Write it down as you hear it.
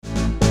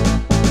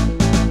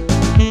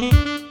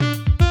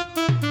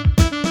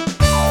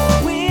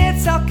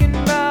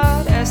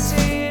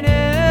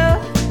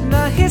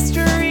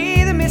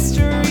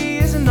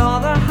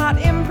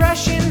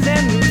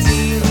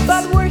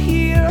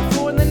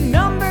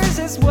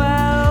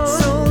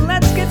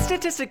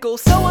statistical,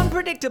 so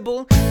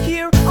unpredictable,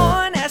 here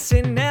on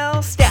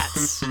SNL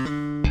Stats.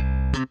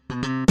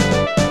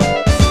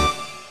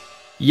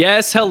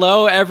 Yes,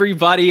 hello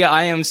everybody.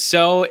 I am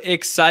so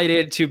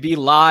excited to be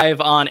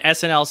live on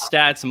SNL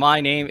Stats. My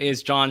name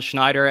is John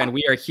Schneider, and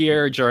we are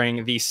here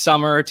during the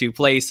summer to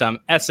play some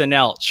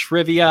SNL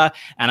trivia.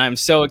 And I'm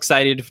so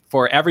excited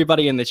for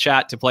everybody in the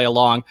chat to play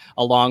along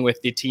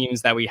with the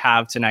teams that we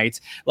have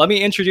tonight. Let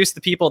me introduce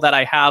the people that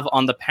I have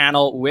on the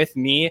panel with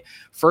me.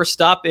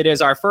 First up, it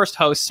is our first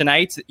host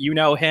tonight. You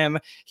know him.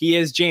 He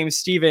is James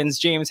Stevens.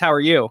 James, how are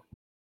you?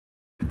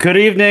 Good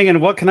evening,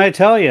 and what can I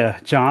tell you,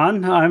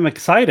 John? I'm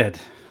excited.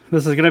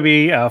 This is going to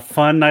be a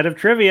fun night of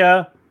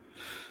trivia.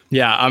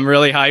 Yeah, I'm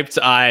really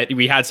hyped.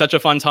 We had such a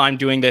fun time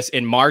doing this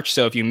in March,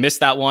 so if you missed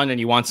that one and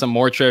you want some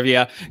more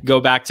trivia,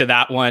 go back to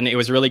that one. It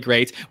was really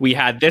great. We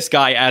had this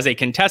guy as a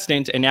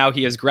contestant, and now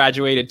he has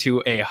graduated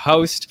to a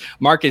host.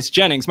 Marcus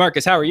Jennings.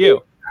 Marcus, how are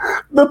you?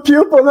 The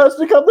pupil has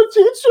become the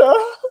teacher.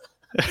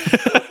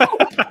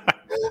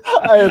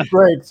 I am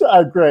great.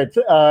 I'm great.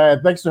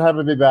 Thanks for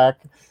having me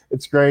back.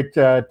 It's great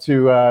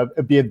to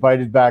be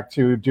invited back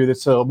to do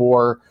this a little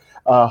more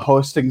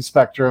hosting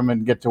spectrum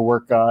and get to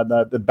work on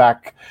the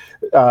back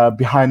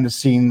behind the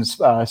scenes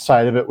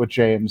side of it with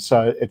James.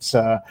 It's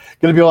going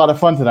to be a lot of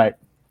fun tonight.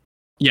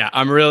 Yeah,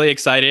 I'm really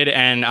excited,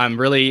 and I'm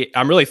really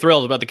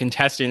thrilled about the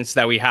contestants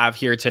that we have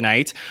here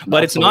tonight.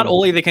 But It's not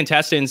only the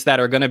contestants that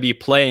are going to be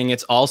playing,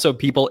 it's also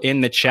people in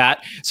the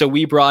chat. So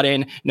we brought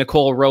in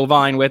Nicole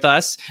Rovine with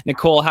us.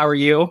 Nicole, how are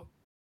you?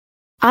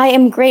 I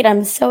am great.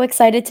 I'm so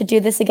excited to do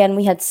this again.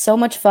 We had so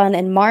much fun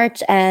in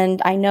March,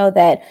 and I know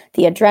that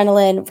the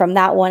adrenaline from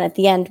that one at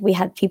the end, we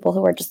had people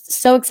who were just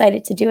so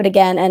excited to do it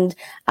again, and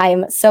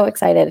I'm so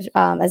excited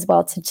as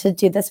well to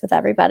do this with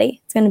everybody.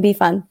 It's going to be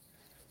fun.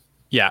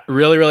 Yeah,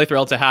 really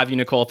thrilled to have you,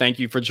 Nicole. Thank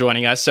you for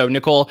joining us. So,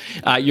 Nicole,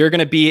 you're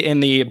going to be in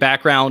the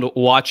background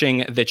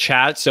watching the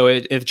chat. So,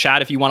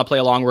 if you want to play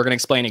along, we're going to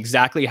explain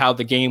exactly how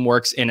the game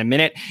works in a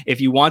minute. If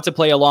you want to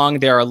play along,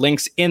 there are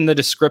links in the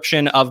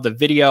description of the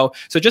video.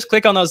 So, just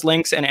click on those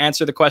links and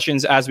answer the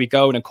questions as we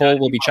go. Nicole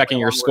will be checking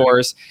your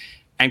scores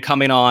and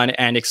coming on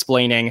and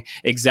explaining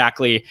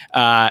exactly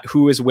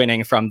who is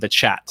winning from the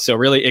chat. So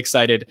really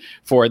excited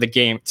for the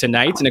game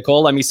tonight.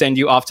 Nicole, let me send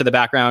you off to the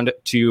background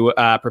to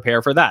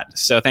prepare for that.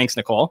 So thanks,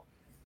 Nicole.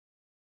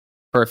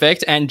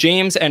 Perfect. And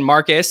James and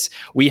Marcus,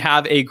 we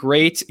have a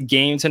great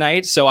game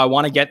tonight. So I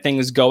want to get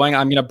things going.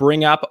 I'm going to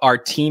bring up our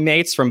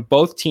teammates from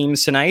both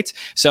teams tonight.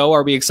 So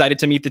are we excited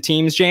to meet the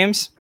teams,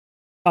 James?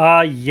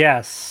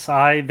 Yes.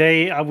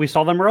 We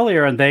saw them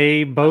earlier, and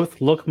they both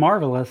look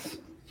marvelous.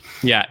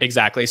 Yeah,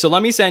 exactly. So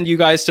let me send you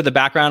guys to the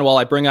background while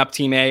I bring up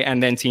Team A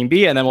and then Team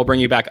B, and then we'll bring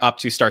you back up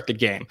to start the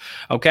game.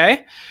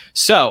 Okay?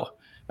 So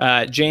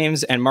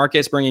James and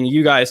Marcus bringing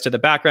you guys to the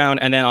background.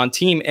 And then on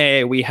Team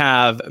A, we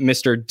have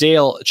Mr.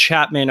 Dale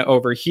Chapman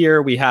over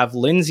here. We have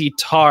Lindsay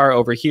Tarr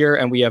over here,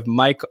 and we have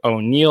Mike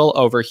O'Neill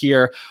over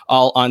here,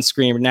 all on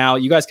screen now.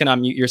 You guys can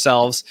unmute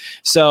yourselves.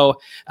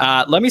 So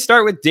let me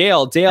start with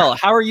Dale. Dale,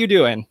 how are you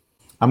doing?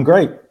 I'm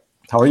great.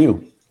 How are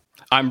you?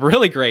 I'm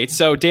really great.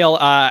 So Dale,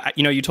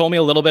 you told me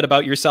a little bit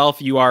about yourself.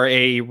 You are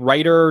a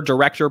writer,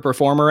 director,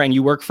 performer, and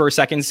you work for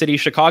Second City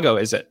Chicago,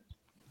 is it?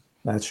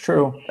 That's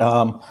true.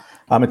 I'm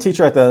a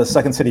teacher at the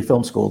Second City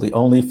Film School, the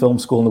only film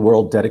school in the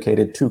world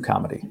dedicated to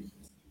comedy.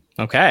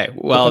 Okay.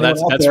 Well, if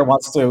anyone out there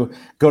wants to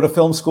go to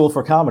film school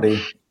for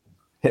comedy,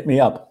 hit me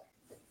up.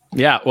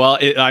 Yeah,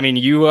 well,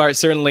 you are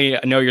certainly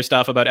know your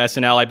stuff about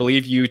SNL. I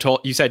believe you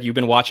said you've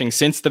been watching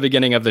since the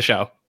beginning of the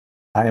show.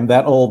 I am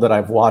that old that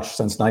I've watched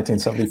since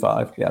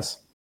 1975. Yes.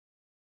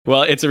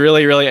 Well, it's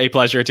really a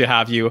pleasure to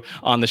have you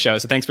on the show.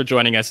 So thanks for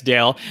joining us,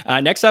 Dale.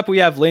 Next up, we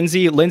have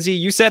Lindsay. Lindsay,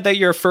 you said that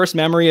your first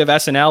memory of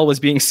SNL was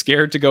being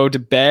scared to go to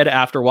bed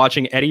after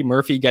watching Eddie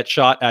Murphy get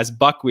shot as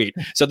buckwheat.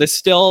 So this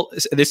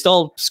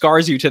still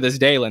scars you to this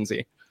day,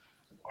 Lindsay.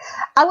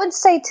 I would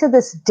say to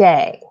this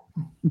day,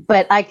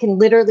 but I can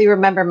literally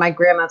remember my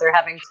grandmother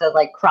having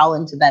to crawl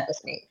into bed with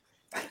me.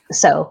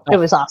 So it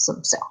was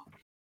awesome. So.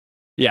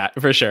 Yeah,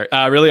 for sure.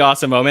 Really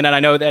awesome moment. And I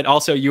know that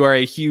also you are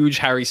a huge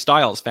Harry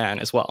Styles fan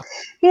as well.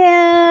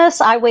 Yes,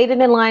 I waited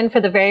in line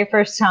for the very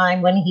first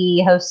time when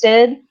he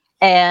hosted,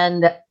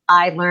 and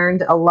I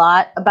learned a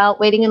lot about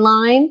waiting in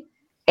line.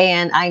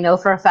 And I know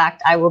for a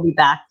fact I will be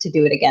back to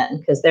do it again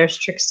because there's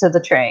tricks to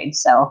the trade.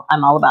 So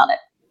I'm all about it.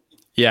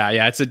 Yeah,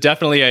 it's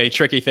definitely a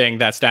tricky thing,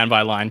 that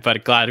standby line,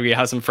 but glad we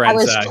have some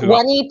friends. I was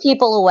 20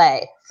 people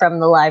away from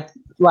the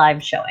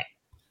live showing.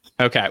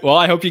 Okay. Well,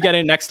 I hope you get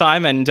in next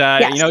time, and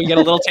yes. You get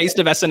a little taste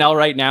of SNL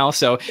right now.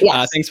 So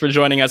yes. Thanks for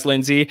joining us,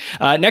 Lindsay.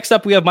 Next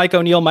up, we have Mike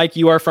O'Neill. Mike,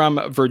 you are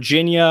from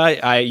Virginia.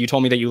 You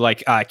told me that you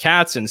like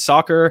cats and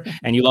soccer,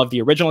 and you love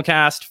the original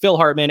cast: Phil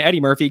Hartman,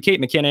 Eddie Murphy,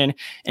 Kate McKinnon,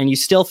 and you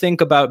still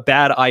think about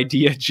Bad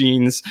Idea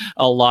Jeans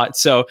a lot.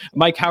 So,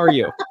 Mike, how are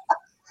you?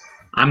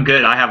 I'm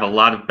good. I have a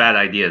lot of bad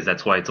ideas.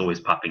 That's why it's always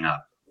popping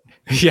up.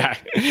 Yeah,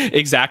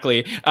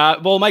 exactly.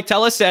 Well, Mike,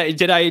 tell us,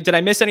 did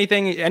I miss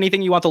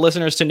anything you want the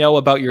listeners to know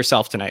about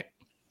yourself tonight?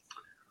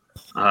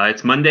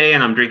 It's Monday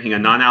and I'm drinking a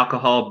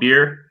non-alcohol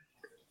beer.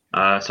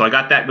 So I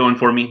got that going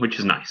for me, which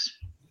is nice.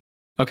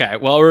 Okay,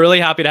 well, we're really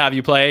happy to have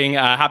you playing.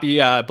 Happy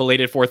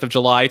belated 4th of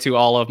July to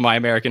all of my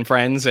American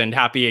friends, and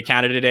happy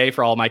Canada Day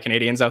for all my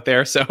Canadians out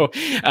there. So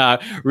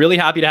really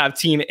happy to have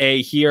Team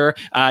A here.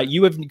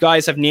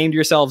 Guys have named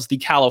yourselves the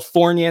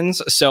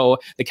Californians. So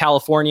the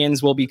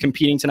Californians will be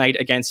competing tonight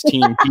against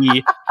Team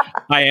B.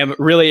 I am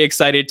really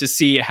excited to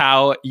see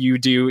how you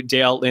do,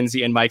 Dale,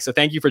 Lindsay, and Mike. So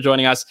thank you for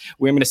joining us.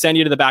 We're going to send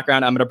you to the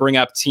background. I'm going to bring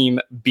up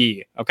Team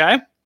B, okay?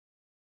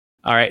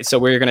 All right, so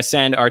we're going to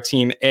send our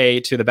Team A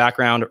to the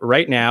background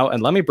right now.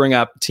 And let me bring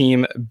up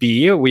Team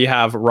B. We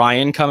have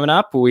Ryan coming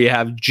up. We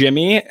have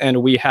Jimmy,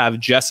 and we have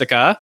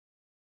Jessica.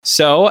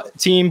 So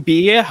Team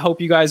B,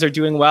 hope you guys are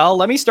doing well.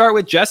 Let me start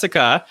with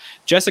Jessica.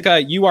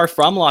 Jessica, you are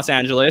from Los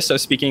Angeles. So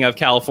speaking of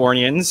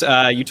Californians,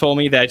 you told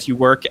me that you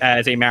work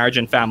as a marriage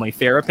and family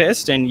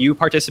therapist, and you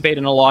participate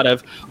in a lot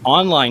of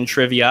online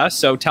trivia.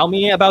 So tell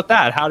me about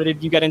that. How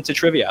did you get into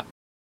trivia?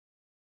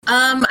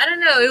 I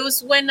don't know. It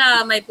was when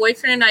my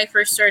boyfriend and I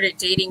first started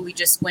dating. We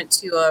just went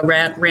to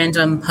a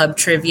random pub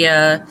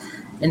trivia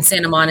in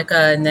Santa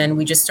Monica, and then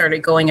we just started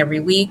going every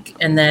week.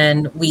 And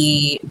then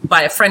we,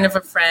 by a friend of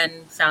a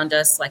friend, found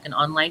us like an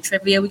online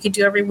trivia we could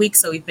do every week.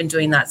 So we've been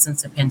doing that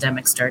since the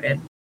pandemic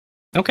started.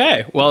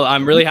 Okay, well,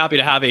 I'm really happy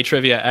to have a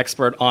trivia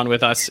expert on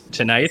with us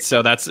tonight.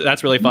 So that's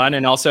really fun.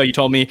 And also, you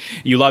told me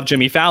you love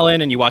Jimmy Fallon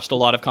and you watched a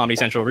lot of Comedy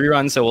Central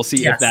reruns. So we'll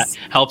see if that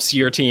helps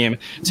your team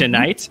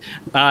tonight.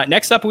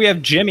 Next up, we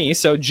have Jimmy.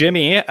 So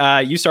Jimmy,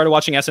 you started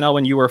watching SNL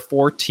when you were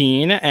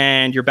 14,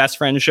 and your best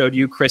friend showed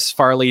you Chris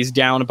Farley's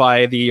Down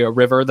by the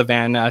River, the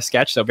van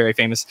sketch. So very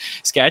famous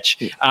sketch.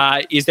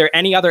 Is there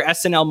any other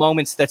SNL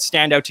moments that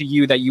stand out to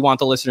you that you want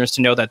the listeners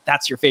to know that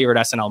that's your favorite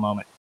SNL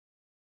moment?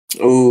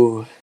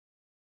 Ooh.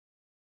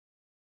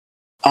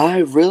 I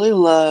really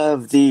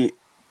love the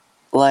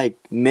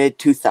mid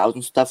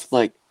 2000s stuff,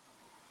 like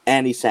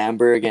Andy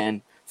Samberg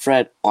and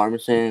Fred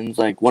Armisen's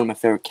like one of my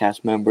favorite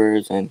cast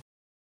members, and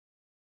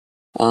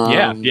it's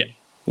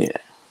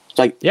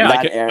like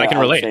that era, I can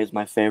relate. I would say is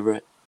my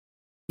favorite.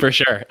 For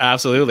sure.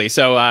 Absolutely.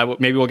 So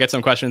maybe we'll get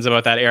some questions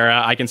about that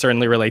era. I can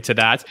certainly relate to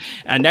that.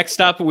 And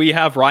next up, we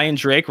have Ryan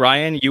Drake.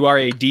 Ryan, you are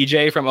a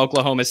DJ from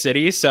Oklahoma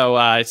City. So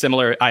I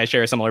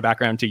share a similar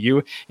background to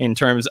you in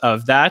terms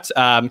of that.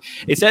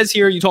 It says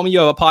here, you told me you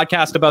have a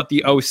podcast about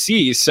the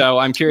OC. So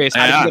I'm curious,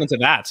 how did you get into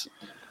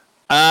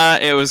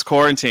that? It was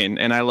quarantine,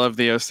 and I love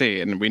the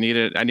OC, and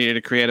I needed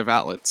a creative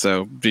outlet.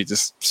 So we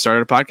just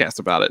started a podcast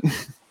about it.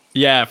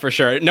 Yeah, for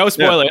sure. No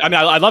spoiler. Yeah. I mean,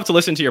 I'd love to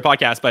listen to your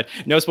podcast, but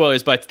no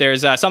spoilers. But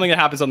there's something that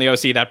happens on the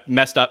OC that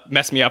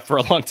messed me up for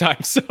a long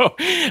time. So,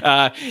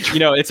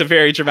 it's a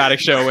very dramatic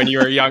show when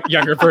you're a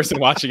younger person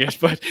watching it.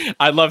 But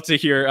I'd love to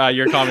hear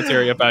your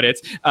commentary about it.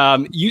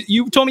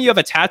 You told me you have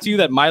a tattoo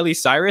that Miley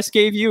Cyrus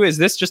gave you. Is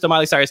this just a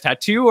Miley Cyrus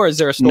tattoo, or is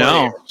there a story?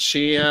 No,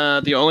 she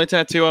the only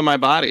tattoo on my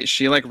body.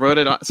 She wrote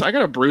it on. So I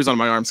got a bruise on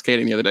my arm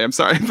skating the other day. I'm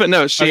sorry, but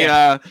no, she.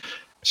 Okay.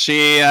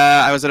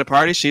 I was at a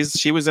party.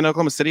 She was in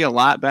Oklahoma City a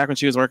lot back when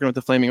she was working with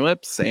the Flaming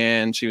Lips,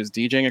 and she was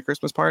DJing a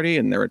Christmas party,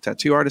 and there were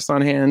tattoo artists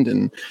on hand,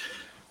 and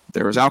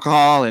there was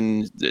alcohol,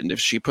 and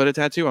she put a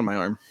tattoo on my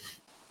arm.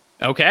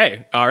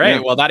 Okay. All right. Yeah.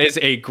 Well, that is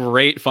a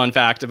great fun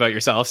fact about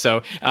yourself.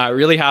 So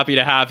really happy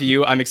to have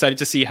you. I'm excited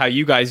to see how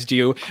you guys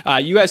do.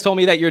 You guys told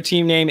me that your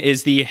team name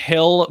is the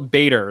Hill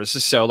Baiters.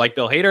 So like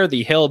Bill Hader,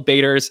 the Hill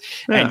Baiters,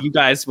 and you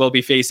guys will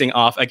be facing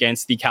off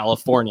against the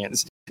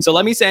Californians. So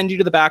let me send you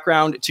to the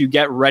background to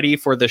get ready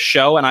for the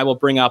show, and I will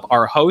bring up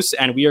our hosts,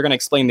 and we are going to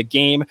explain the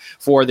game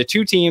for the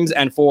two teams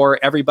and for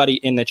everybody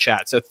in the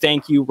chat. So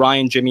thank you,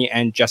 Ryan, Jimmy,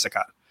 and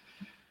Jessica.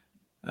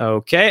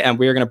 Okay, and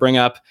we're going to bring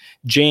up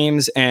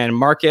James and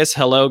Marcus.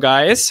 Hello,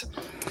 guys.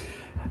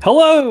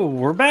 Hello,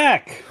 we're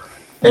back.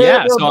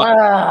 We're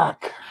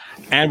back.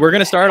 And we're going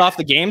to start off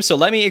the game. So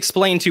let me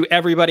explain to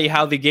everybody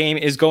how the game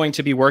is going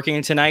to be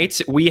working tonight.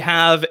 We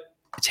have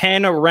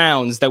 10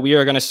 rounds that we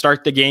are going to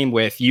start the game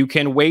with. You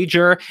can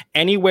wager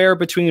anywhere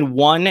between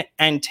 1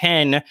 and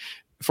 10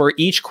 for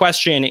each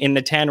question in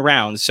the 10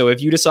 rounds. So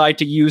if you decide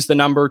to use the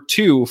number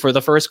 2 for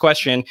the first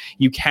question,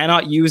 you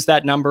cannot use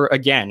that number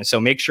again. So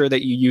make sure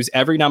that you use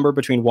every number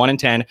between 1 and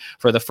 10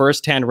 for the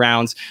first 10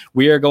 rounds.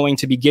 We are going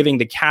to be giving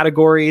the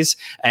categories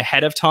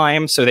ahead of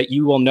time so that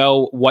you will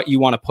know what you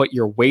want to put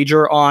your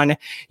wager on.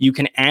 You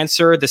can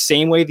answer the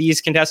same way these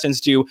contestants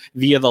do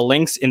via the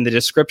links in the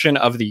description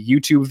of the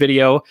YouTube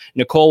video.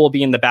 Nicole will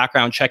be in the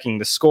background checking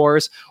the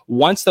scores.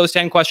 Once those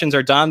 10 questions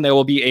are done, there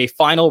will be a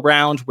final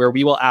round where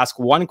we will ask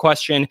one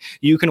question.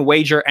 You can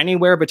wager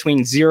anywhere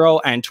between 0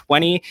 and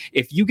 20.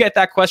 If you get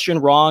that question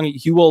wrong,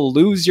 you will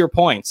lose your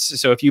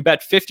points. So if you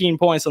bet 15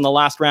 points on the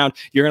last round,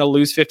 you're going to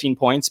lose 15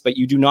 points, but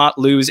you do not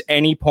lose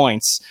any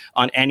points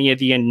on any of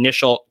the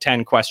initial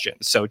 10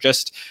 questions. So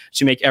just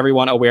to make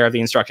everyone aware of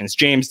the instructions.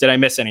 James, did I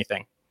miss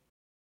anything?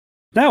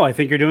 No, I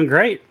think you're doing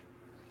great.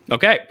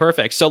 Okay,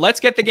 perfect. So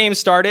let's get the game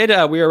started.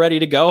 We are ready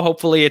to go.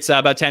 Hopefully it's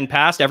about 10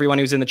 past. Everyone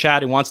who's in the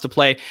chat who wants to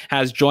play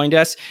has joined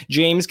us.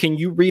 James, can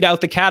you read out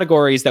the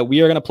categories that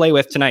we are going to play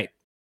with tonight?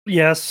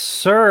 Yes,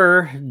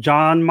 sir.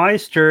 John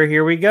Meister,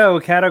 here we go.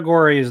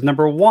 Categories.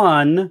 Number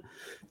 1,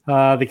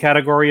 the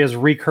category is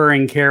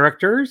recurring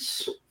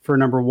characters for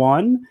number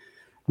 1.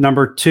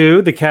 Number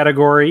 2, the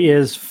category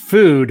is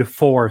food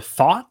for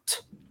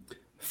thought.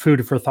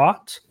 Food for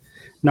thought.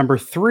 Number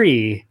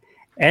 3,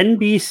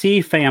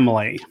 NBC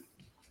Family.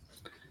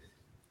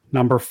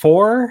 Number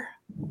 4,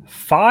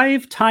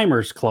 5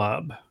 Timers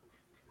Club.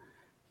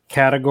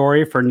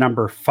 Category for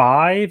number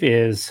 5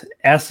 is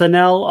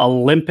SNL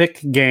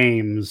Olympic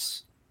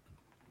Games.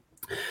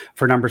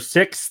 For number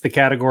 6, the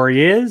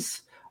category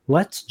is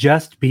Let's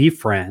Just Be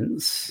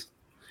Friends.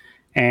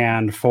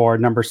 And for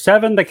number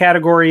 7, the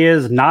category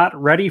is Not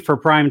Ready for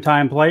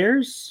Primetime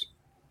Players.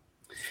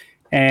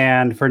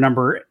 And for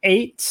number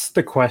 8,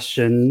 the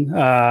question,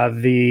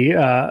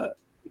 the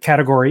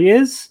category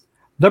is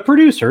The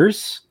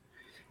Producers.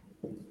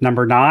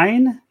 Number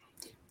 9,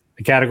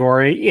 the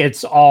category,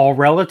 It's All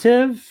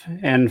Relative.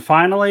 And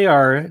finally,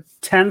 our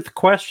 10th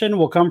question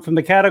will come from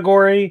the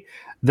category,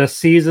 The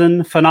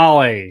Season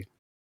Finale.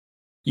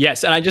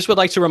 Yes, and I just would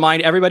like to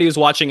remind everybody who's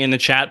watching in the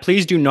chat,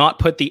 please do not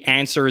put the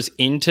answers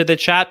into the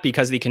chat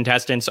because the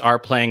contestants are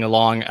playing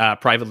along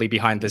privately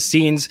behind the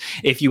scenes.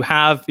 If you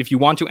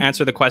want to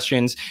answer the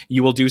questions,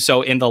 you will do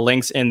so in the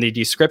links in the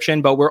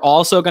description, but we're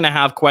also going to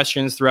have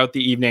questions throughout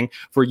the evening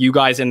for you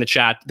guys in the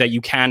chat that you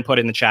can put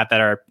in the chat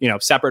that are,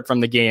 separate from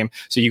the game,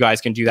 so you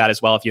guys can do that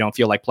as well if you don't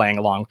feel like playing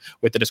along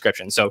with the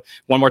description. So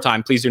one more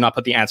time, please do not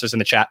put the answers in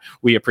the chat.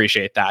 We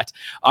appreciate that.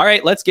 All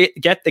right, let's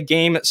get the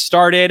game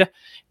started.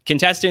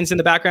 Contestants in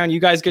the background, you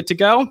guys good to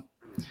go?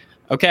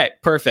 Okay,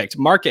 perfect.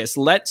 Marcus,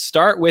 let's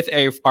start with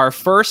our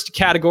first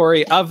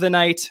category of the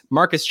night.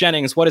 Marcus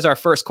Jennings, what is our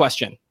first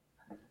question?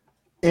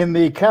 In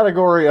the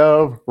category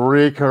of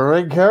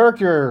recurring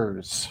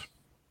characters,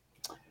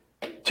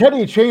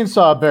 Teddy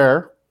Chainsaw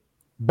Bear,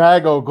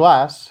 Bag O'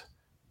 Glass,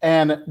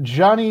 and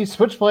Johnny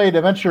Switchblade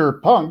Adventure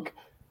Punk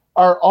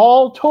are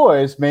all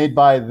toys made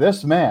by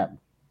this man.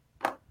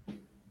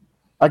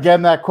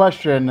 Again, that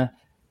question,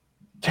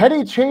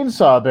 Teddy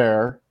Chainsaw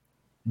Bear,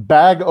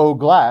 Bag O'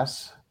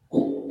 Glass,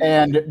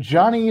 and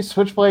Johnny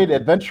Switchblade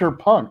Adventure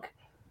Punk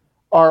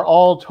are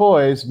all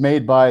toys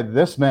made by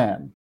this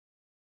man.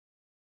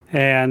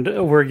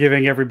 And we're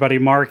giving everybody,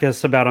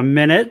 Marcus, about a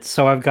minute.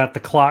 So I've got the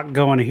clock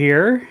going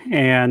here.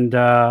 And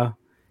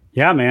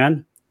yeah,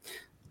 man,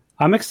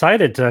 I'm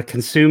excited to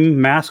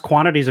consume mass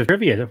quantities of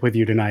trivia with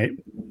you tonight.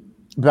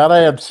 That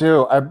I am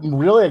too. I'm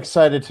really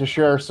excited to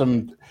share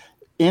some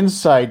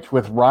insight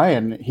with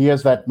Ryan. He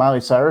has that Miley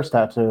Cyrus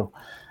tattoo.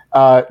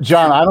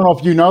 John, I don't know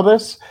if you know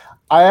this.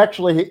 I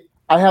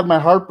had my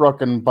heart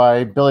broken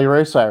by Billy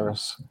Ray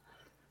Cyrus.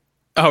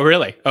 Oh,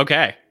 really?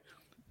 Okay.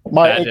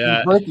 My achy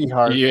breaky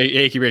heart.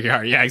 Achy breaky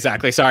heart. Yeah,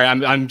 exactly. Sorry,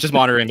 I'm just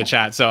monitoring the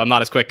chat, so I'm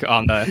not as quick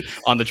on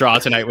the draw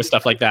tonight with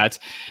stuff like that.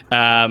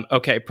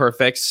 Okay,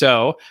 perfect.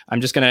 So I'm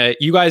just gonna,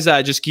 you guys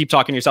just keep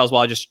talking to yourselves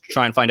while I just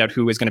try and find out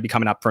who is going to be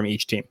coming up from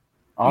each team.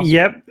 Awesome.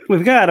 Yep,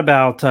 we've got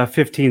about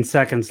 15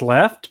 seconds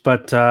left,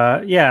 but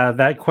yeah,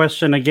 that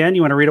question again,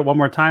 you want to read it one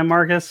more time,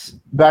 Marcus?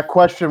 That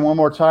question one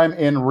more time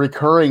in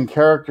recurring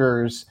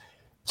characters.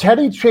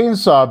 Teddy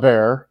Chainsaw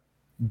Bear,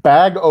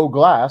 Bag O'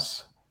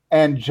 Glass,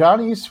 and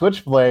Johnny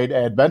Switchblade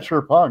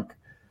Adventure Punk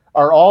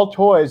are all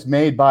toys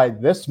made by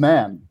this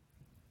man.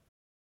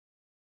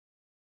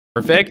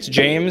 Perfect.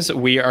 James,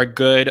 we are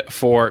good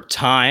for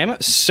time.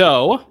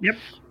 So, yep.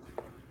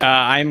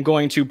 I'm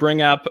going to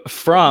bring up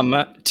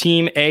from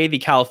Team A, the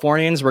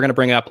Californians, we're going to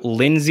bring up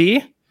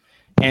Lindsay.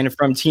 And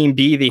from Team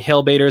B, the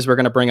Hillbaiters, we're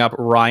going to bring up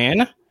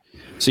Ryan.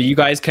 So you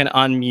guys can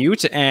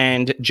unmute,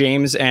 and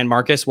James and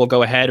Marcus will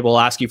go ahead. We'll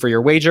ask you for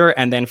your wager,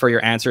 and then for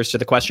your answers to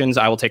the questions,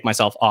 I will take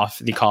myself off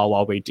the call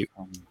while we do.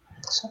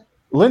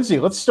 Lindsay,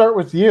 let's start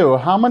with you.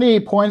 How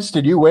many points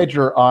did you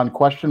wager on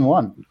question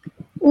 1?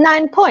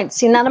 9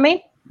 points. You know what I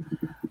mean?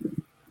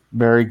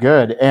 Very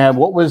good. And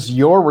what was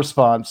your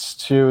response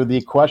to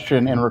the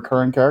question in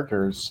recurring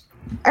characters?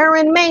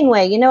 Erwin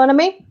Mainway. You know what I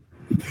mean?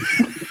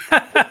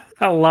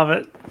 I love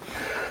it.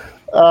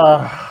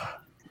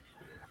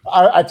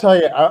 I tell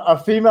you, a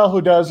female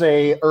who does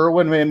a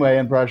Erwin Mainway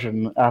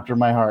impression after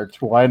my heart.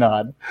 Why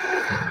not?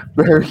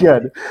 Very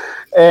good.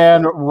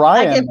 And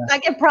Ryan, I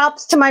give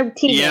props to my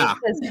teammates. Yeah.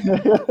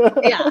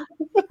 Yeah.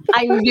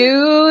 I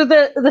knew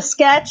the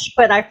sketch,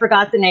 but I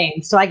forgot the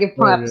name, so I give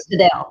props to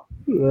Dale.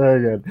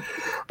 Very good.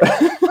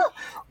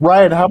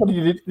 Ryan, how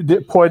many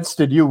points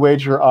did you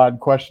wager on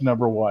question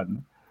number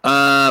 1?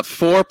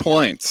 4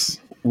 points.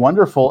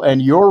 Wonderful.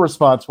 And your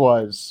response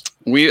was?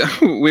 We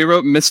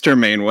wrote Mr.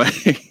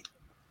 Mainway.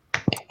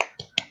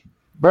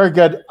 Very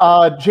good.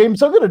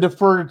 James, I'm going to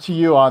defer to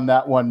you on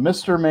that one.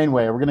 Mr.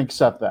 Mainway, we're going to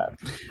accept that.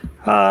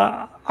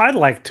 I'd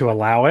like to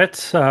allow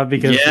it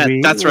because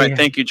that's right.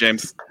 Thank you,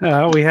 James.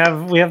 We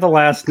have the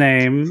last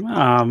name.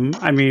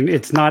 I mean,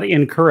 it's not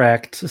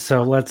incorrect,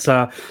 so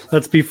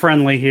let's be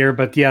friendly here.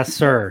 But yes,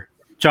 sir.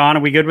 John,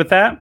 are we good with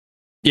that?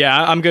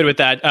 Yeah, I'm good with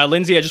that.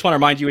 Lindsay, I just want to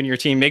remind you and your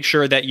team, make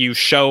sure that you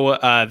show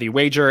the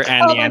wager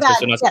and the answers.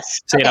 So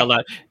say it out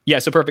loud. Yeah,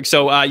 so perfect.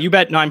 So you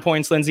bet 9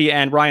 points, Lindsay,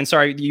 and Ryan,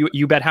 sorry,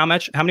 you bet how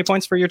much? How many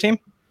points for your team?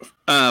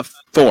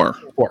 4.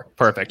 4.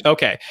 Perfect.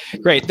 Okay,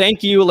 great.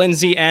 Thank you,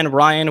 Lindsay and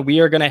Ryan. We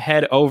are going to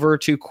head over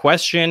to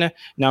question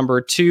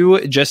number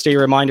 2. Just a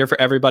reminder for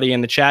everybody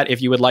in the chat,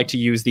 if you would like to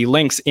use the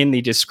links in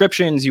the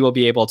descriptions, you will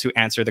be able to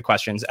answer the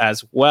questions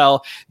as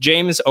well.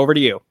 James, over to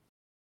you.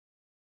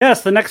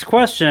 Yes, the next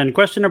question.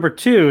 Question number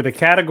 2. The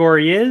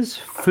category is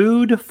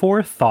food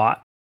for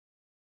thought.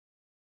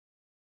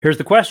 Here's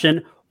the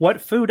question. What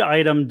food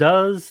item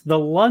does the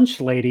lunch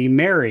lady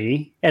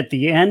marry at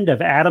the end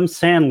of Adam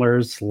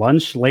Sandler's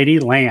Lunch Lady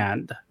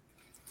Land?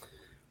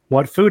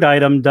 What food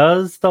item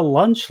does the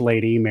lunch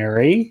lady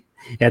marry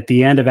at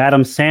the end of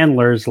Adam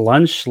Sandler's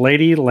Lunch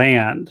Lady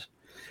Land?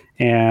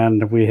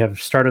 And we have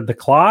started the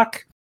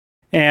clock.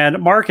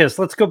 And Marcus,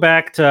 let's go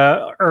back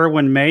to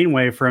Erwin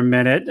Mainway for a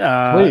minute.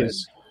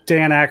 Please.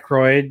 Dan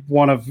Aykroyd,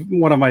 one of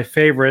my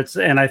favorites,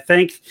 and I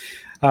think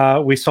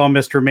we saw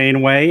Mr.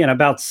 Mainway in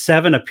about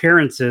 7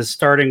 appearances,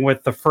 starting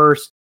with the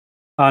first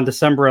on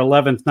December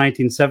 11th,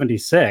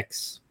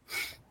 1976.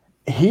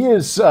 He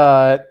is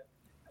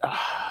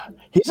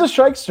he's a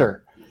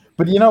shyster,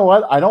 but you know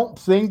what? I don't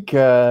think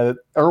Erwin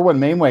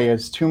Mainway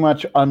is too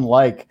much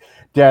unlike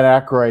Dan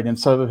Aykroyd in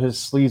some of his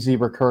sleazy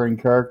recurring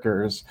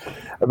characters.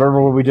 I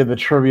remember when we did the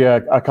trivia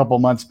a couple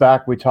months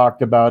back, we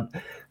talked about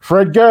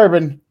Fred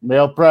Garvin,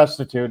 male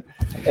prostitute,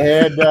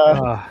 and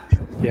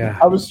yeah,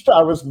 I was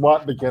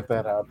wanting to get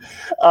that out.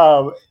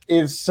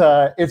 It's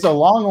a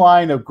long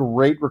line of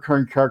great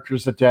recurring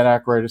characters that Dan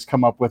Aykroyd has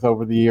come up with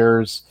over the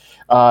years,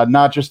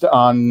 not just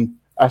on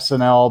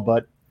SNL,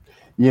 but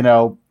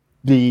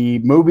the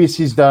movies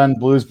he's done,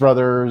 Blues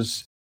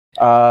Brothers,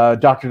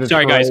 Dr. Detroit.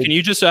 Sorry, guys, can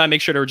you just make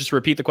sure to just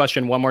repeat the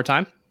question one more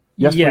time?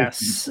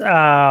 Yes.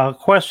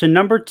 Question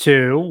number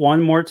 2,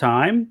 one more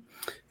time.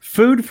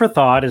 Food for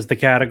thought is the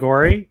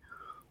category.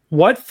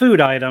 What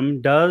food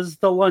item does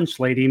the lunch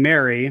lady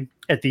marry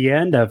at the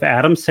end of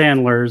Adam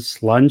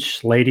Sandler's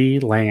Lunch Lady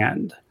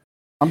Land?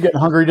 I'm getting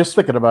hungry just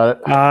thinking about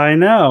it. I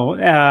know.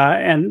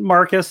 And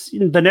Marcus,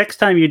 the next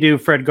time you do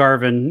Fred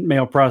Garvin,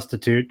 male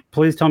prostitute,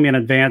 please tell me in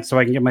advance so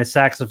I can get my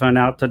saxophone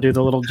out to do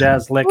the little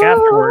jazz lick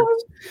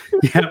afterwards.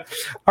 Yeah.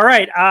 All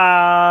right.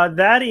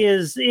 That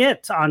is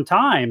it on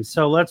time.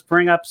 So let's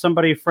bring up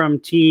somebody from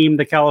Team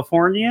the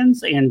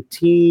Californians and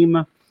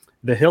Team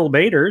the Hill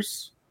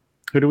Baiters.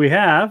 Who do we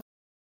have?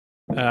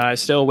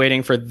 Still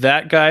waiting for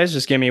that, guys.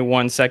 Just give me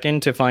 1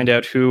 second to find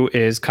out who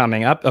is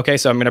coming up. Okay,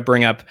 so I'm going to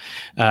bring up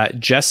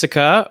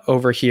Jessica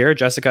over here.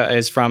 Jessica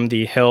is from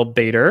the Hill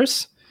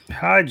Baiters.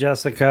 Hi,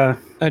 Jessica.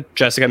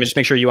 Jessica, just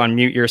make sure you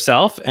unmute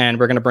yourself, and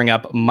we're going to bring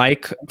up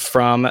Mike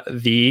from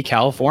the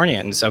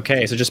Californians.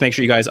 Okay, so just make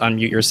sure you guys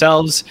unmute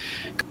yourselves.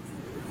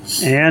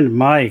 And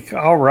Mike.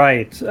 All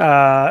right.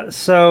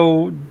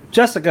 So,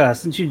 Jessica,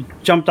 since you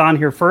jumped on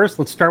here first,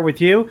 let's start with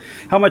you.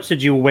 How much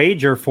did you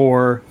wager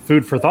for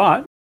Food for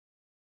Thought?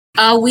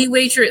 We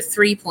wager at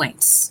 3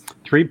 points.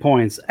 3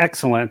 points.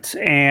 Excellent.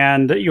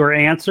 And your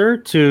answer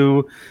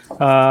to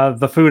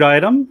the food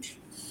item?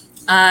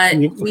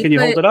 Can you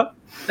hold it up?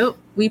 Oh,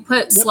 we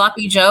put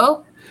Sloppy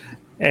Joe.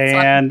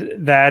 And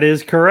that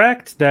is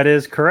correct. That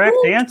is correct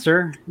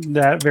answer.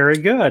 That very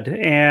good.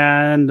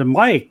 And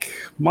Mike,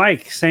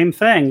 same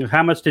thing.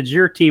 How much did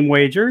your team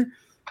wager?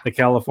 The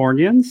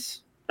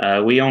Californians?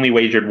 We only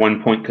wagered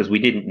 1 point because we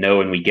didn't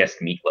know and we guessed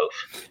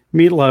meatloaf.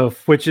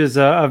 Meatloaf, which is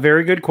a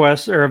very good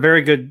question or a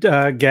very good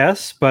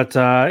guess, but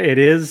it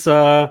is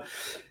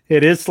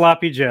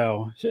Sloppy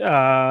Joe.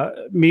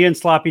 Me and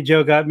Sloppy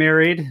Joe got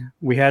married.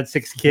 We had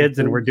 6 kids,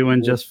 and we're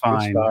doing just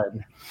fine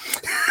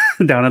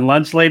down in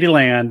Lunch Lady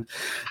Land.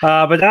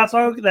 But that's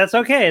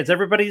okay.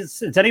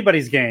 It's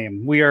anybody's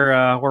game.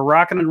 We're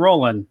rocking and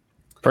rolling.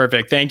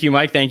 Perfect. Thank you,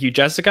 Mike. Thank you,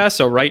 Jessica.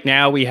 So right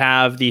now we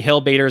have the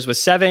Hill Baiters with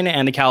 7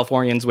 and the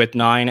Californians with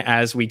 9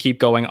 as we keep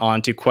going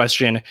on to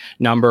question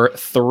number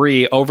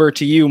 3. Over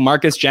to you,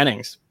 Marcus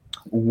Jennings.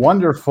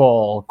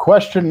 Wonderful.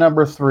 Question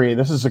number 3.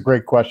 This is a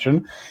great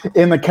question.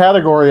 In the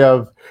category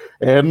of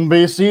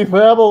NBC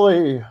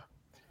Family,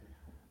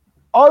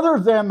 other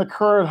than the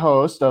current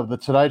host of The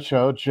Tonight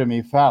Show,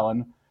 Jimmy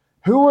Fallon,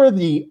 who are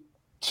the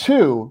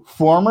 2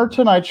 former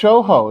Tonight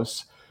Show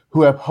hosts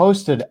who have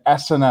hosted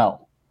SNL?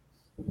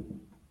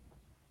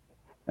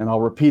 And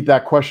I'll repeat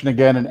that question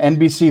again. An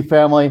NBC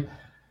Family,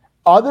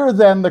 other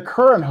than the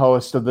current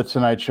host of The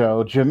Tonight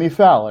Show, Jimmy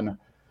Fallon,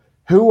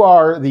 who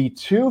are the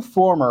 2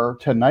 former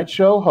Tonight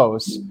Show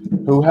hosts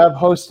who have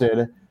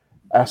hosted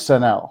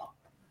SNL?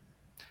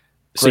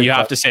 So you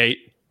have to say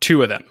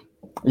 2 of them.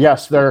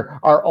 Yes, there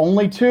are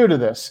only 2 to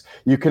this.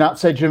 You cannot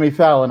say Jimmy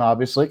Fallon,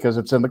 obviously, because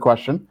it's in the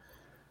question.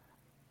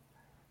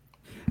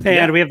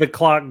 And we have the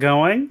clock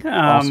going.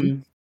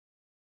 Awesome.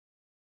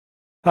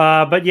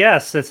 But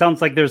yes, it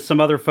sounds like there's some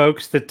other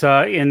folks that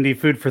in the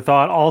Food for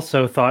Thought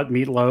also thought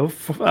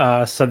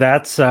meatloaf. So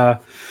that's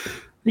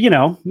you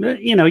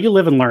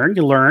live and learn.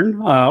 You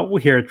learn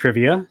here at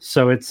Trivia.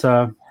 So it's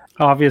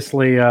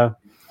obviously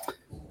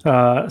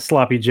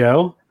Sloppy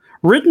Joe.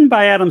 Written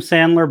by Adam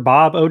Sandler,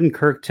 Bob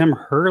Odenkirk, Tim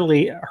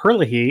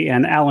Herlihy,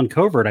 and Alan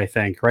Covert, I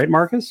think. Right,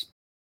 Marcus?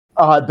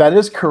 That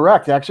is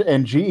correct, actually.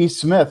 And G.E.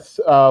 Smith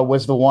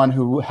was the one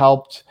who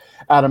helped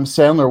Adam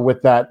Sandler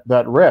with that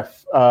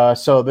riff.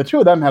 So the two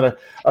of them had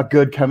a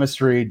good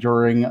chemistry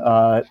during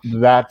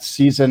that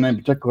season in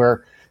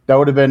particular. That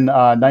would have been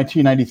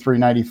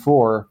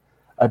 1993-94.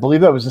 I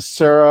believe that was a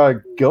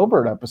Sarah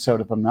Gilbert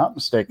episode, if I'm not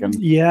mistaken.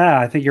 Yeah,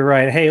 I think you're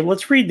right. Hey,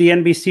 let's read the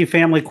NBC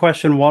Family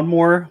question one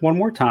more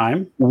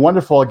time.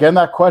 Wonderful. Again,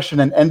 that question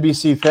in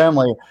NBC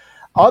Family.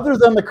 Other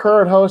than the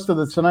current host of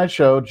The Tonight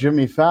Show,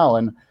 Jimmy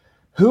Fallon,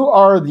 who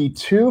are the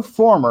two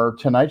former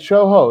Tonight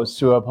Show hosts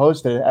who have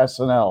hosted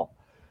SNL?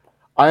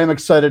 I am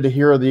excited to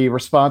hear the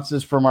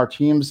responses from our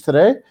teams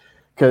today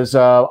because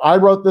I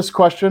wrote this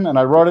question, and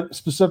I wrote it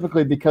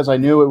specifically because I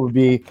knew it would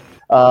be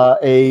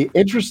a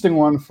interesting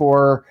one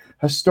for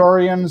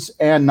historians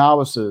and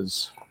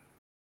novices.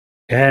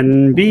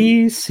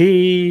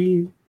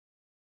 NBC.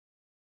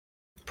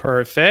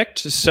 Perfect.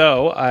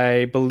 So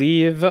I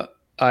believe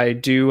I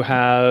do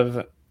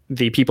have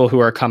the people who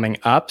are coming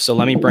up. So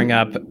let me bring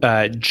up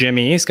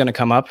Jimmy. He's going to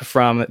come up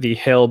from the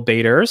Hill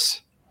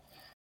Baiters.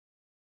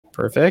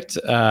 Perfect.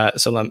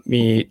 So let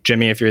me,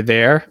 Jimmy, if you're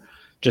there,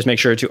 just make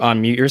sure to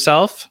unmute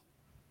yourself.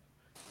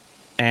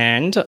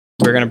 And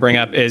we're going to bring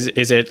up, is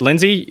it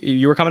Lindsay?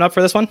 You were coming up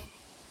for this one?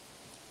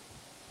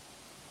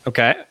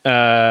 Okay.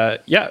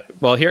 Yeah.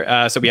 Well,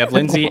 here. So we have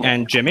Lindsay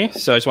and Jimmy.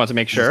 So I just want to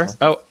make sure.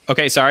 Oh,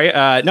 okay. Sorry.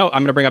 No,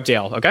 I'm going to bring up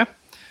Dale. Okay.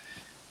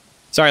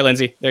 Sorry,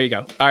 Lindsay. There you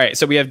go. All right.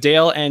 So we have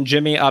Dale and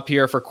Jimmy up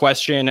here for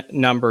question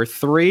number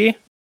 3.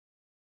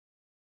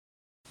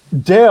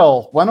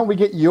 Dale, why don't we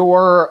get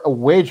your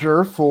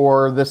wager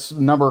for this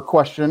number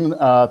question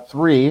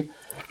 3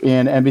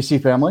 in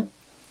NBC Family?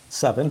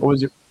 7. What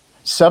was your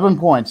 7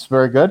 points?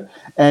 Very good.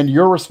 And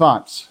your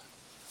response?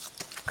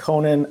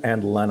 Conan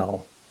and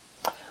Leno.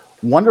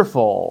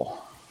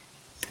 Wonderful.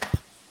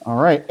 All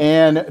right.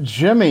 And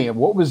Jimmy,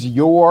 what was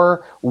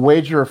your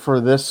wager for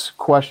this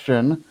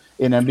question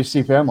in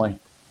NBC Family?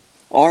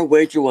 Our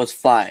wager was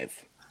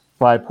 5.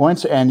 5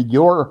 points. And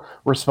your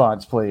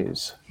response,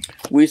 please.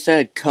 We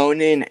said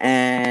Conan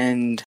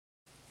and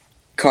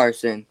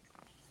Carson.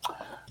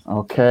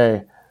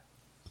 Okay.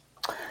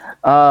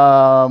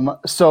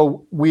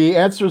 So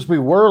answers we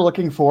were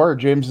looking for,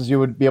 James, as you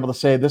would be able to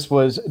say, this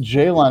was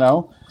Jay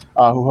Leno,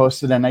 who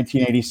hosted in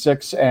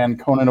 1986, and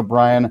Conan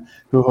O'Brien,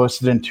 who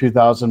hosted in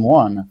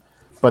 2001.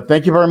 But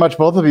thank you very much,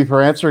 both of you,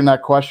 for answering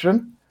that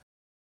question.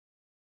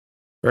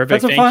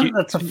 Perfect.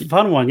 That's a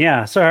fun one.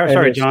 Yeah.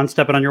 Sorry, John,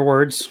 stepping on your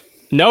words.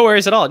 No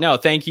worries at all. No,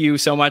 thank you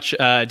so much,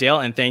 Dale,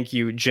 and thank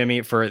you,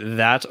 Jimmy, for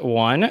that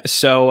one.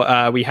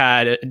 So we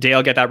had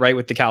Dale get that right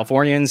with the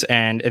Californians,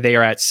 and they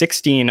are at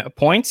 16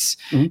 points.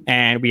 Mm-hmm.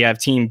 And we have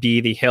Team B,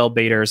 the Hill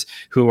Baiters,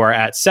 who are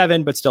at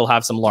 7, but still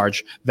have some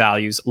large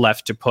values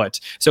left to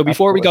put. So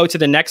before we go to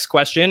the next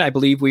question, I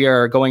believe we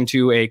are going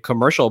to a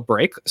commercial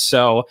break.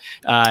 So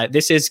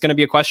this is going to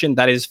be a question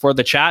that is for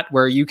the chat,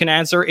 where you can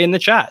answer in the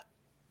chat.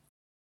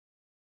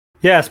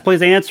 Yes,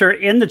 please answer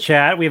in the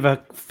chat. We have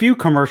a few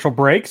commercial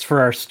breaks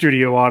for our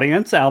studio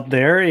audience out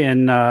there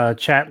in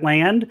chat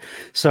land.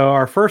 So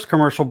our first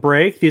commercial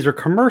break, these are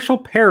commercial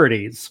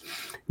parodies.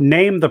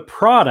 Name the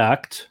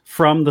product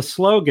from the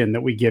slogan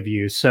that we give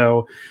you.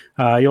 So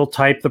you'll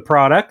type the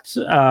product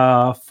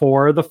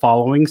for the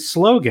following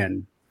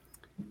slogan.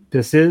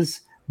 This is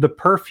the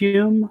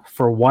perfume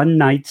for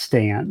one-night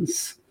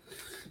stands.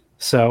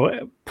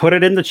 So put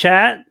it in the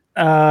chat.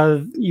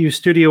 You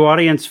studio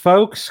audience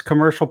folks,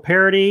 commercial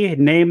parody,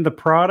 name the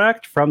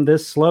product from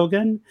this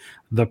slogan,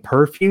 the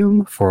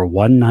perfume for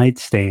one-night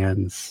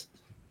stands.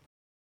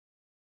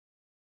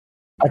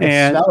 I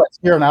can smell it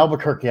here in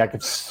Albuquerque. I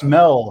could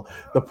smell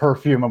the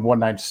perfume of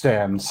one-night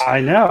stands.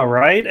 I know,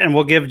 right? And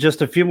we'll give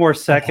just a few more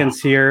seconds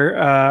here,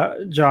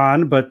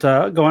 John. But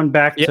going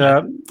back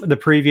to the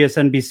previous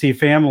NBC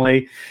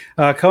Family,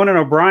 Conan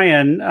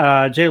O'Brien,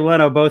 Jay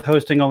Leno, both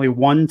hosting only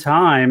one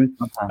time.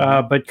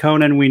 But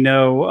Conan, we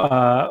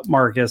know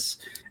Marcus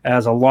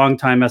as a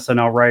longtime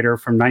SNL writer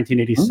from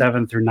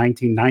 1987 through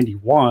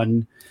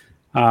 1991.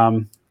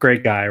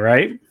 Great guy,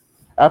 right?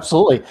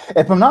 Absolutely.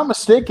 If I'm not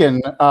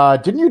mistaken,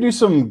 didn't you do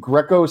some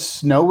Greco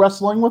snow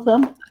wrestling with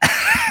him?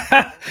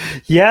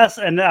 Yes,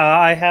 and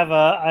I have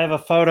a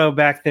photo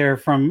back there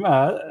from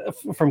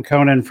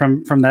Conan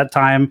from that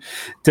time.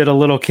 Did a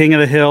little King of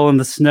the Hill in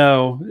the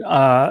snow.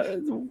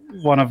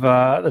 One of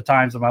the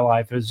times of my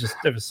life. It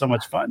was so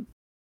much fun.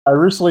 I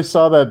recently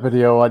saw that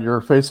video on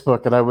your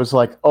Facebook, and I was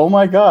like, "Oh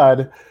my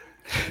God,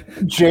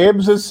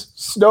 James is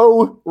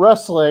snow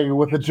wrestling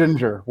with a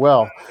ginger."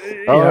 Well,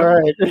 all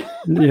right.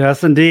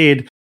 Yes,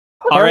 indeed.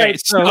 All right.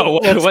 So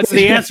what's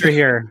the answer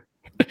here?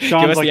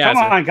 Sean's like, come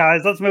on,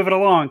 guys, let's move it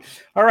along.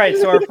 All right.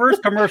 So our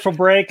first commercial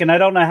break, and I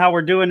don't know how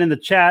we're doing in the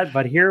chat,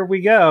 but here we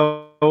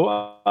go.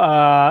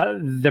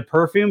 The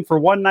perfume for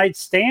one night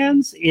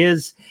stands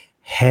is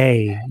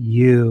Hey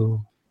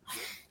You.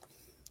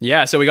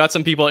 Yeah, so we got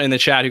some people in the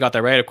chat who got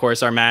that right. Of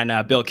course, our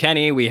man, Bill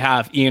Kenny. We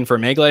have Ian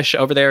from English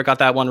over there, got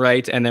that one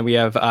right. And then we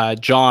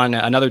have John,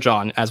 another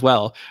John as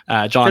well.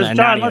 John,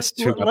 let's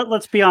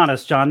be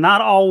honest, John.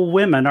 Not all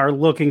women are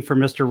looking for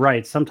Mr.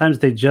 Right. Sometimes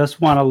they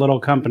just want a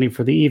little company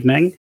for the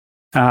evening.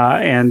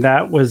 And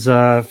that was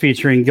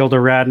featuring Gilda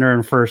Radner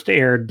and first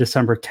aired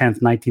December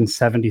 10th,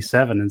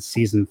 1977 in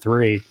season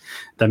 3,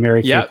 the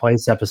Mary Kay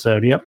Place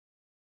episode. Yep.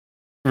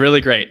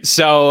 Really great.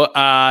 So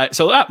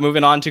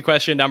moving on to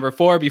question number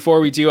 4. Before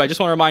we do, I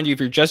just want to remind you, if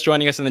you're just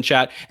joining us in the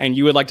chat and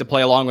you would like to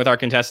play along with our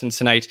contestants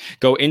tonight,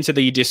 go into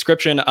the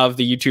description of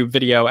the YouTube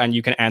video and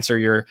you can answer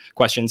your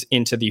questions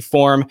into the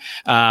form.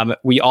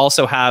 We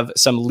also have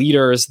some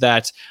leaders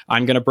that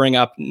I'm going to bring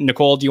up.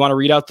 Nicole, do you want to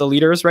read out the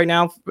leaders right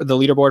now, the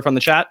leaderboard from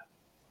the chat?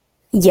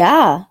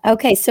 Yeah.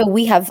 Okay. So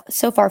we have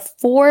so far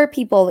 4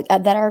 people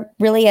that are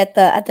really at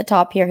the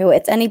top here. Who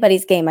it's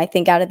anybody's game, I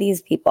think, out of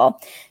these people.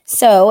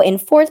 So in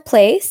 4th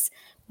place,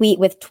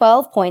 with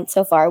 12 points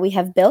so far, we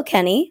have Bill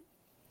Kenny,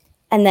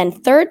 and then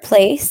 3rd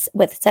place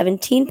with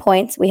 17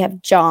 points, we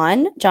have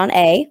John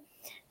A.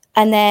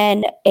 And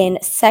then in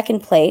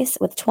 2nd place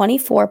with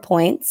 24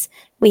 points,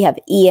 we have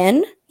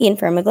Ian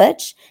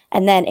Firmaglich,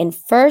 and then in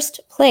 1st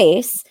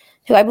place,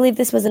 who I believe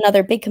this was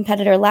another big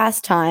competitor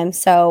last time.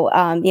 So,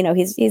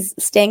 he's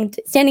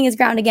standing his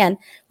ground again.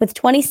 With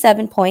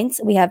 27 points,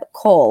 we have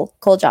Cole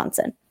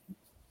Johnson.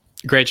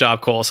 Great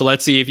job, Cole. So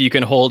let's see if you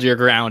can hold your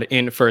ground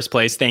in 1st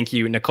place. Thank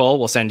you, Nicole.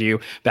 We'll send you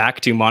back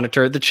to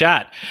monitor the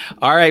chat.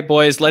 All right,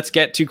 boys, let's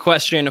get to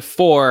question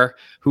 4.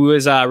 Who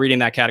is reading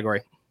that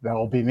category? That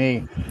will be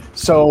me.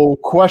 So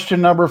question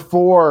number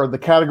 4, the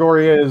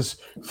category is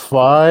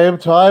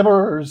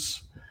 5-timers.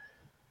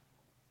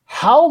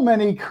 How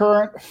many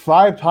current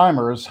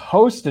 5-timers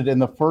hosted in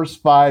the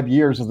first 5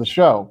 years of the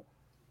show?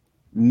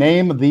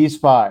 Name these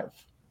 5.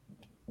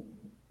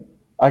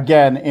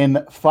 Again,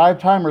 in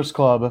 5-timers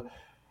club,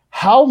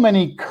 how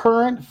many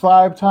current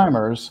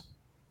 5-timers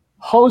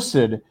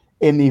hosted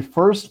in the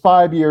first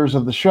 5 years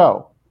of the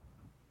show?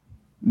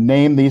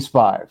 Name these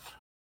 5.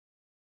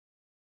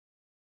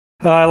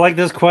 I like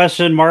this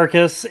question,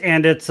 Marcus,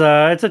 and it's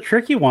a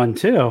tricky one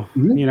too.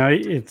 Mm-hmm. You know,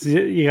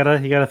 you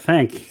gotta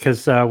think,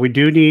 because we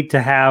do need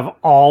to have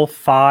all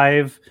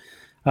 5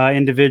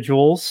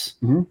 individuals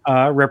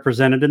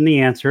represented in the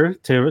answer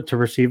to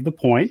receive the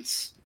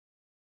points.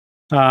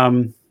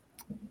 But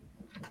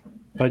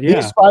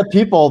yeah,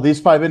 these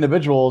 5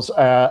 individuals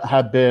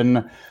have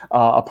been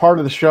a part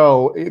of the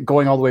show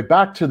going all the way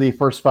back to the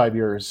first 5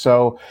 years.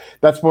 So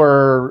that's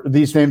where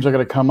these names are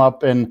going to come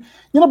up. And,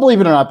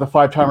 believe it or not, the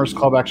 5-timers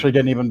club actually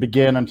didn't even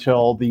begin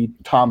until the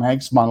Tom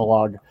Hanks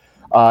monologue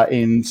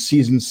in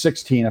season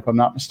 16, if I'm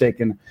not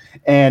mistaken.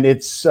 And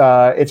it's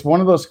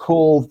one of those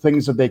cool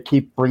things that they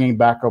keep bringing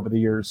back over the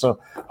years. So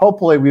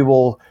hopefully we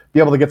will be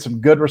able to get some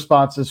good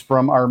responses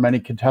from our many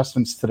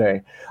contestants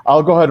today.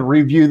 I'll go ahead and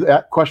review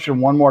that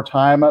question one more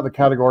time. The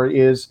category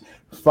is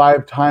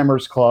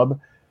 5-timers club.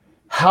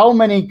 How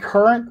many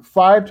current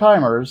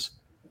 5-timers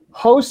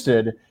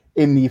hosted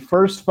in the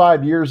first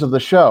 5 years of the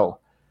show?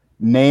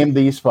 Name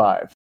these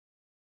 5.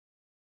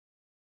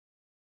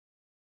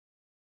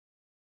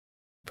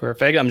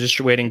 Perfect. I'm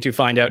just waiting to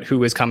find out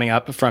who is coming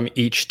up from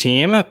each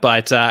team,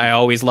 but I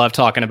always love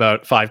talking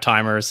about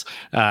 5-timers,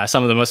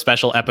 some of the most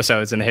special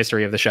episodes in the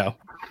history of the show.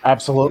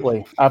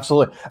 Absolutely.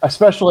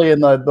 Especially in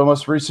the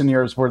most recent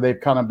years where they've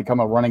kind of become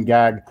a running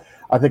gag.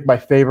 I think my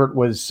favorite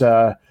was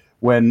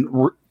when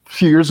a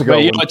few years ago.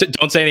 Wait,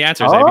 don't say the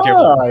answers. Be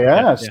careful.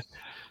 Yes. Yeah.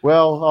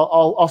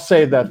 Well, I'll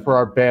save that for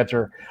our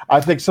banter.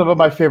 I think some of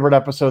my favorite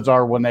episodes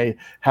are when they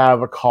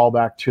have a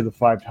callback to the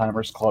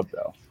 5-timers club,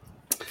 though.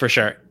 For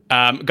sure.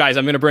 Guys,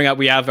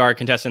 we have our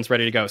contestants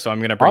ready to go, so I'm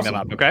going to bring them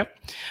up, okay?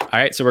 All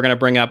right, so we're going to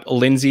bring up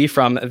Lindsay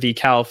from the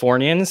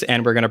Californians,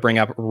 and we're going to bring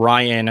up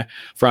Ryan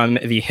from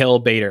the Hill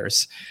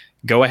Baiters.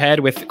 Go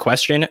ahead with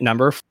question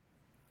number 4.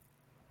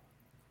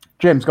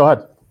 James, go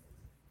ahead.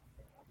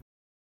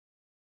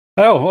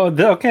 Oh,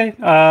 okay.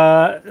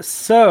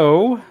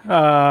 So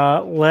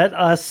let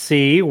us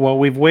see what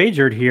we've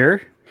wagered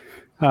here.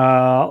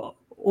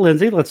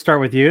 Lindsay, let's start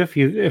with you,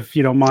 if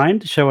you don't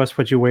mind. Show us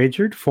what you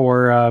wagered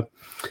for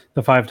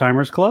the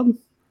 5-timers club.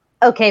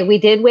 Okay, we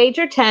did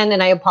wager 10,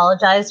 and I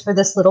apologize for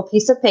this little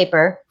piece of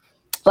paper,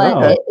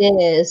 but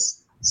it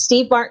is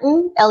Steve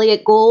Martin,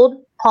 Elliot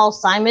Gould, Paul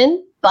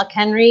Simon, Buck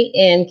Henry,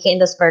 and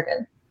Candace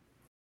Bergen.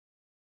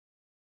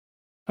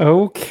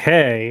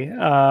 Okay.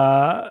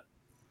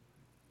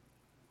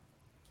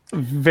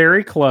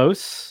 Very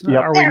close.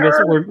 Yep.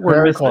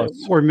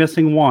 We're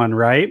missing one,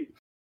 right?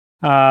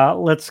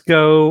 Let's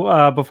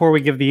go, before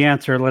we give the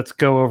answer, let's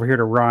go over here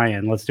to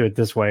Ryan. Let's do it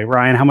this way.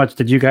 Ryan, how much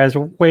did you guys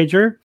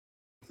wager?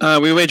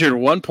 We wagered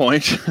 1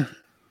 point.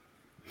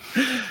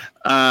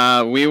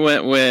 We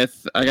went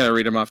with, I got to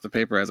read them off the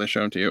paper as I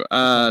show them to you.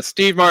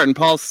 Steve Martin,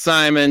 Paul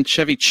Simon,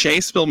 Chevy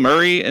Chase, Bill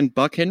Murray, and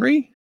Buck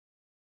Henry.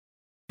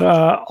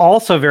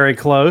 Also very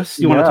close.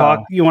 You want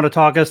to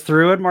talk us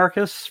through it,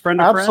 Marcus? Friend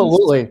of friends?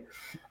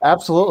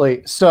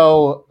 Absolutely.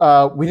 So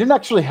we didn't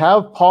actually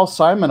have Paul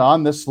Simon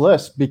on this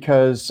list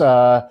because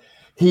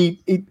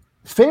he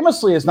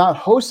famously has not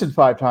hosted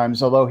 5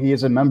 times, although he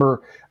is a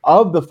member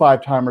of the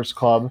 5-timers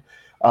club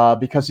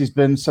because he's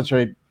been such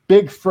a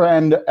big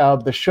friend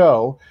of the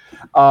show,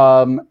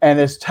 and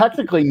is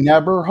technically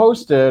never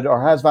hosted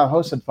or has not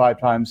hosted 5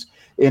 times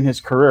in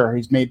his career.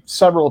 He's made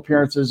several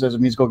appearances as a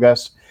musical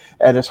guest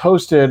and has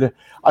hosted,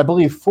 I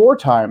believe, 4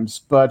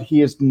 times, but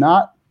he is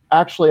not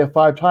actually a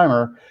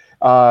 5-timer.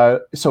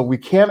 So we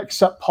can't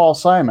accept Paul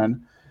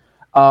Simon.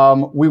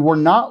 We were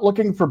not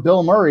looking for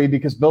Bill Murray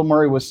because Bill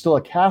Murray was still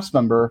a cast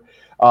member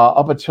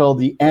up until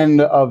the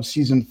end of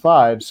season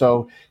 5.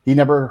 So he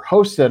never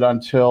hosted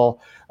until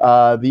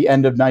the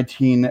end of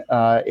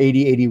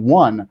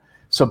 1980-81.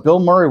 So Bill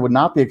Murray would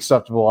not be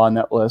acceptable on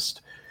that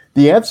list.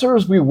 The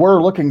answers we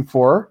were looking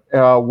for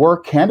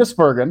were Candice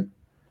Bergen,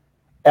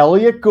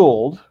 Elliot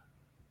Gould,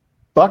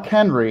 Buck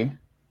Henry,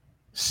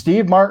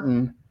 Steve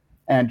Martin,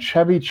 and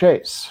Chevy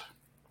Chase.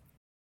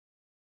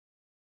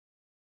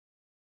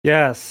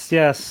 Yes.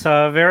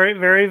 Very,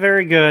 very,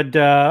 very good,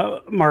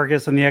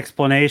 Marcus, and the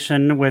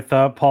explanation with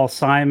Paul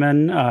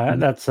Simon.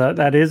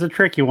 That is a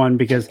tricky one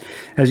because,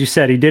 as you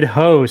said, he did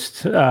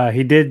host.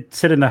 He did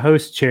sit in the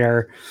host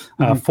chair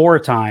 4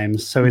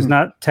 times, so he's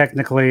not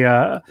technically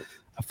a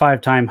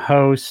 5-time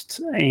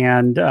host.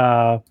 And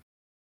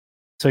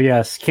so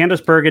yes,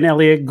 Candice Bergen,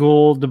 Elliot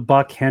Gould,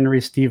 Buck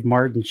Henry, Steve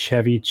Martin,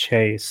 Chevy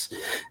Chase,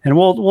 and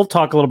we'll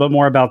talk a little bit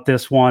more about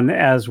this one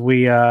as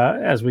we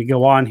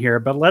go on here.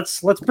 But let's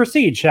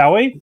proceed, shall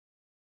we?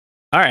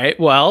 All right.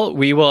 Well,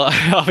 we will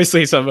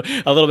obviously a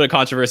little bit of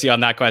controversy on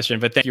that question,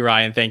 but thank you,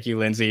 Ryan. Thank you,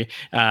 Lindsay.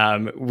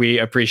 We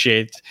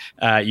appreciate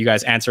you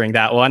guys answering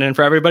that one, and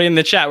for everybody in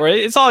the chat,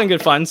 it's all in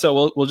good fun.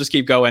 So we'll just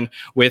keep going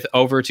with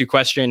over to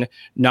question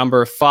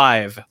number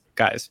 5,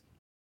 guys.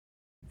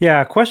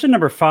 Yeah, question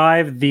number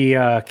 5.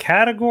 The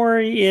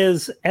category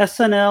is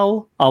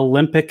SNL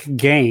Olympic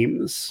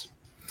Games.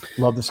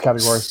 Love this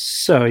category.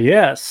 So,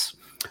 yes.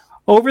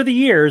 Over the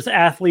years,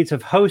 athletes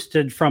have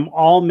hosted from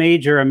all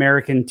major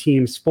American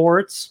team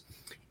sports.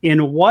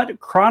 In what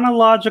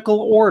chronological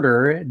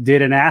order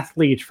did an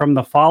athlete from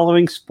the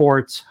following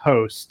sports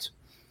host?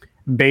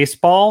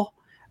 Baseball,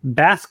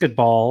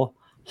 basketball,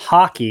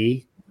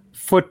 hockey,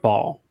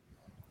 football.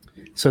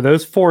 So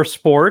those 4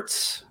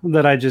 sports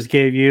that I just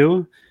gave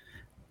you.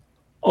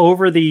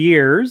 Over the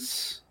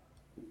years,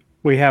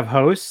 we have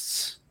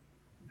hosts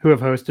who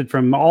have hosted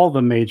from all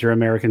the major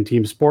American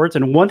team sports.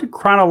 And what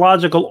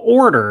chronological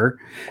order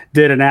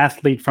did an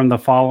athlete from the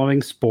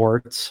following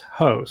sports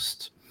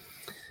host?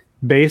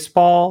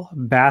 Baseball,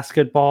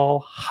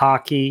 basketball,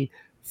 hockey,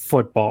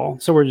 football.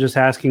 So we're just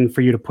asking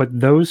for you to put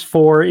those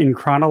 4 in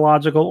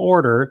chronological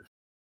order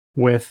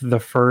with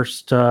the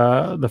first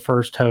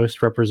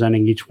host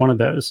representing each one of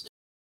those.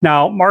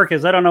 Now,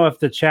 Marcus, I don't know if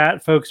the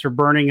chat folks are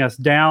burning us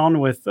down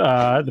with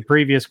the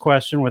previous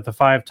question with the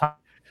 5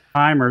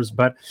 timers,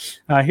 but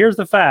here's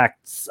the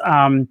facts.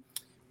 Candice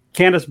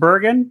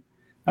Bergen,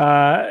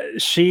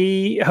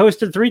 she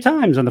hosted 3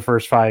 times in the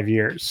first 5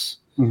 years.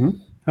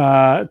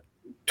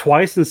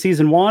 Twice in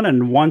season 1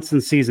 and once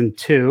in season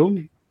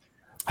 2.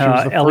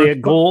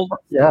 Elliot Gould.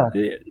 Yeah.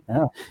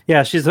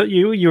 She's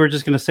you were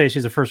just going to say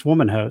she's the first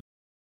woman host.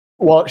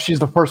 Well, she's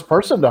the first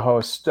person to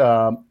host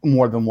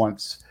more than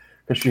once.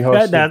 She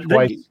hosted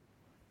twice.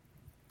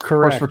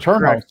 Correct. First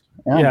return host.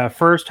 Yeah,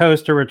 first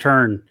host to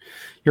return.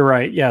 You're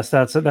right. Yes,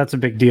 that's a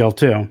big deal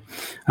too.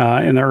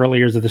 In the early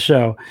years of the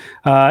show,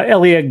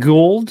 Elliot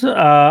Gould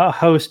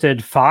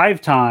hosted 5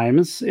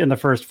 times in the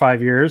first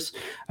 5 years.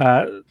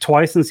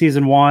 Twice in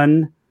season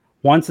 1,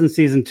 once in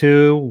season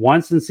 2,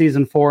 once in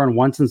season 4, and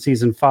once in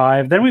season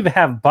 5. Then we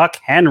have Buck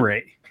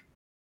Henry.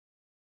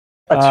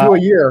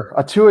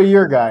 A 2 a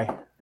year guy.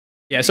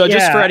 Yeah, so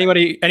just for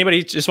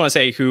anybody just want to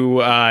say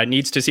who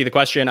needs to see the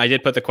question, I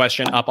did put the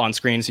question up on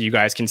screen so you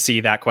guys can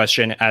see that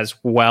question as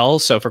well.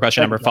 So for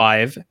question number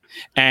 5.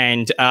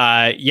 And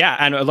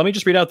and let me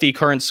just read out the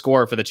current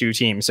score for the 2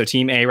 teams. So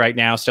Team A right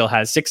now still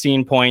has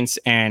 16 points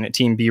and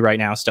Team B right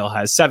now still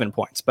has 7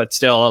 points, but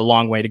still a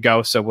long way to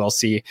go. So we'll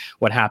see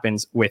what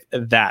happens with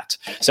that.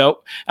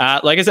 So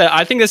like I said,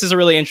 I think this is a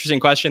really interesting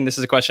question. This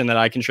is a question that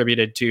I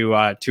contributed to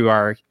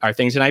our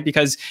thing tonight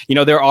because,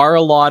 there are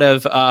a lot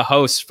of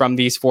hosts from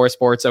these 4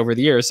 sports over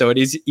the years. So it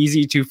is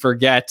easy to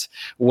forget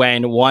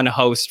when one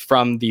host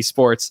from these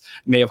sports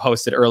may have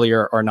hosted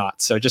earlier or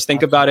not. So just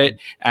think about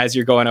it as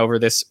you're going over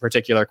this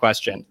particular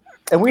question.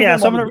 And we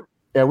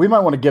might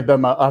want to give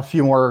them a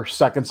few more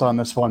seconds on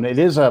this one. It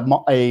is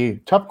a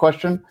tough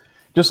question,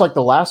 just like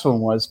the last one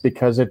was,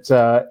 because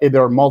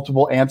there are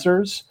multiple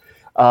answers.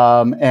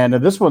 And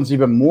this one's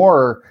even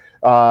more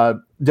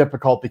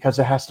difficult because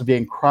it has to be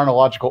in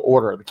chronological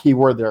order. The key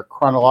word there,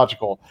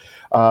 chronological,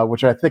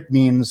 which I think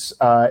means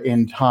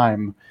in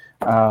time.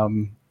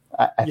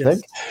 I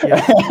think.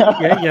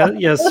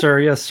 Yes,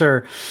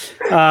 sir.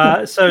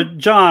 So,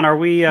 John, are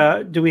we?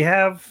 Do we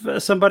have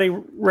somebody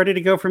ready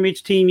to go from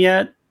each team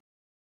yet?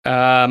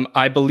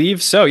 I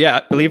believe so. Yeah,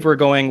 I believe we're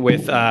going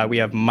with. We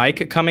have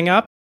Mike coming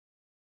up.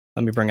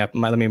 Let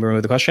me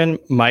remove the question.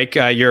 Mike,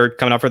 you're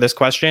coming up for this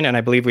question, and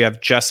I believe we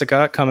have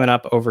Jessica coming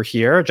up over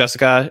here.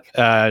 Jessica,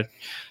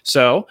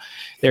 so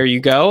there you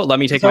go. Let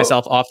me take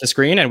myself off the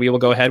screen, and we will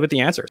go ahead with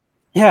the answers.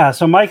 Yeah,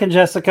 so Mike and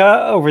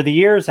Jessica, over the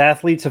years,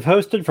 athletes have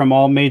hosted from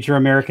all major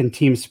American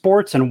team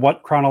sports. In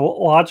what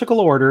chronological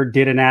order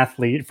did an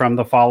athlete from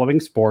the following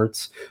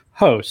sports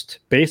host?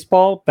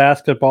 Baseball,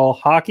 basketball,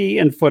 hockey,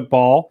 and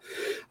football.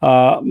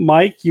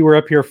 Mike, you were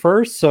up here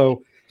first,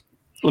 so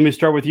let me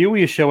start with you. Will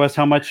you show us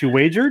how much you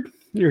wagered,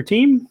 your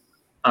team?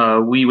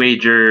 We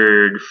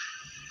wagered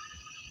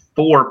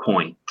 4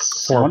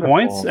 points. 4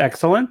 points,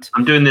 excellent.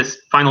 I'm doing this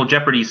Final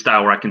Jeopardy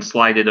style where I can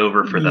slide it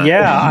over for the.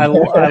 Yeah, I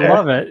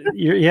love it.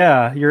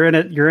 You're in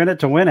it. You're in it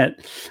to win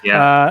it.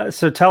 Yeah.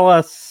 So tell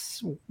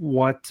us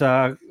what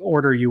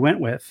order you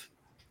went with.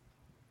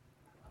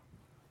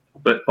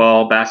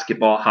 Football,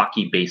 basketball,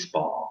 hockey,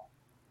 baseball.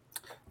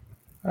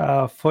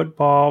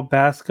 Football,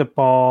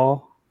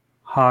 basketball,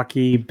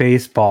 hockey,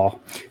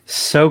 baseball.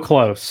 So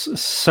close.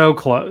 So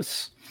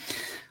close.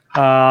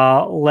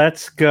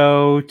 Let's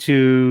go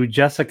to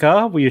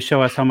Jessica. Will you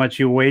show us how much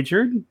you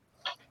wagered?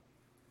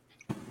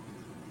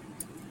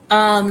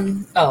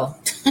 It's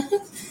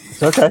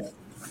okay.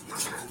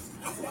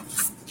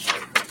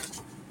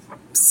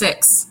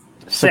 6.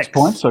 6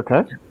 points.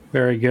 Okay.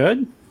 Very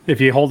good. If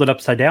you hold it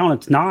upside down,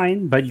 it's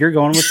 9, but you're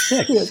going with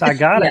 6. I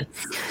got it.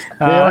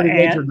 They already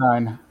wagered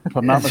 9, if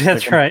I'm not mistaken.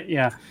 That's right.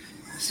 Yeah.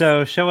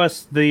 So show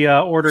us the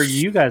order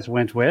you guys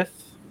went with.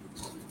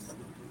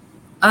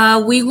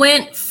 We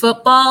went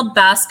football,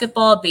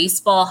 basketball,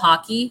 baseball,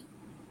 hockey.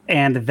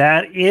 And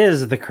that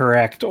is the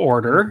correct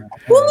order.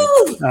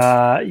 Woo!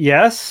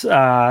 Yes.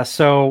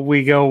 So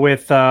we go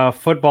with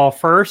football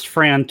first,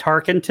 Fran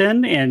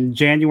Tarkenton in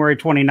January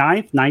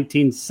 29th,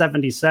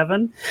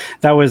 1977.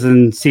 That was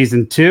in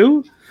season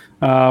 2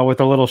 with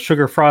a little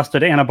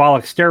sugar-frosted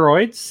anabolic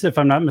steroids, if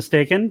I'm not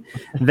mistaken.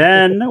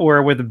 Then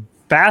we're with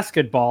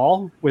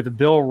basketball with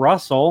Bill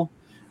Russell,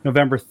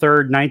 November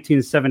 3rd,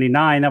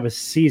 1979. That was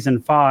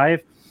season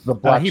 5. The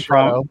Black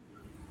Shadow.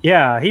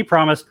 He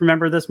promised,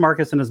 remember this,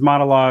 Marcus, in his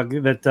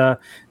monologue, that the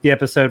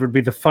episode would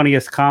be the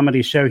funniest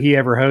comedy show he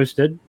ever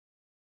hosted.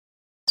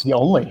 It's the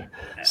only.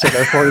 So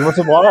therefore he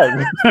wasn't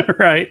lying.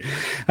 Right.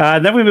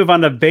 Then we move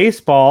on to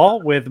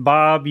baseball with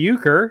Bob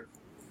Uecker,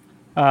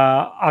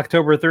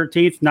 October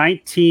 13th,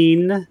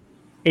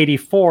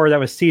 1984. That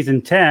was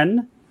season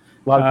 10.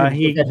 A lot of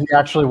people forget he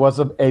actually was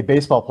a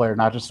baseball player,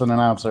 not just an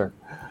announcer.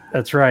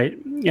 That's right.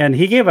 And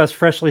he gave us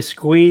freshly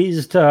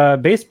squeezed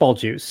baseball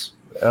juice.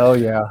 Oh,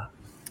 yeah.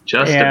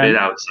 Just a bit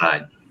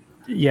outside.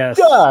 Yes.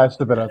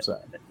 Just a bit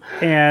outside.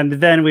 And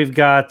then we've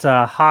got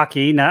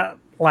hockey, not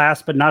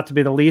last but not to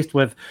be the least,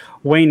 with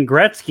Wayne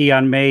Gretzky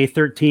on May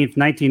 13th,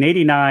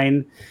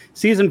 1989.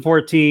 Season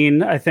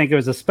 14, I think it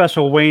was a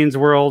special Wayne's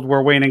World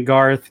where Wayne and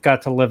Garth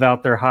got to live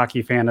out their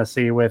hockey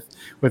fantasy with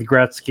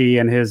Gretzky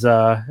and his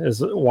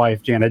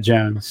wife, Janet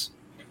Jones.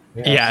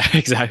 Yeah,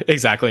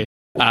 exactly.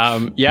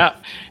 Yeah.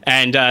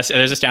 And so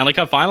there's a Stanley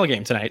Cup final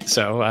game tonight.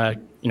 So,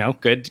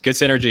 good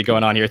synergy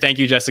going on here. Thank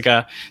you,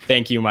 Jessica.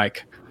 Thank you,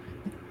 Mike.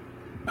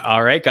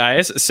 All right,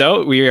 guys.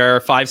 So we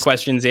are 5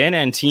 questions in,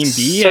 and Team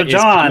B is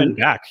coming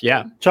back.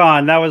 Yeah,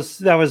 John, that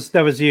was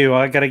you.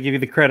 I got to give you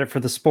the credit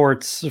for the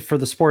sports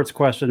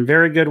question.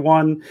 Very good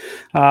one.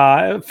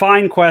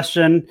 Fine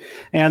question.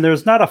 And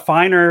there's not a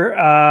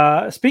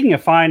finer. Speaking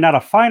of fine, not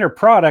a finer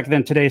product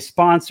than today's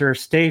sponsor,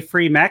 Stay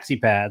Free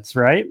Maxi Pads.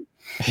 Right.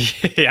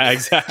 Yeah,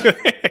 exactly.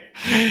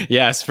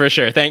 Yes, for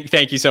sure.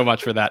 Thank you so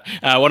much for that.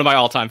 One of my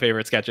all-time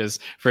favorite sketches,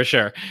 for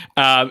sure.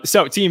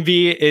 So Team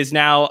B is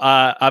now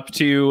up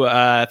to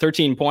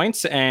 13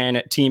 points,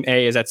 and Team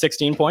A is at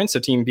 16 points. So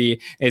Team B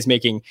is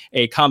making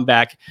a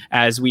comeback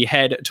as we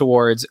head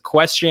towards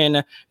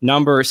question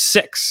number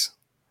 6.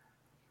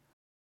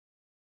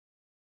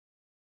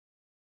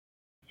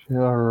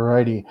 All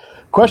righty.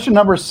 Question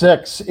number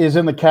 6 is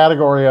in the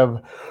category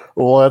of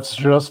Let's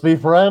Just Be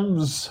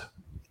Friends.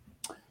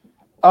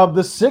 Of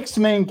the 6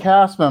 main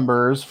cast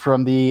members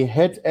from the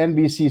hit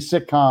NBC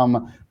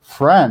sitcom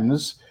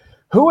Friends,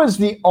 who is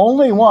the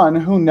only one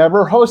who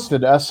never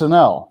hosted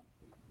SNL?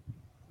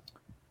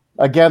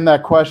 Again,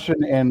 that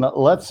question in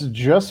Let's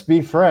Just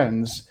Be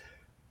Friends.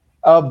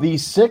 Of the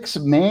 6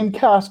 main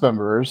cast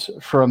members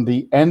from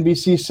the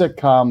NBC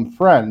sitcom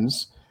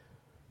Friends,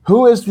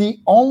 who is the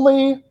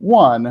only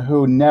one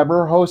who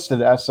never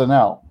hosted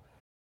SNL?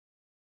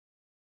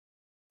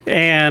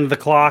 And the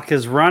clock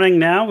is running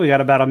now. We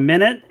got about a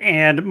minute.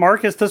 And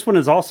Marcus, this one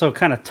is also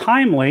kind of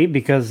timely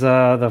because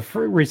the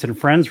recent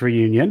Friends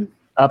reunion.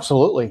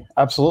 Absolutely.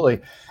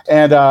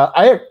 And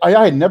I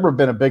had never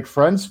been a big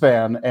Friends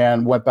fan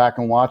and went back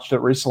and watched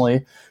it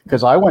recently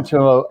because I went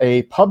to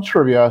a pub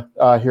trivia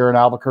here in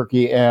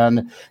Albuquerque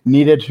and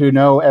needed to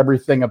know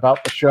everything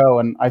about the show,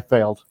 and I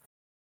failed.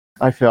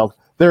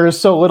 There is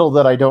so little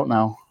that I don't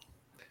know.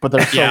 But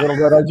there's so little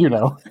that I do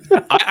know.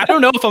 I don't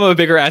know if I'm a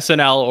bigger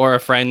SNL or a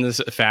Friends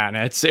fan.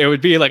 It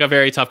would be like a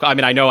very tough. I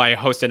mean, I know I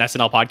host an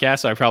SNL podcast,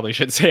 so I probably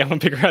should say I'm a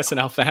bigger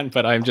SNL fan,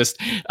 but I'm just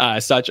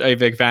such a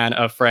big fan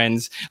of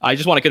Friends. I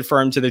just want to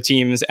confirm to the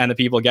teams and the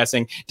people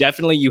guessing.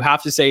 Definitely, you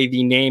have to say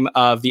the name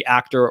of the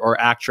actor or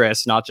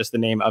actress, not just the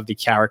name of the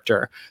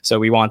character. So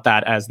we want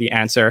that as the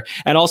answer.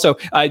 And also,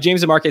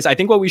 James and Marcus, I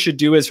think what we should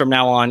do is from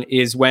now on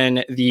is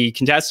when the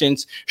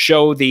contestants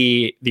show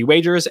the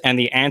wagers and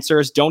the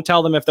answers, don't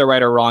tell them if they're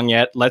right or wrong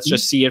yet. Let's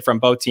just see it from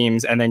both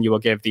teams, and then you will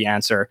give the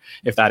answer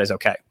if that is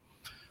okay.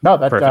 No,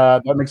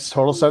 that makes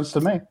total sense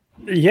to me.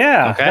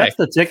 Yeah, okay. That's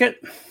the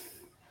ticket.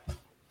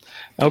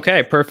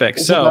 Okay, perfect.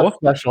 Isn't that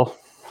special?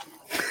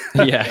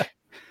 Yeah.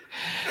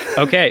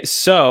 Okay,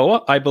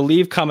 so I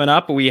believe coming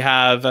up we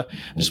have. I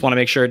just want to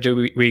make sure.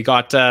 We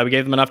gave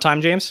them enough time,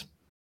 James?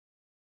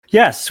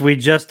 Yes, we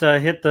just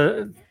hit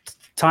the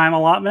time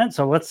allotment,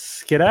 so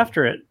let's get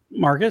after it,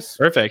 Marcus.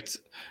 Perfect.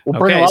 We'll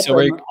bring them up, so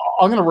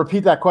I'm going to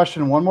repeat that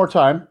question one more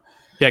time.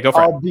 Yeah, go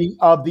for it.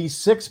 Of the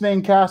 6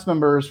 main cast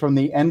members from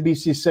the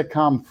NBC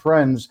sitcom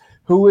Friends,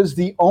 who is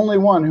the only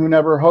one who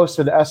never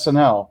hosted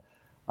SNL?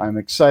 I'm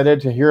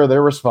excited to hear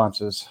their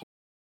responses.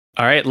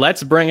 All right,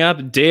 let's bring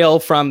up Dale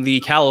from the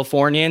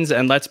Californians,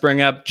 and let's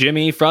bring up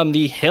Jimmy from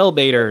the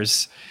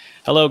Hillbaiters.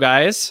 Hello,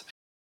 guys.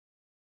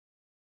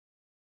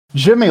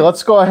 Jimmy,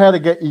 let's go ahead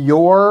and get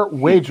your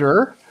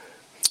wager.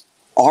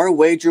 Our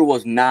wager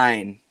was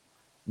 9.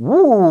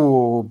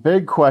 Woo,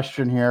 big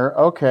question here.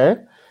 Okay.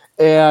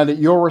 And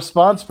your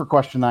response for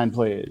question 9,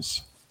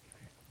 please.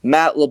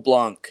 Matt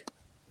LeBlanc,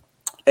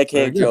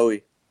 a.k.a.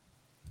 Joey.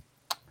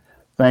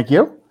 Thank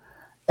you.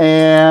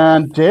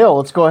 And Dale,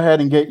 let's go ahead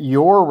and get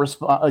your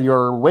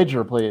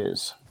wager,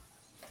 please.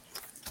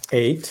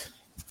 8.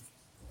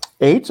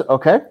 8,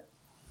 okay.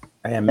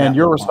 And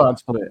your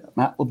response, please.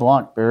 Matt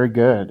LeBlanc, very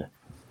good.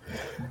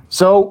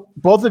 So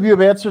both of you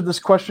have answered this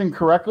question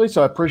correctly,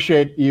 so I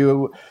appreciate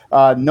you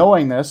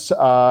knowing this.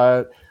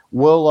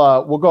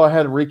 We'll go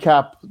ahead and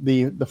recap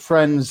the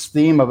Friends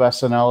theme of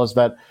SNL is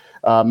that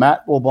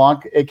Matt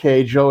LeBlanc,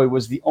 a.k.a. Joey,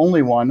 was the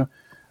only one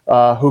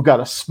who got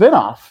a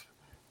spinoff,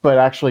 but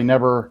actually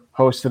never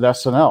hosted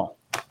SNL.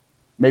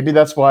 Maybe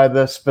that's why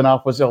the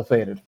spinoff was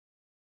ill-fated.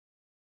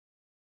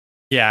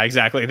 Yeah,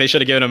 exactly. They should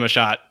have given him a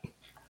shot.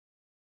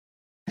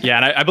 Yeah,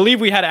 and I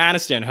believe we had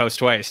Aniston host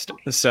twice.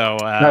 So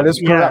that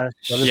is correct.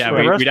 Yeah,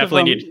 we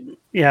definitely need.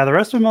 Yeah, the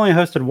rest of them only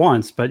hosted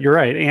once, but you're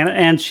right.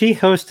 And she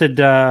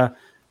hosted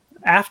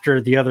after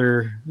the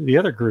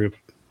other group.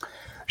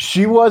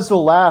 She was the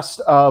last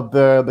of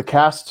the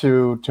cast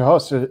to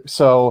host it.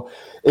 So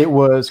it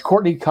was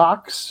Courtney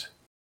Cox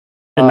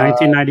in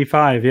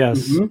 1995.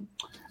 Yes.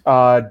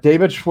 Mm-hmm.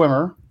 David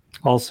Schwimmer.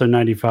 Also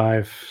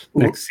 95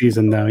 next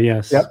season, though.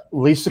 Yes. Yep.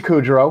 Lisa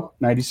Kudrow,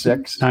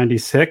 96.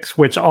 96,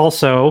 which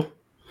also,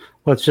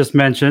 let's just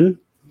mention,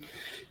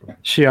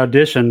 she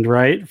auditioned,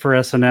 right, for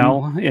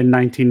SNL in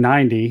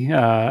 1990.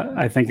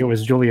 I think it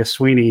was Julia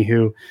Sweeney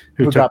who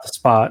took the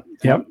spot.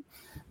 Yep.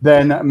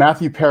 Then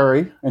Matthew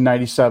Perry in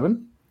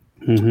 97.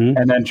 Mm-hmm.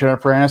 And then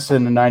Jennifer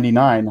Aniston in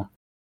 99.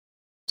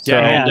 So,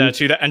 and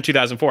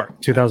 2004.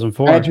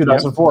 2004. And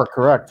 2004,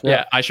 correct.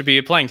 Yeah, I should be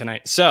playing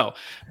tonight. So,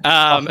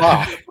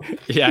 yeah,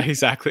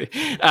 exactly.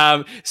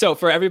 So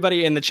for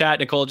everybody in the chat,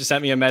 Nicole just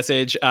sent me a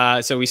message.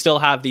 So we still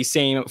have the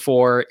same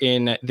 4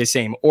 in the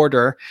same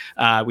order.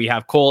 We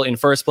have Cole in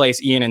first place,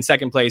 Ian in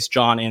second place,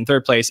 John in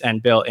third place,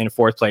 and Bill in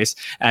fourth place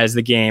as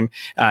the game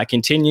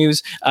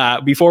continues.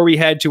 Before we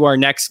head to our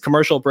next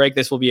commercial break,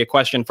 this will be a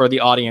question for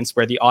the audience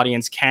where the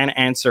audience can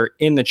answer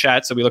in the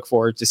chat. So we look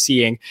forward to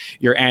seeing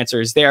your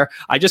answers there.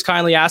 I just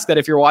kindly ask that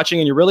if you're watching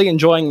and you're really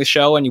enjoying the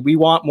show and we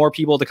want more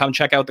people to come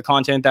check out the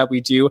content that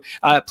we do,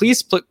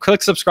 please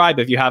click subscribe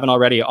if you haven't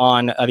already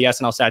on the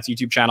SNL Stats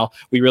YouTube channel.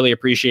 We really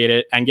appreciate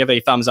it, and give a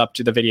thumbs up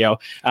to the video.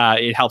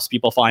 It helps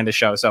people find the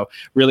show. So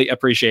really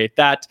appreciate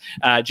that.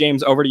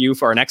 James, over to you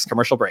for our next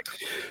commercial break.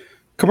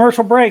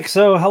 Commercial break.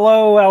 So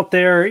hello out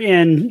there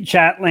in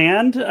chat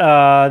land.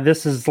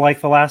 This is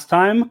like the last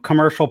time,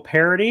 commercial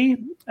parody.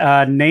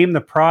 Name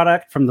the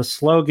product from the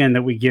slogan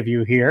that we give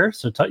you here.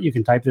 So you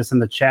can type this in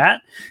the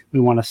chat. We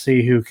want to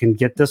see who can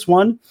get this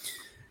one.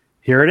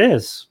 Here it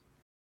is.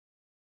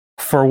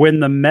 For when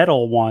the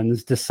metal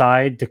ones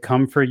decide to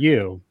come for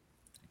you,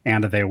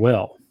 and they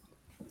will.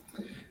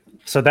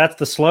 So that's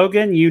the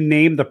slogan. You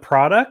name the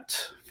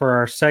product for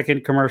our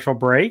second commercial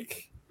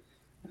break.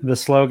 The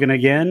slogan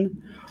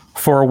again.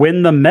 For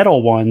when the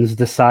metal ones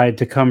decide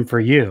to come for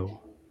you,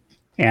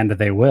 and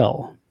they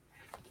will.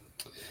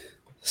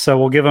 So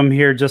we'll give them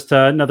here just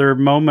another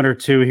moment or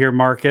two here,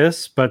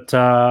 Marcus. But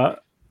I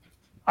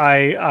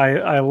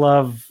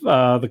love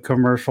the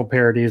commercial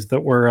parodies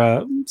that we're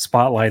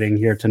spotlighting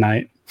here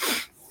tonight.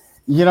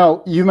 You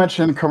know, you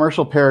mentioned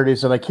commercial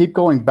parodies, and I keep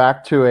going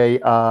back to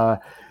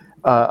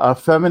a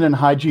feminine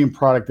hygiene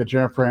product that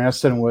Jennifer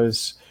Aniston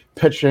was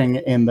pitching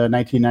in the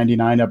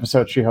 1999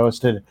 episode she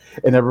hosted,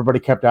 and everybody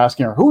kept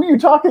asking her, "Who are you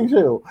talking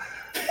to?"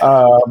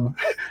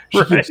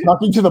 She keeps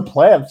talking to the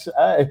plants.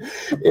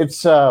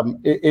 It's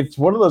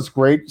one of those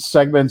great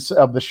segments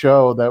of the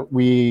show that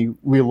we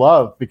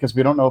love because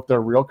we don't know if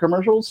they're real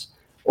commercials,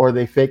 or are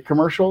they fake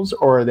commercials,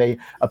 or are they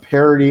a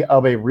parody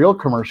of a real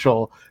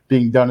commercial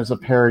being done as a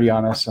parody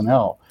on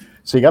SNL?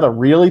 So you got to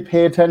really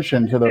pay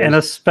attention to those, and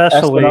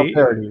especially SNL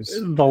parodies.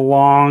 The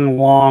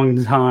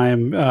long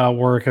time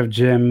work of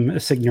Jim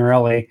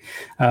Signorelli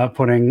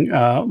putting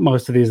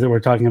most of these that we're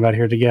talking about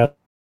here together.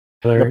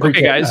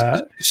 Okay, guys.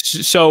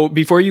 So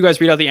before you guys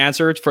read out the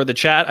answer for the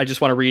chat, I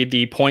just want to read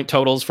the point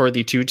totals for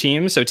the two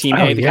teams. So Team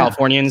A, the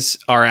Californians,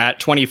 are at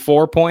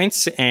 24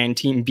 points, and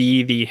Team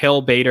B, the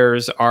Hill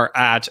Baiters, are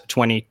at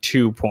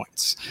 22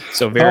 points.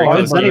 So very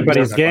close. It's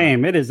anybody's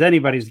game. It is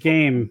anybody's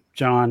game,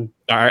 John.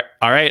 All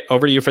right.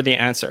 Over to you for the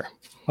answer.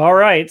 All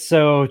right.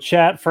 So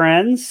chat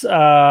friends,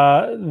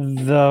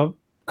 the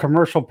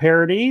commercial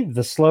parody,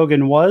 the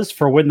slogan was,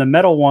 "For when the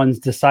metal ones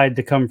decide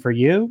to come for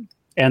you,"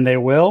 and they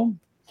will.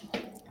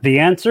 The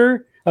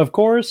answer, of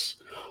course,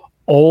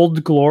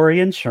 Old Glory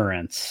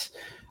Insurance.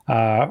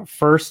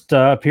 First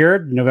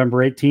appeared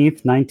November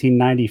 18th,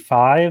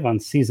 1995 on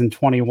season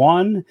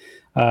 21.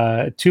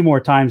 Two more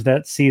times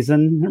that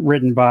season,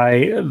 written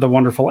by the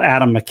wonderful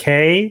Adam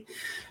McKay.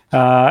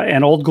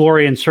 And Old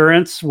Glory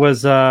Insurance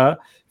was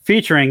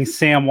featuring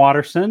Sam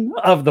Waterston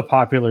of the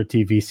popular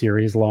TV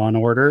series Law and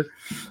Order.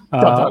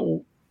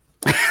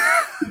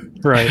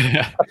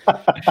 Right.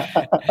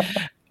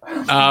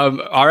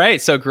 All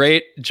right. So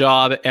great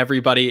job,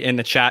 everybody in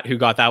the chat who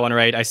got that one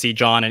right. I see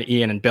John and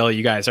Ian and Bill.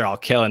 You guys are all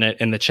killing it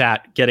in the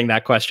chat, getting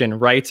that question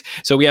right.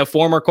 So we have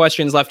 4 more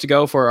questions left to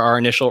go for our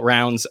initial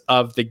rounds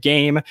of the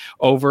game.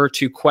 Over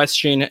to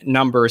question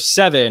number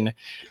 7.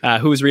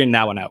 Who's reading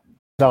that one out?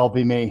 That'll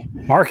be me.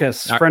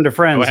 Marcus, friend of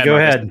friends. Go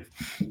ahead.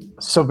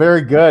 So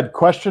very good.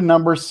 Question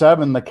number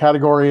 7. The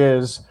category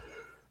is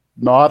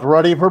not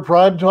ready for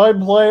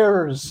primetime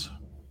players.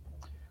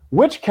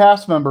 Which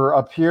cast member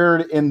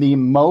appeared in the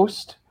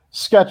most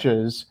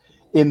sketches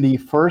in the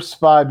first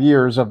 5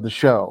 years of the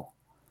show?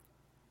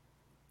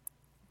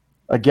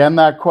 Again,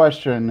 that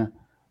question,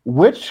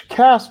 which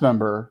cast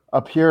member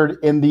appeared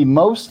in the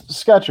most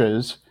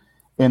sketches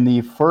in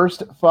the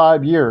first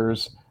 5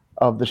 years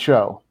of the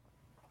show?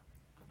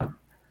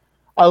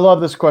 I love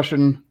this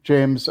question,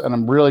 James, and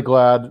I'm really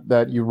glad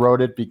that you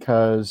wrote it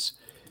because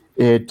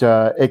it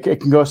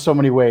can go so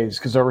many ways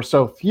because there were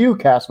so few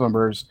cast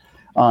members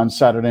on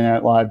Saturday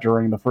Night Live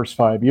during the first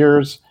 5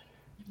 years,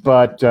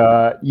 but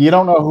you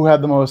don't know who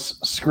had the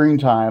most screen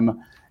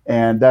time,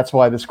 and that's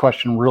why this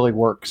question really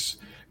works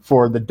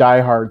for the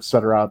diehards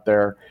that are out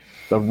there.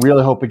 So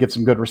really hope we get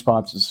some good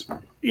responses.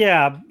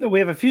 Yeah, we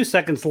have a few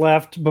seconds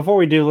left. Before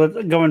we do,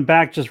 going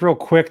back just real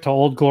quick to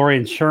Old Glory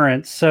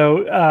Insurance.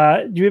 So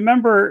do you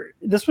remember,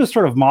 this was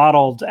sort of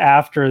modeled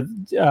after,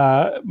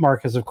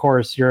 Marcus, of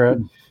course, you're a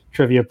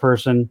trivia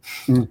person,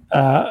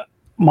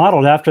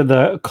 modeled after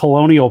the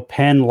Colonial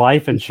Penn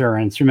life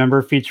insurance,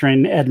 remember,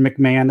 featuring Ed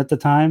McMahon at the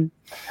time?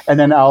 And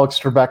then Alex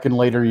Trebek in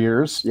later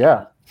years.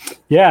 Yeah.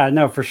 Yeah,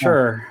 no, for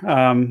sure.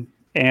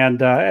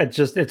 And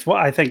it's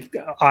what I think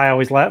I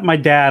always laugh. My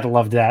dad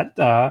loved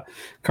that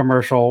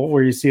commercial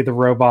where you see the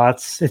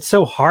robots. It's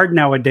so hard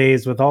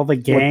nowadays with all the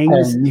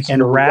gangs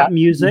and rap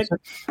music.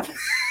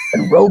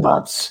 And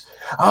robots.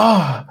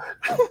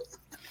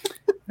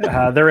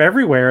 They're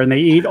everywhere, and they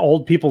eat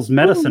old people's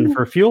medicine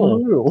for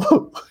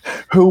fuel.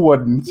 Who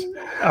wouldn't?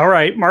 All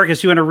right,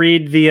 Marcus, you want to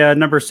read the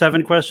number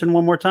 7 question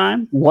one more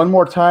time? One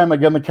more time.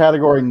 Again, the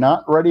category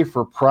not ready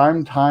for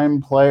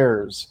primetime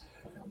players.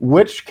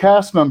 Which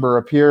cast member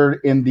appeared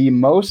in the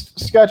most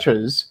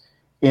sketches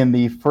in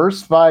the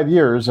first 5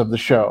 years of the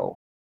show?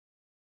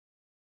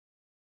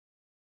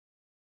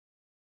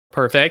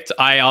 Perfect.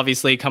 I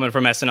obviously, coming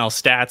from SNL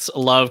Stats,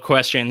 love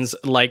questions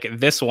like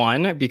this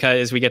one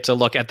because we get to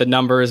look at the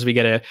numbers. We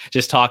get to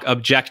just talk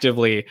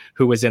objectively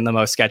who was in the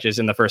most sketches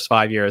in the first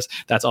 5 years.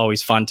 That's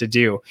always fun to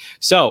do.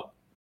 So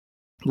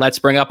let's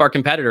bring up our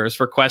competitors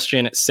for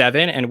question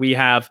 7. And we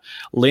have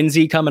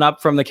Lindsay coming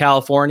up from the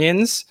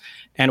Californians.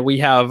 And we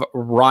have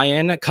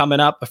Ryan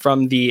coming up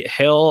from the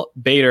Hill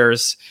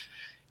Baiters.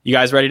 You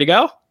guys ready to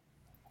go?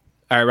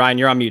 All right, Ryan,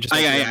 you're on mute.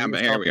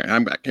 Here we go.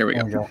 I'm back. Here we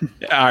go.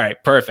 All right,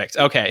 perfect.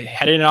 Okay,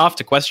 heading off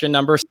to question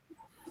number.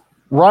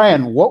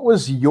 Ryan, what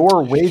was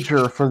your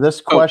wager for this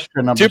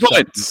question? 2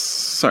 points.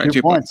 Sorry,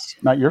 2 points.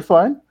 Not you're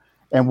fine.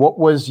 And what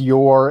was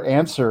your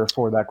answer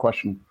for that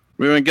question?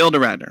 We went Gilda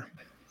Radner.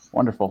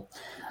 Wonderful.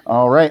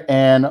 All right,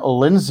 and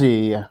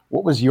Lindsay,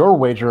 what was your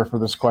wager for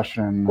this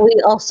question? We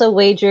also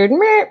wagered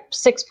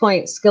 6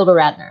 points, Gilda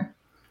Radner.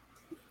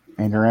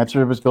 And your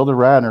answer was Gilda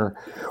Radner.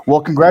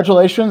 Well,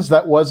 congratulations.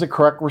 That was a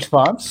correct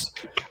response.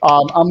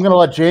 I'm going to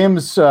let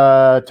James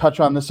touch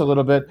on this a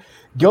little bit.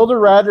 Gilda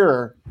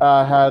Radner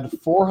had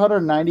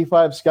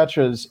 495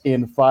 sketches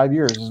in 5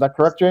 years. Is that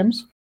correct,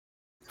 James?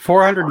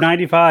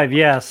 495,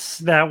 yes.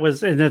 That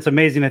was, and it's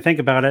amazing to think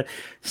about it.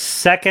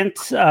 Second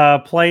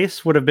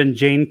place would have been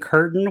Jane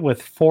Curtin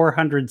with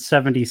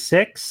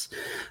 476.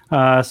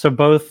 So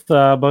both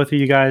of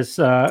you guys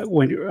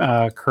went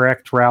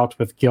correct route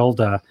with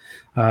Gilda,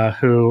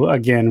 who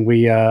again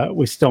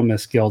we still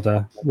miss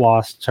Gilda.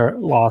 Lost her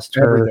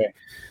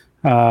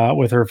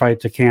with her fight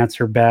to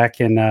cancer back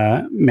in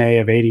May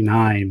of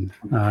 '89.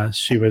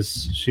 She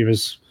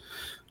was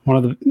One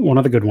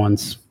of the good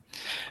ones.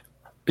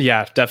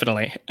 Yeah,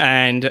 definitely.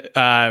 And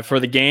for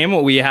the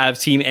game, we have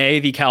Team A,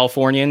 the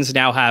Californians,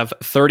 now have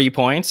 30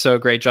 points. So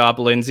great job,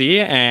 Lindsay.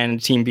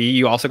 And Team B,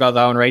 you also got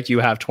that one right. You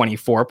have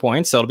 24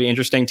 points. So it'll be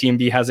interesting. Team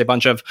B has a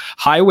bunch of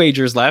high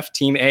wagers left.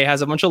 Team A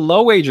has a bunch of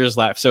low wagers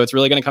left. So it's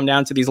really going to come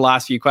down to these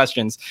last few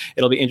questions.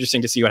 It'll be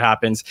interesting to see what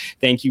happens.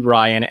 Thank you,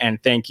 Ryan.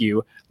 And thank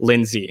you,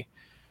 Lindsay.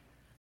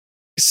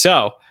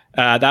 So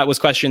that was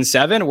question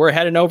 7. We're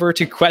heading over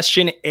to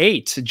question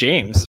 8.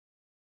 James.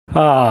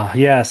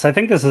 Yes, I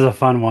think this is a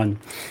fun one.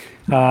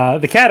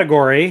 The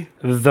category,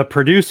 the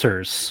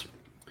producers.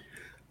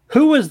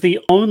 Who was the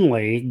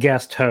only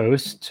guest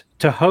host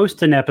to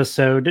host an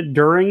episode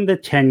during the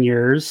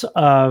tenures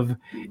of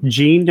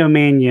Gene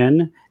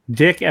Domanion,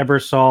 Dick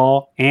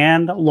Ebersol,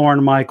 and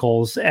Lorne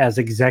Michaels as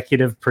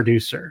executive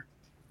producer?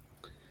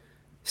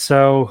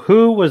 So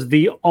who was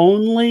the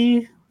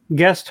only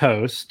guest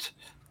host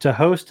to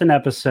host an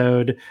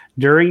episode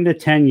during the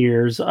 10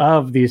 years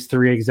of these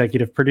 3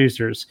 executive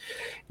producers,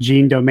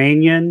 Gene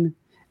Domanion,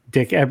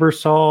 Dick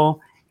Ebersol,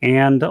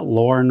 and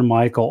Lorne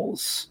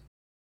Michaels?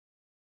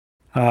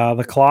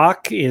 The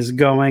clock is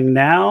going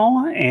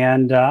now,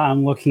 and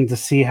I'm looking to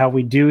see how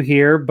we do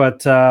here.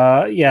 But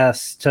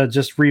yes, to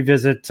just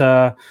revisit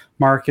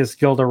Marcus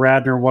Gilda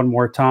Radner one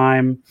more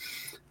time,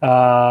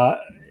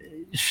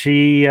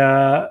 she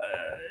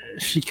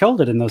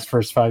killed it in those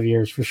first 5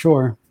 years for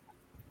sure.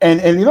 And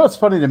you know what's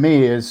funny to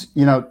me is,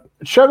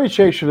 Chevy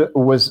Chase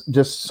was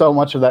just so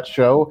much of that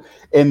show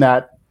in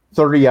that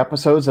 30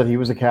 episodes that he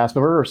was a cast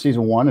member, or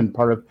season 1 and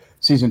part of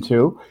season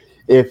 2.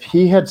 If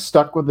he had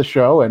stuck with the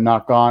show and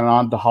not gone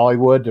on to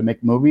Hollywood to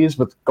make movies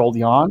with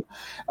Goldie Hawn,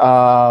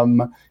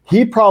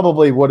 he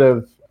probably would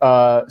have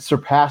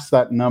surpassed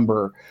that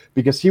number,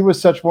 because he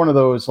was such one of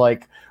those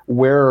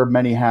wear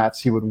many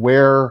hats. He would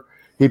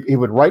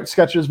write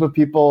sketches with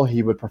people.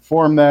 He would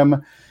perform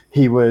them.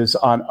 He was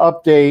on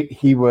Update.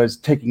 He was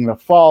taking the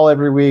fall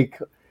every week.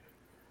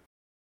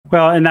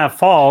 Well, in that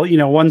fall,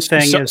 one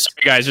thing is... Sorry,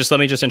 guys, let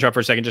me interrupt for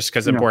a second, just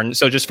because it's important.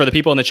 So just for the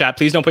people in the chat,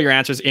 please don't put your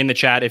answers in the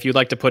chat. If you'd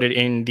like to put it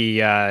in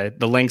the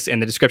links in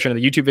the description of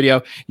the YouTube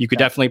video, you could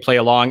definitely play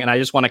along. And I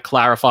just want to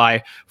clarify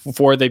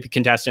for the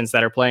contestants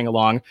that are playing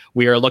along,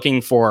 we are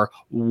looking for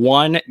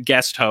one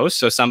guest host,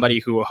 so somebody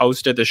who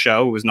hosted the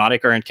show, who was not a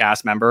current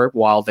cast member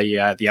while the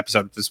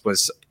episode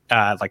was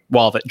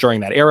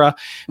during that era.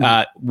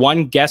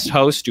 One guest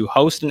host to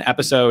host an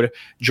episode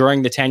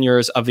during the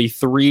tenures of the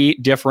 3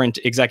 different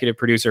executive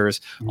producers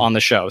on the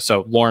show.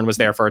 So Lorne was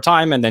there for a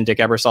time, and then Dick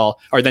Ebersol,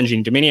 or then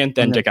Gene Domanion,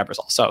 then Dick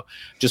Ebersol. So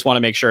just want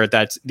to make sure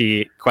that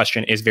the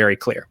question is very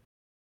clear.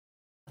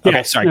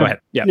 Okay, sorry, go ahead.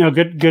 Yeah.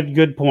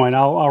 Good point.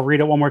 I'll read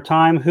it one more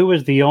time. Who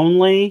was the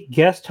only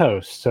guest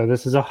host? So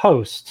this is a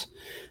host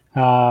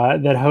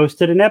that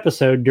hosted an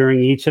episode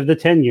during each of the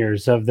 10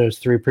 years of those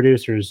 3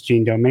 producers,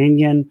 Gene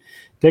Domanion,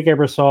 Dick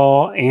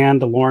Ebersol,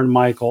 and Lorne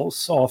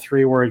Michaels. All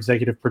 3 were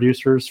executive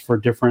producers for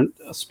different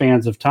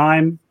spans of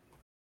time.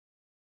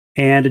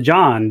 And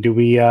John, do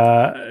we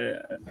have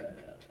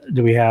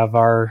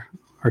our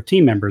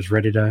team members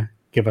ready to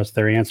give us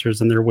their answers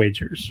and their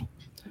wagers?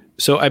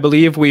 So I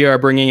believe we are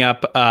bringing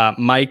up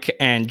Mike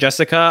and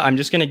Jessica. I'm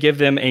just going to give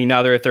them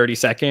another 30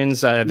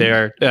 seconds.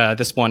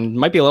 This one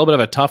might be a little bit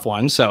of a tough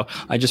one, so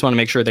I just want to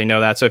make sure they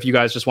know that. So if you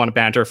guys just want to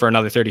banter for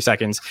another 30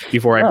 seconds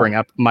before I bring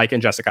up Mike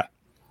and Jessica.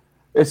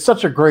 It's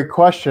such a great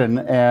question,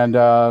 and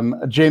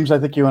James, I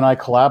think you and I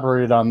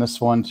collaborated on this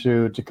one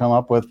to come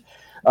up with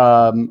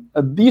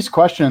these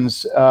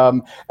questions.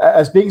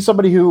 As being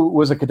somebody who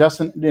was a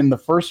contestant in the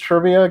first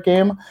trivia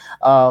game,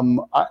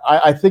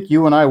 I think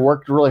you and I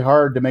worked really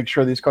hard to make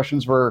sure these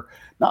questions were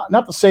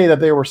not to say that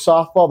they were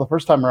softball the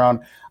first time around.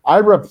 I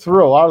ripped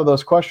through a lot of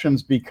those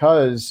questions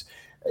because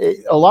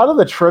a lot of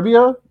the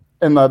trivia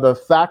and the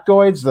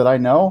factoids that I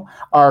know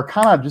are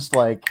kind of just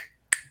like,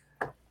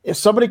 if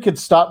somebody could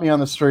stop me on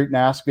the street and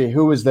ask me,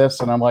 who is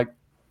this? And I'm like,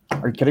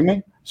 are you kidding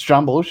me? It's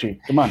John Belushi.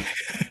 Come on.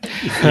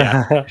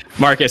 Yeah.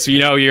 Marcus,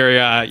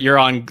 you're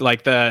on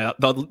like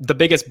the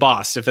biggest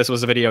boss. If this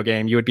was a video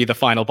game, you would be the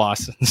final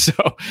boss.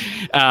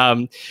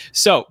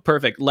 So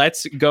perfect.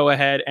 Let's go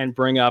ahead and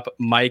bring up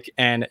Mike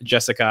and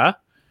Jessica.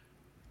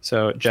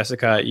 So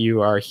Jessica,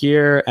 you are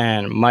here,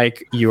 and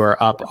Mike, you are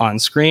up on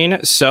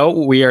screen. So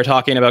we are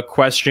talking about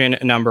question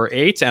number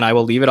 8, and I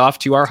will leave it off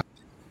to our...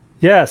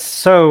 Yes.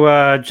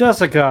 So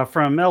Jessica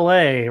from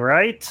LA,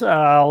 right?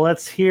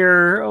 Let's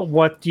hear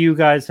what you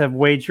guys have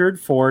wagered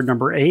for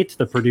number 8,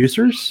 the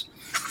producers.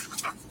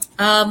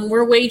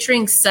 We're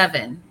wagering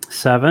 7.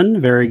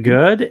 7. Very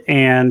good.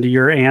 And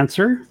your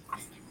answer?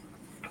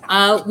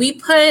 We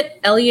put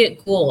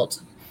Elliot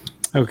Gould.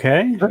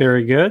 Okay.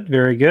 Very good.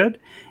 Very good.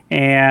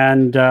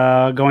 And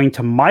going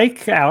to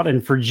Mike out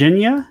in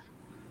Virginia.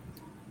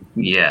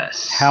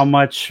 Yes. How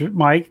much,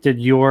 Mike, did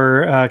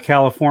your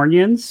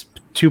Californians?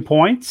 2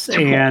 points.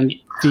 2 and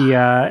points. The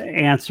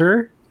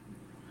answer,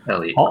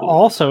 Elliot Gould.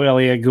 Also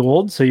Elliot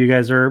Gould. So you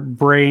guys are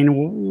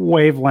brain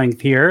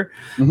wavelength here.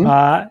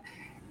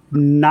 Mm-hmm.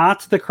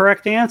 not the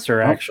correct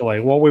answer, actually.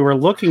 What we were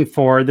looking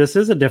for, this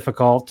is a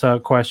difficult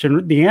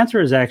question. The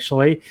answer is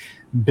actually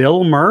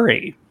Bill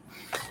Murray.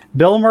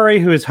 Bill Murray,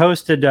 who has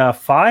hosted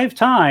 5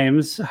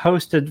 times,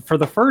 hosted for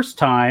the first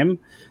time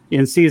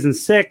in season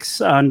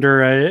 6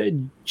 under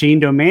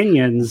Gene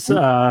Domanion's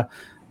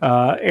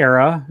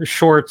era,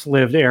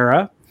 short-lived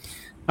era.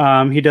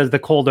 He does the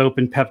cold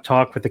open pep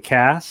talk with the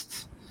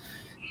cast.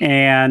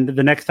 And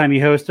the next time he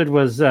hosted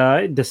was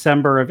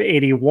December of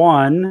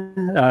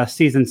 81,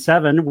 season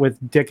 7, with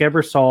Dick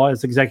Ebersol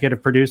as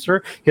executive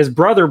producer. His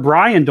brother,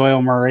 Brian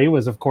Doyle Murray,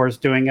 was, of course,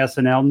 doing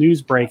SNL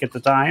Newsbreak at the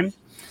time.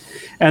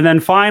 And then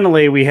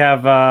finally, we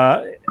have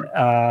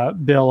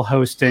Bill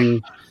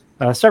hosting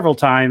several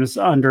times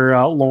under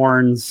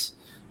Lorne's.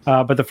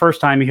 But the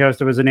first time he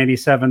hosted was in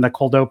 87, the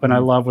cold open I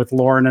love with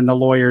Lorne, and the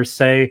lawyers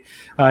say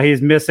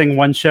he's missing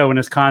one show in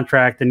his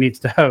contract and needs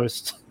to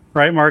host.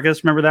 Right,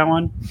 Marcus? Remember that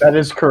one? That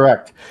is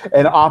correct.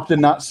 And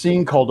opted not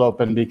seeing cold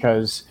open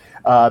because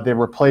they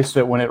replaced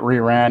it when it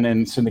reran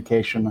in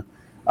syndication.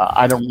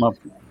 I don't know.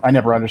 I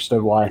never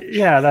understood why.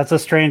 Yeah, that's a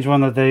strange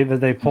one that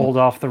they pulled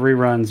off the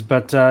reruns.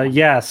 But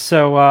yes,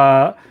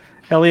 so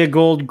Elliot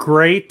Gould,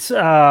 great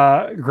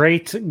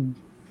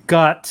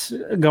gut,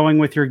 going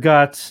with your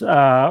gut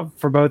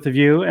for both of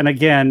you. And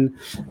again,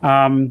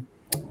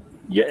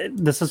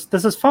 this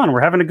is fun.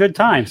 We're having a good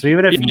time. So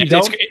even if you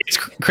don't, it's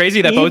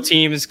crazy that both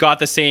teams got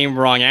the same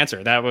wrong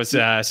answer. That was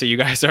so you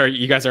guys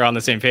are on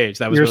the same page.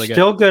 That was you're really good.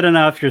 Still good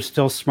enough. You're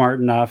still smart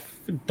enough.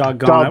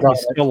 Doggone it, we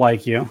still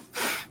like you.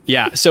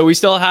 Yeah, so we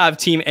still have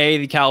Team A,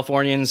 the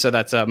Californians. So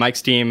that's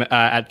Mike's team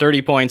at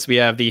 30 points. We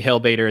have the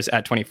Hill Baiters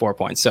at 24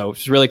 points. So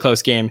it's a really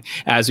close game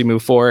as we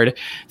move forward.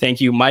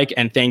 Thank you, Mike,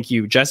 and thank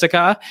you,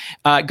 Jessica.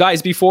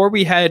 Guys, before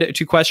we head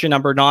to question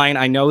number 9,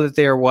 I know that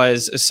there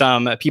was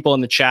some people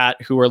in the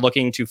chat who are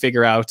looking to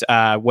figure out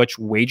which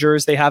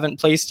wagers they haven't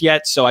placed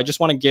yet. So I just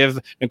want to give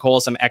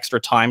Nicole some extra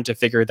time to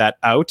figure that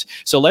out.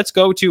 So let's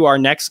go to our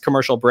next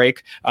commercial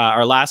break,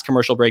 our last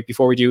commercial break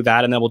before we do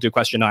that, and then we'll do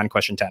question 9,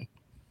 question 10.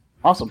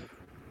 Awesome.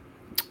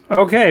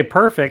 Okay,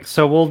 perfect.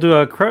 So we'll do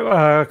a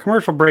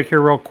commercial break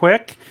here real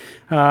quick.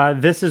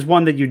 This is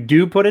one that you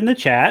do put in the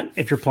chat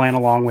if you're playing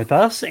along with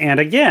us. And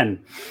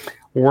again,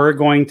 we're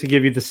going to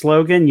give you the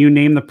slogan. You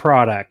name the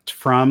product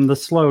from the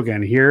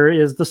slogan. Here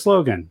is the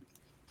slogan.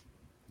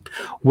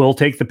 We'll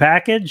take the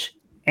package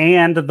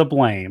and the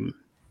blame.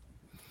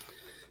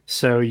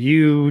 So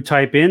you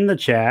type in the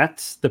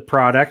chat the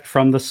product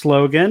from the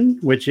slogan,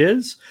 which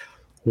is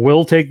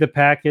we'll take the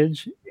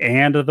package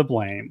and the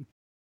blame.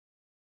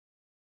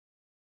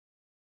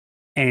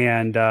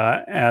 And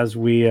as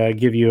we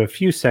give you a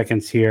few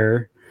seconds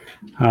here,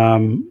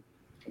 we're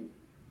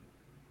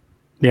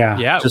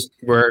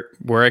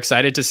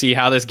excited to see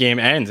how this game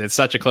ends. It's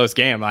such a close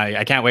game.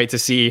 I can't wait to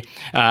see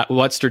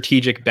what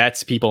strategic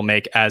bets people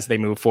make as they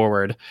move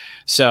forward.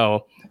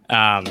 So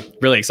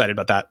really excited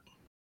about that.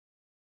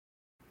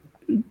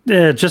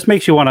 It just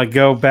makes you want to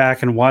go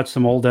back and watch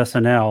some old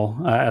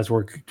SNL as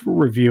we're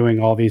reviewing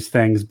all these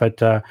things.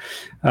 But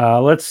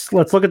let's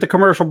look at the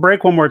commercial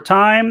break one more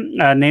time.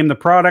 Name the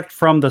product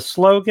from the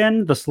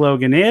slogan. The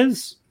slogan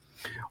is,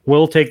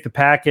 we'll take the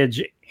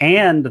package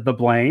and the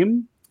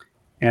blame.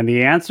 And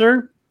the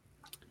answer,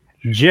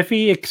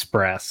 Jiffy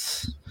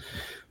Express,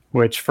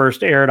 which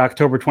first aired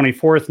October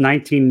 24th,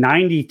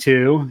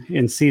 1992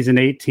 in season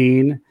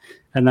 18.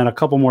 And then a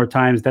couple more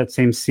times that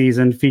same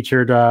season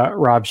featured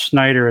Rob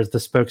Schneider as the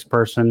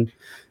spokesperson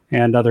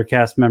and other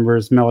cast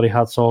members, Melody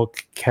Hutzel,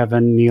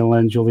 Kevin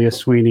Nealon, Julia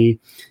Sweeney,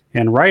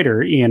 and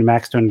writer Ian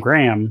Maxton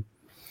Graham.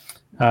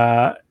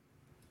 John,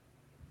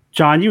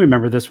 you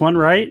remember this one,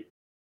 right?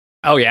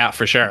 Oh, yeah,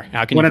 for sure.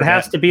 How can when you it forget?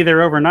 has to be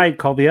there overnight,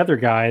 call the other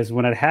guys.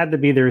 When it had to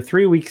be there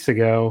 3 weeks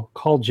ago,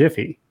 call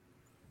Jiffy.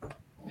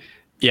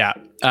 Yeah.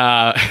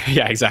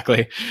 Yeah,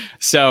 exactly.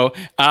 So,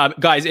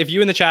 guys, if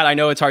you in the chat, I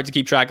know it's hard to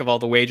keep track of all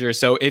the wagers.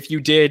 So if you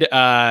did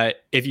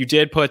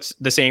put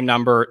the same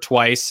number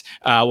twice,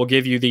 we'll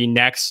give you the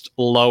next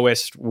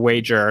lowest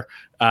wager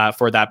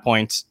for that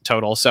point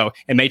total. So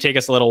it may take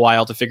us a little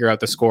while to figure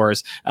out the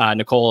scores.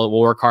 Nicole will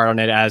work hard on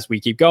it as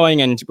we keep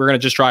going, and we're going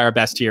to just try our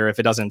best here. If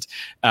it doesn't,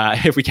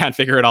 if we can't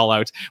figure it all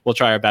out, we'll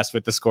try our best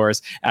with the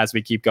scores as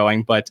we keep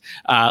going. But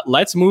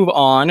let's move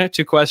on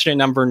to question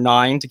number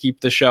 9 to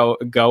keep the show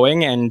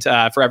going. And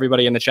for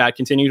everybody in the chat,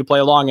 continue to play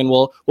along, and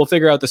we'll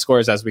figure out the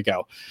scores as we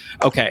go.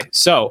 Okay,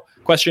 so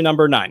question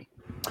number 9.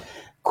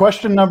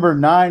 Question number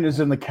 9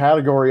 is in the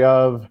category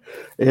of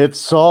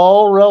it's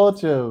all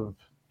relative.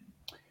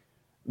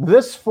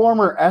 This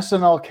former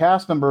SNL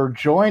cast member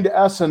joined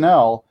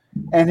SNL,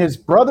 and his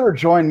brother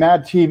joined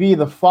Mad TV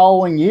the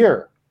following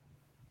year.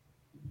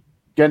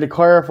 Again, to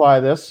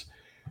clarify this,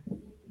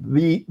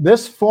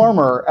 this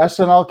former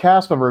SNL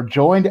cast member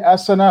joined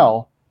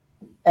SNL,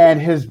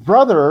 and his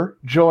brother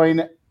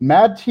joined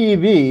Mad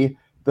TV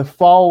the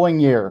following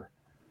year.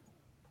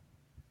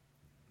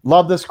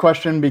 Love this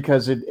question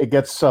because it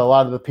gets a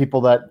lot of the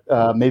people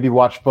that maybe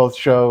watch both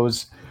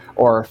shows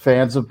or are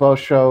fans of both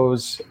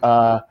shows.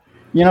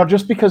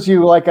 Just because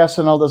you like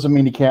SNL doesn't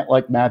mean you can't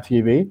like Mad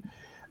TV.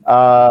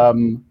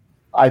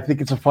 I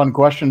think it's a fun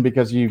question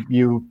because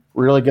you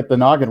really get the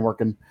noggin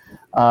working.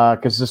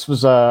 Because this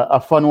was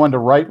a fun one to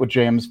write with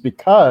James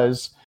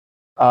because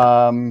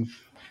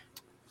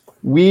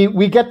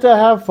we get to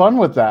have fun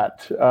with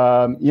that.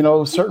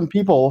 Certain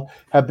people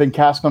have been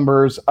cast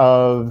members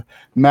of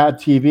Mad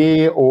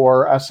TV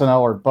or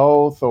SNL or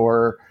both,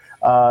 or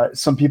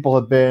some people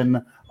have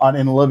been on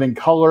In Living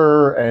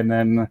Color, and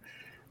then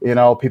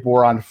people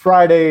were on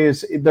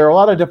Fridays. There are a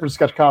lot of different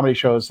sketch comedy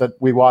shows that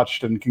we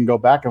watched and can go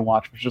back and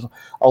watch, which is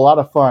a lot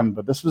of fun.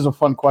 But this was a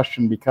fun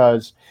question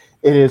because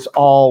it is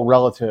all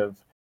relative.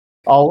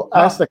 I'll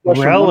ask the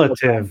question.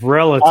 Relative.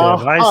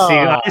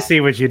 I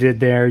see what you did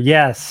there.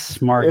 Yes,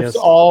 Marcus. It's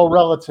all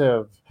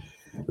relative.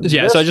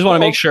 Yeah, so I just want to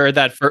make sure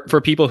that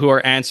for people who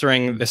are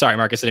answering, sorry,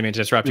 Marcus, I didn't mean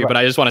to interrupt you, but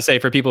I just want to say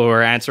for people who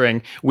are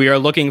answering, we are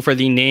looking for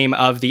the name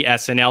of the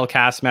SNL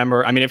cast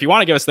member. I mean, if you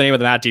want to give us the name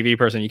of the Mad TV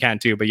person, you can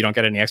too, but you don't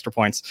get any extra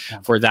points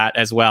for that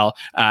as well.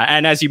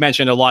 And as you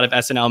mentioned, a lot of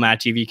SNL Mad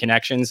TV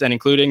connections, and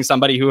including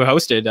somebody who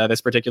hosted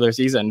this particular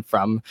season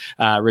from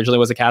originally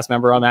was a cast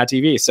member on Mad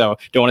TV. So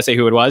don't want to say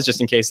who it was,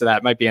 just in case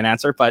that might be an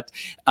answer. But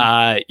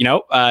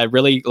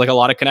really like a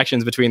lot of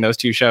connections between those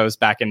two shows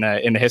back in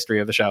the history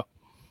of the show.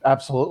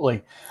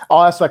 Absolutely.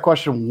 I'll ask that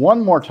question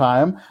one more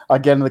time.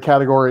 Again, in the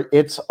category,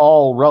 it's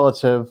all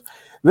relative.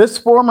 This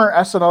former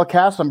SNL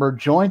cast member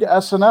joined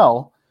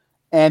SNL,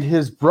 and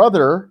his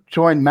brother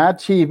joined Mad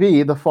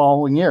TV the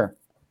following year.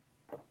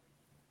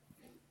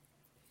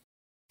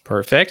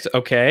 Perfect.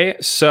 Okay.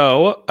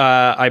 So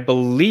I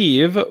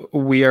believe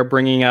we are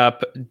bringing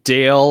up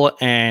Dale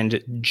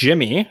and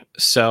Jimmy.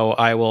 So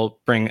I will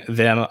bring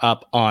them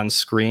up on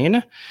screen.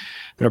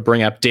 I'm going to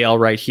bring up Dale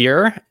right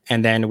here.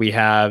 And then we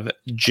have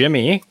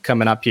Jimmy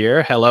coming up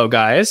here. Hello,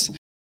 guys.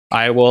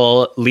 I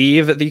will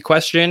leave the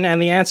question and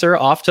the answer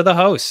off to the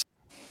host.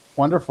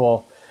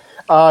 Wonderful.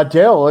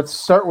 Dale, let's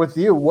start with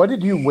you. What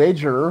did you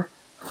wager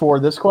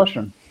for this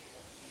question?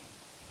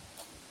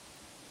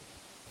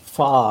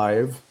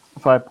 5.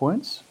 5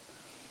 points.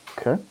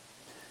 Okay.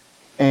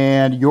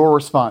 And your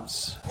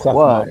response Seth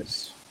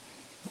was?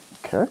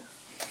 Okay.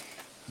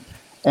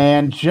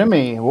 And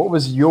Jimmy, what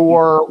was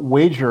your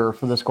wager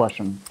for this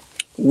question?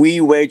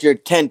 We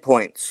wagered 10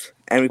 points,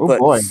 and we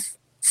put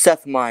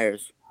Seth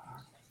Meyers.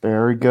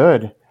 Very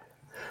good.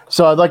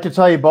 So I'd like to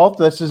tell you both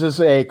this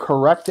is a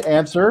correct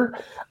answer.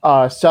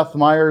 Seth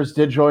Meyers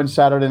did join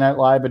Saturday Night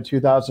Live in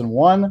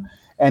 2001,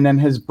 and then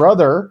his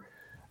brother,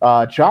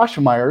 Josh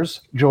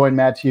Meyers, joined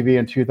Mad TV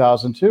in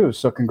 2002.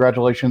 So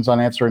congratulations on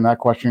answering that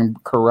question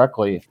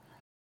correctly.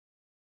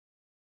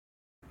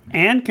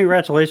 And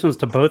congratulations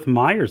to both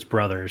Myers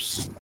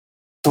brothers.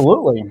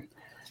 Absolutely.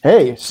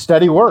 Hey,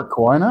 steady work.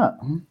 Why not?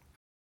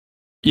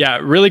 Yeah,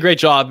 really great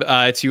job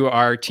to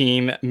our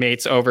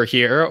teammates over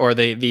here, or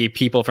the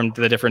people from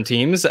the different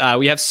teams.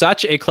 We have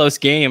such a close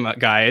game,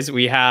 guys.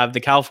 We have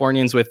the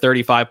Californians with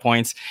 35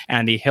 points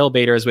and the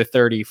Hillbaiters with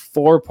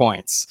 34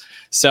 points.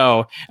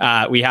 So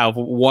we have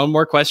one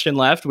more question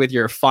left with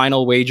your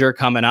final wager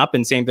coming up,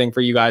 and same thing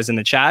for you guys in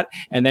the chat.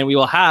 And then we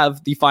will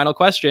have the final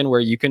question where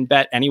you can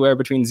bet anywhere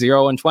between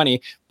 0 and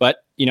 20. But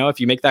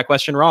if you make that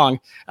question wrong,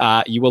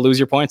 you will lose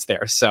your points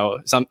there. So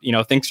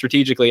think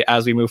strategically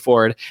as we move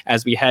forward,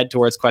 as we head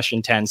towards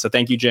question 10. So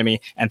thank you, Jimmy,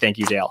 and thank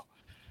you, Dale.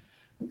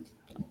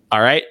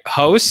 All right,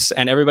 hosts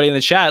and everybody in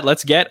the chat,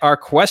 let's get our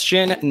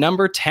question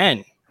number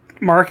 10.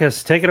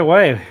 Marcus, take it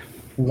away.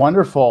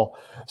 Wonderful.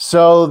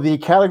 So the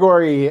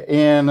category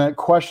in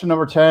question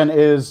number 10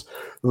 is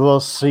the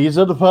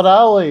season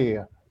finale.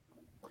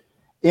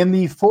 In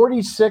the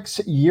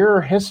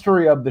 46-year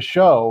history of the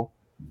show,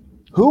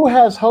 who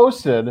has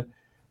hosted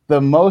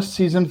the most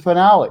season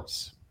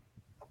finales?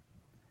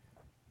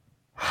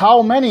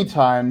 How many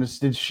times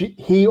did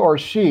he or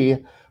she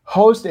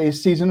host a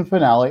season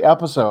finale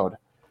episode?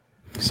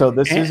 So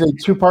this is a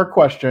two-part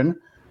question,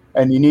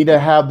 and you need to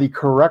have the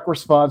correct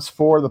response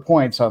for the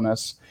points on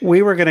this.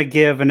 We were going to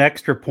give an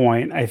extra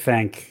point, I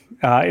think,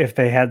 if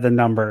they had the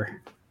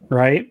number,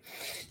 right?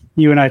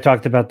 You and I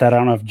talked about that. I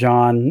don't know if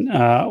John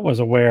was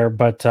aware,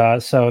 but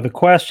so the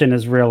question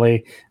is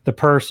really the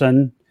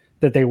person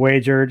that they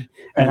wagered,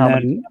 and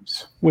then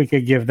we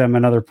could give them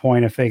another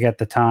point if they get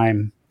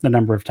the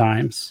number of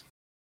times.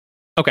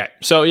 Okay,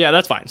 so yeah,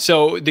 that's fine.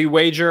 So the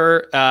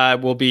wager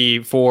will be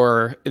in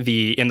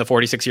the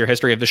 46-year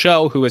history of the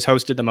show, who has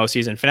hosted the most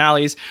season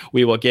finales.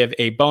 We will give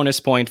a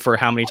bonus point for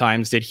how many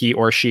times did he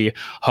or she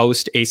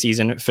host a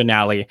season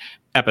finale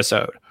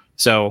episode.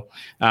 So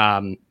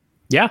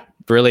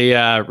really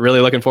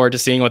looking forward to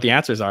seeing what the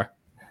answers are.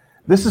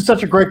 This is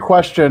such a great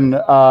question.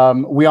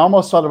 We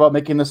almost thought about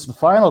making this the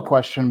final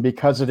question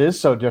because it is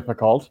so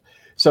difficult.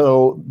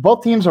 So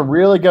both teams are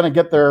really going to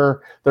get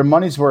their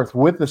money's worth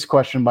with this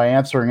question by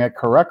answering it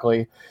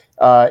correctly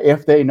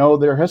if they know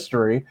their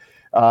history.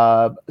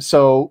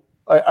 So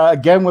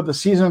again, with the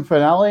season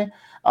finale,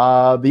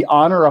 the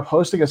honor of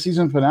hosting a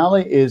season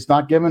finale is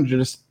not given to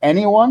just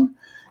anyone.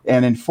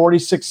 And in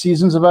 46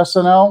 seasons of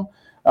SNL,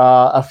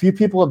 a few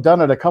people have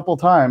done it a couple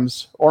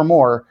times or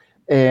more.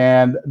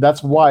 And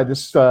that's why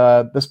this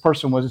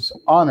person was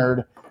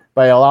honored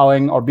by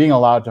being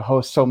allowed to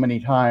host so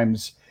many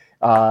times.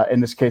 in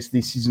this case,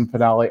 the season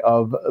finale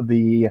of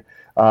the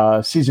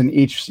season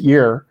each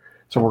year.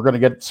 So we're going to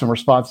get some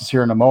responses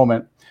here in a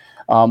moment.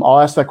 I'll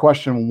ask that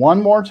question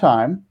one more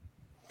time.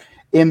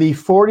 In the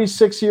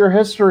 46-year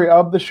history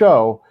of the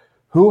show,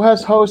 who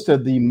has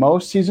hosted the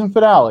most season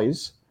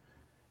finales?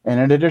 And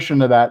in addition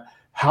to that,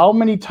 how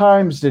many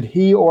times did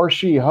he or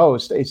she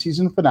host a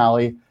season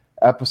finale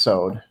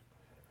episode?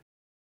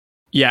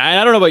 Yeah, and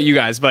I don't know about you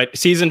guys, but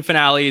season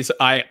finales,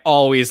 I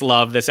always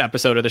love this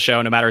episode of the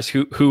show, no matter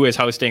who is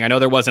hosting. I know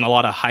there wasn't a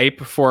lot of hype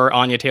for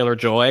Anya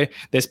Taylor-Joy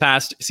this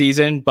past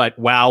season, but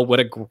wow, what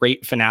a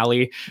great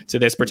finale to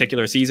this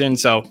particular season.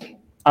 So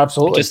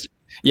absolutely.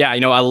 Yeah,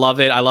 I love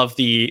it. I love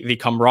the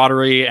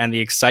camaraderie and the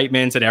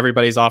excitement, and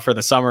everybody's off for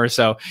the summer.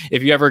 So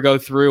if you ever go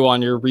through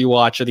on your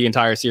rewatch of the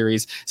entire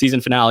series,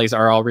 season finales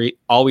are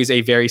always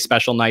a very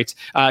special night.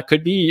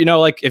 Could be,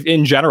 like if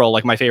in general,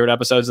 like my favorite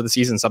episodes of the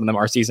season, some of them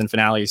are season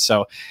finales.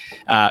 So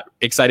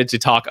excited to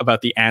talk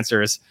about the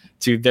answers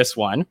to this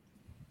one.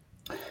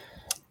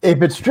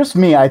 If it's just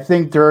me, I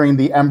think during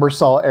the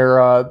Embersol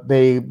era,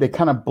 they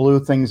kind of blew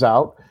things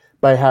out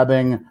by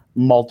having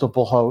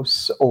multiple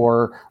hosts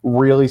or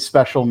really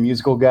special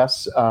musical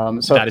guests.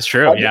 So that is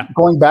true. Yeah.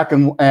 Going back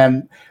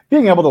and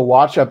being able to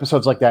watch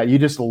episodes like that, you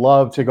just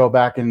love to go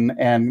back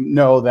and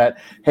know that,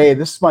 hey,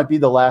 this might be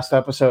the last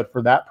episode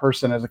for that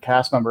person as a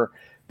cast member.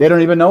 They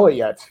don't even know it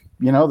yet.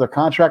 Their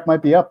contract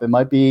might be up. It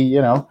might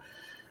be,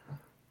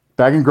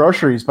 bagging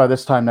groceries by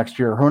this time next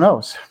year. Who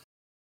knows?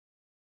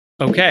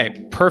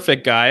 Okay,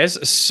 perfect, guys.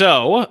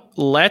 So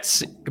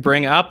let's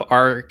bring up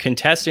our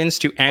contestants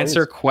to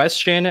answer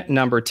question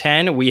number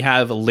 10. We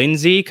have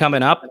Lindsay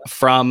coming up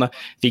from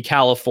the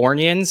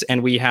Californians,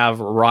 and we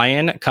have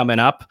Ryan coming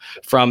up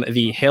from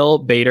the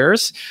Hill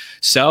Baiters.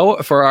 So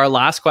for our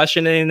last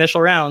question in the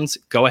initial rounds,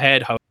 go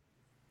ahead, host.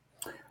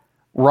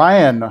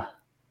 Ryan,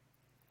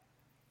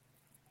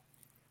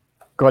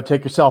 go ahead,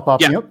 take yourself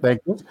off mute. Thank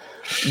you.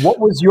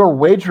 What was your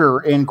wager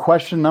in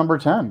question number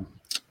 10?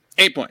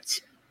 8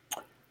 points.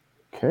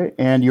 Okay,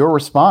 and your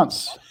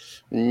response?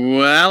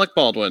 Well, Alec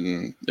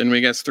Baldwin, and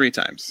we guessed 3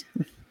 times.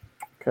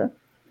 Okay.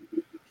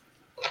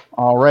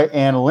 All right,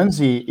 and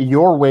Lindsay,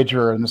 your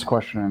wager in this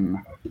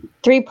question?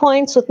 3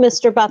 points with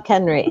Mr. Buck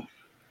Henry.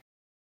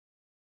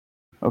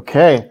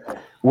 Okay.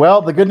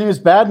 Well, the good news,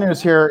 bad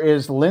news here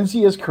is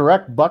Lindsay is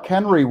correct. Buck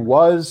Henry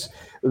was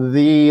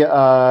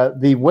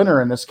the winner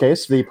in this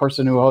case, the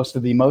person who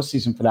hosted the most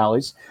season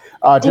finales.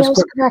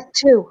 Dale's correct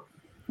too.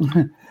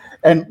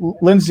 And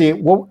Lindsay,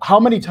 how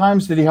many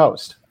times did he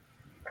host?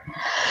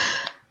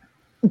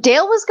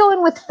 Dale was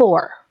going with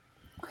 4.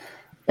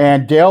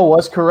 And Dale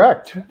was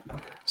correct.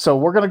 So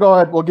we're going to go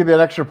ahead. We'll give you an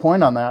extra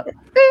point on that.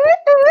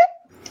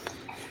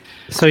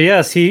 So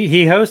yes,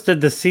 he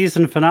hosted the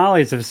season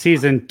finales of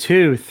season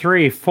 2,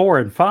 3, 4,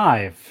 and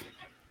 5.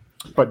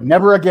 But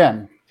never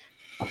again.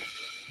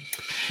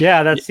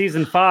 Yeah, that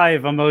season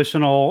 5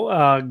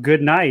 emotional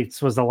Good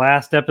Nights was the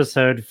last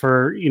episode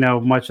for,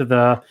 much of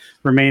the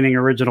remaining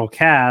original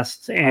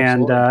cast.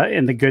 And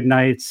in the Good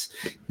Nights,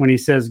 when he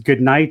says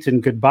good night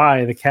and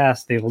goodbye, the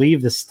cast, they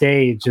leave the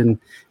stage and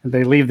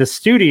they leave the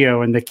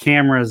studio, and the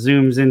camera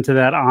zooms into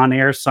that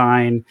on-air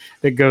sign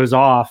that goes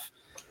off.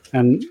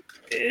 And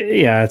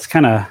yeah, it's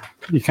kind of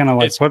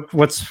like,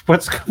 what's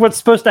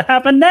supposed to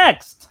happen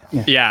next?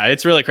 Yeah,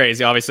 it's really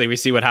crazy. Obviously, we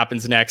see what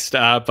happens next.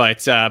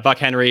 But Buck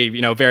Henry,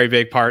 very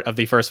big part of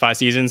the first 5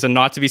 seasons, and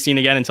not to be seen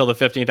again until the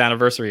 15th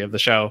anniversary of the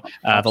show,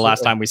 the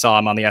last time we saw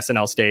him on the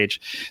SNL stage.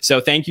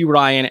 So thank you,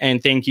 Ryan,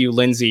 and thank you,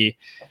 Lindsay.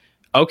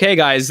 Okay,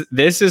 guys,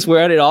 this is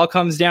where it all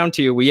comes down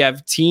to. We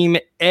have Team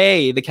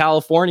A, the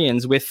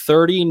Californians, with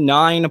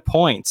 39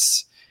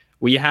 points.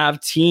 We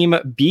have Team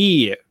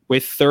B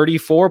with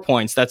 34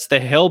 points. That's the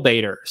Hill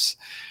Baiters.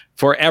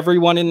 For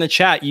everyone in the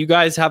chat, you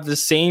guys have the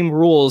same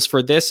rules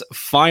for this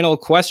final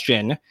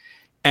question,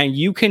 and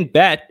you can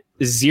bet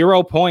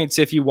 0 points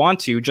if you want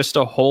to, just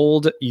to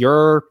hold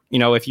your,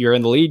 if you're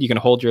in the lead, you can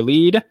hold your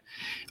lead,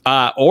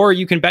 or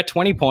you can bet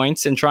 20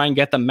 points and try and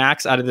get the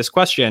max out of this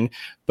question.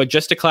 But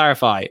just to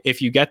clarify,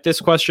 if you get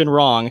this question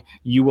wrong,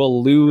 you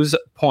will lose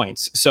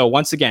points. So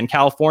once again,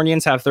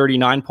 Californians have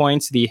 39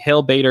 points. The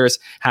Hill Baiters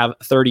have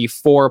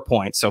 34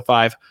 points, so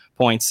 5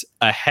 points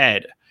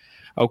ahead.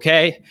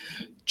 Okay.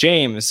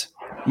 James,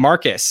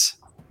 Marcus,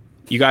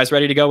 you guys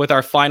ready to go with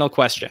our final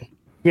question?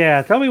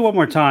 Yeah, tell me one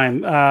more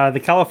time. The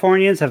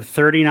Californians have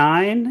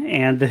 39,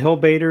 and the Hill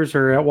Baiters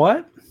are at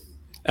what?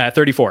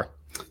 34.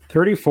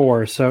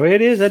 34. So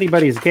it is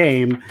anybody's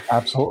game.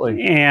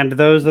 Absolutely. And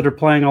those that are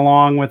playing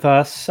along with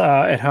us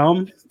at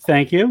home,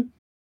 thank you.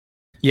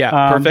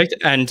 Yeah, perfect.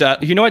 And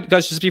you know what,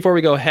 guys, just before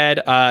we go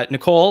ahead,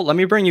 Nicole, let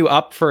me bring you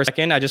up for a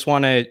second. I just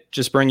want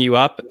to bring you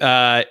up.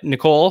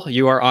 Nicole,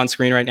 you are on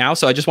screen right now.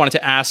 So I just wanted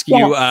to ask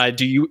you,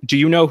 do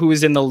you know who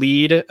is in the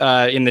lead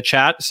in the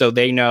chat, so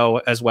they know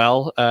as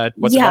well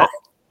what's about?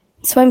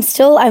 So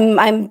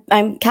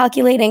I'm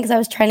calculating because I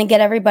was trying to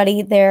get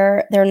everybody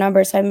their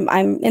numbers. So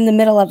I'm in the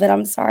middle of it.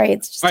 I'm sorry.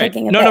 It's just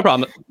taking a bit. No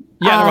problem.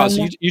 Yeah, no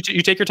problem. So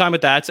you take your time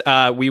with that.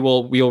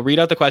 We'll read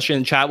out the question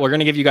in chat. We're going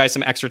to give you guys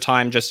some extra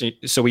time just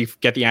so we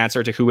get the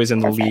answer to who is in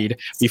the lead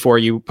before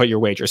you put your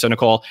wager. So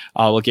Nicole,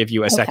 we'll give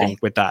you a second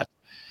with that.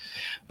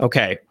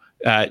 Okay,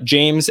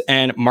 James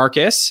and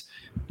Marcus,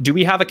 do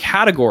we have a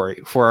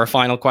category for our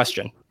final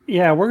question?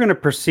 Yeah, we're going to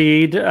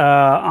proceed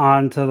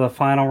on to the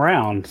final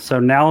round. So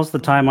now's the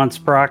time on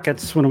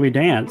Sprockets when we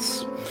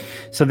dance.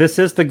 So this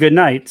is the Good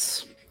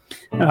Nights.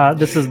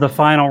 This is the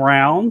final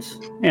round,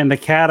 and the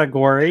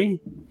category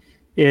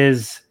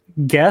is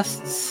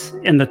guests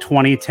in the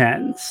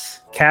 2010s.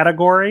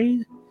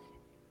 Category,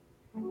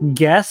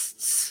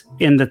 guests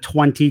in the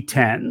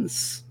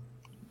 2010s.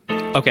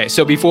 Okay,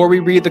 so before we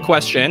read the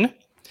question,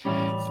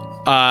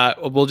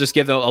 we'll just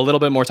give a little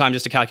bit more time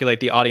just to calculate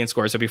the audience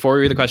score. So before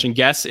we read the question,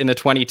 guests in the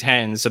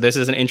 2010s. So this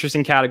is an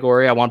interesting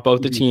category. I want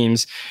both the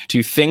teams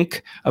to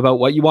think about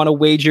what you want to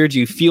wager. Do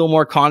you feel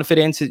more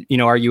confident?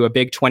 Are you a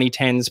big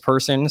 2010s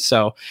person?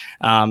 So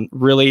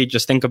really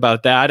just think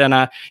about that. And,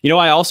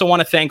 I also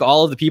want to thank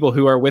all of the people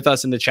who are with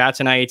us in the chat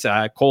tonight.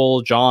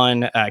 Cole,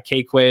 John,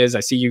 K-Quiz.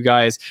 I see you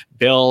guys.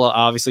 Bill,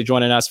 obviously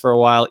joining us for a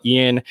while.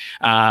 Ian,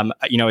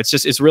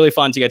 it's really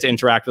fun to get to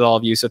interact with all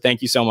of you. So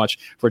thank you so much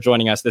for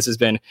joining us. This has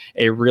been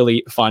a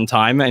really fun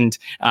time. And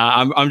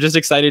I'm just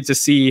excited to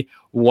see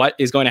what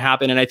is going to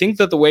happen. And I think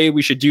that the way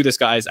we should do this,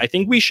 guys, I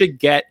think we should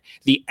get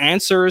the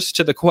answers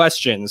to the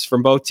questions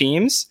from both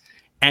teams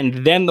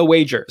and then the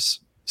wagers.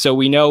 So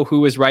we know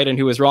who is right and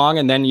who is wrong.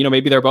 And then,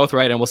 maybe they're both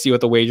right. And we'll see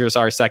what the wagers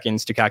are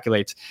seconds to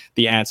calculate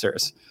the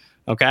answers.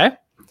 Okay?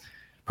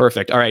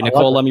 Perfect. All right,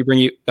 Nicole, I'm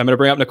going to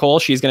bring up Nicole.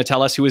 She's going to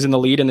tell us who is in the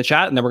lead in the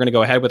chat. And then we're going to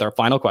go ahead with our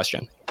final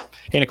question.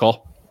 Hey,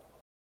 Nicole.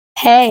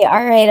 Hey,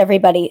 all right,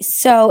 everybody.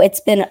 So it's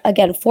been,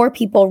 again, 4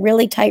 people,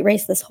 really tight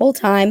race this whole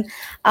time.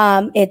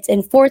 It's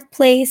in 4th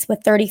place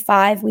with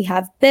 35. We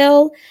have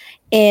Bill.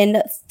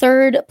 In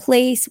 3rd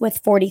place with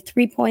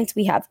 43 points,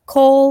 we have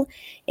Cole.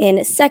 In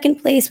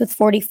 2nd place with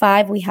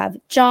 45, we have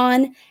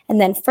John. And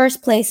then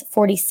 1st place,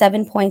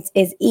 47 points,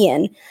 is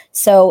Ian.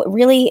 So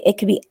really, it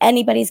could be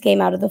anybody's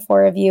game out of the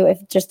 4 of you,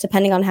 if just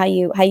depending on how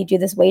you do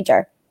this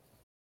wager.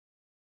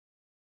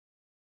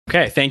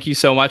 Okay, thank you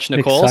so much,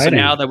 Nicole. Exciting.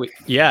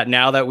 So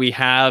now that we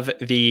have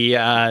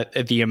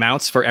the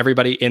amounts for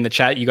everybody in the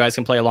chat, you guys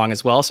can play along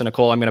as well. So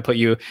Nicole, I'm going to put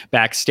you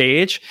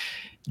backstage.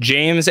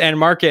 James and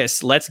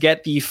Marcus, let's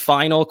get the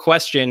final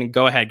question.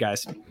 Go ahead,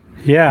 guys.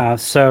 Yeah,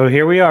 so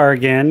here we are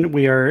again.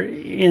 We are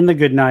in the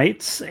Good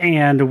Nights,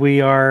 and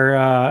we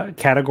are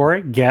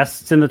category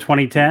guests in the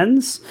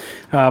 2010s,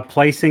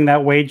 placing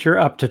that wager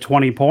up to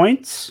 20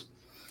 points.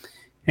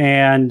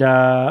 And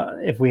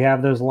if we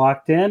have those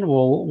locked in,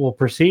 we'll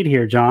proceed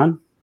here,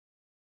 John.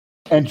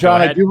 And John,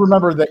 I do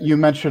remember that you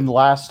mentioned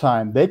last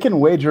time they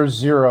can wager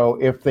 0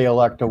 if they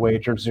elect to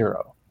wager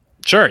 0.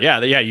 Sure. Yeah.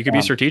 You could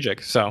be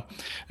strategic. So,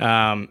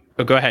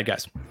 but go ahead,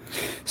 guys.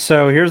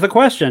 So here's the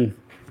question.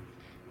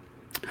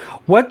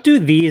 What do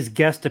these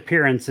guest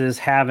appearances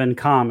have in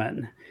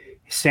common?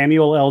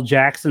 Samuel L.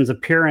 Jackson's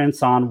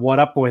appearance on What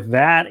Up With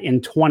That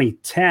in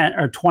 2010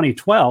 or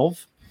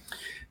 2012,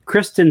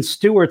 Kristen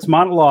Stewart's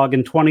monologue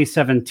in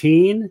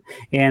 2017,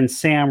 and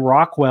Sam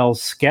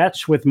Rockwell's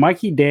sketch with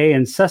Mikey Day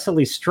and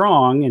Cecily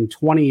Strong in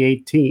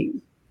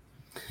 2018.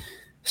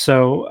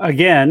 So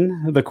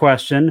again, the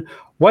question,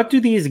 what do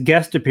these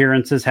guest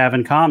appearances have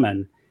in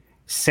common?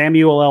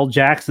 Samuel L.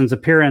 Jackson's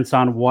appearance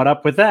on What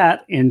Up With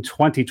That in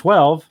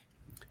 2012,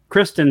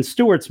 Kristen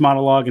Stewart's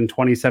monologue in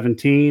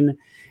 2017,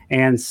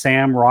 and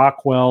Sam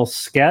Rockwell's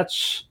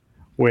sketch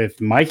with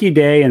Mikey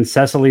Day and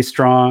Cecily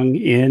Strong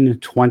in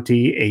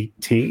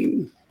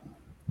 2018.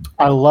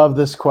 I love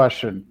this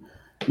question.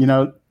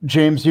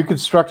 James, you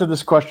constructed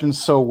this question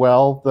so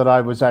well that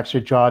I was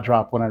actually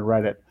jaw-dropped when I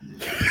read it.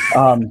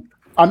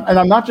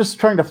 I'm not just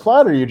trying to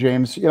flatter you,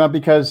 James,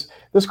 because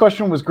this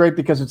question was great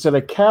because it's in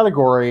a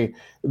category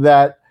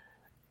that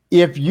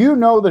if you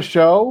know the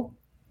show,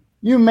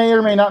 you may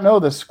or may not know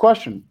this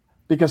question,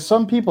 because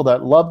some people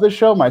that love the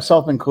show,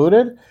 myself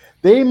included,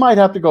 they might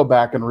have to go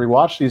back and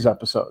rewatch these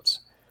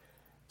episodes.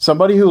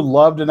 Somebody who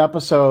loved an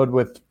episode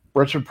with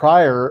Richard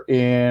Pryor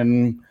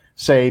in,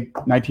 say,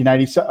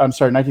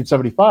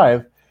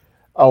 1975,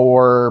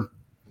 or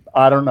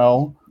I don't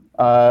know,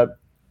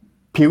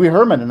 Pee Wee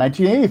Herman in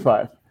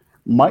 1985,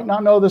 might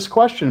not know this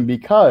question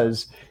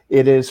because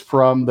it is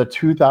from the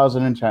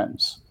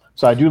 2010s.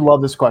 So I do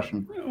love this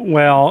question.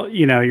 Well,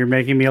 you're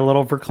making me a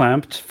little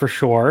verklempt for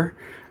sure.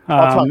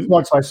 I'll talk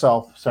amongst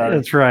myself. Sorry.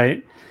 That's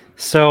right.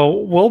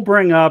 So we'll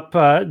bring up,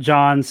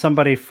 John,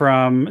 somebody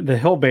from the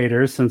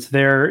Hillbaiters, since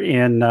they're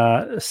in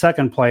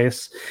 2nd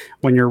place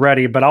when you're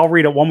ready. But I'll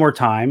read it one more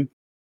time.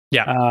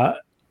 Yeah.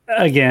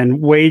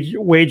 Again,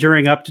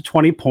 wagering up to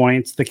 20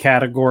 points, the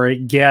category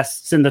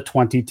guests in the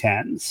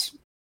 2010s.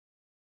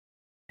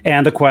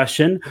 And the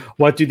question,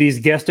 what do these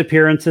guest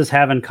appearances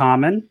have in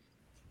common?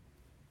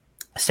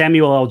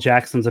 Samuel L.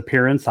 Jackson's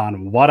appearance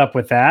on What Up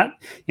With That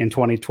in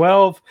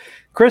 2012,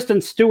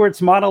 Kristen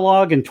Stewart's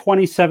monologue in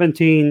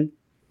 2017,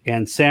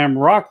 and Sam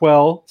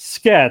Rockwell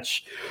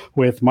sketch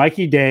with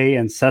Mikey Day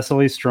and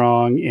Cecily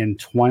Strong in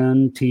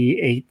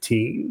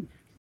 2018.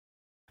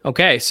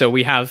 Okay, so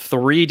we have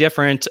 3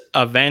 different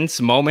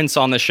moments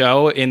on the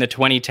show in the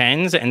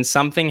 2010s, and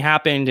something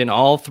happened in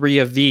all 3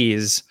 of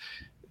these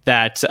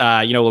that,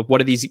 what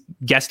do these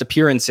guest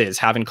appearances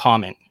have in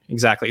common?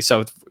 Exactly.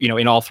 So,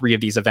 in all 3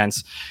 of these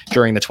events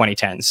during the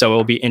 2010s. So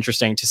it'll be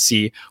interesting to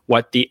see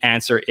what the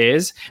answer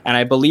is. And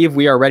I believe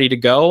we are ready to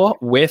go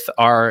with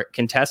our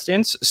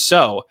contestants.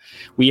 So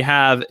we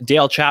have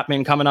Dale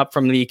Chapman coming up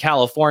from the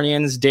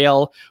Californians.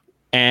 Dale,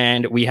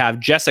 and we have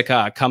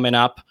Jessica coming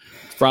up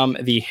from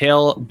the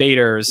Hill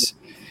Baiters.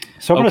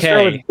 So I'm going to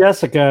start with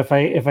Jessica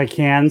if I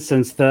can,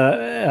 since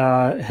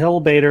the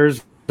Hill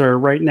Baiters are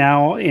right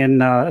now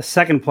in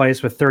second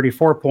place with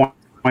 34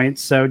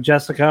 points. So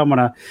Jessica, I'm going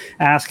to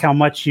ask how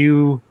much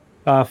you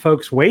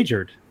folks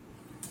wagered.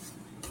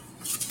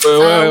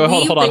 Wait,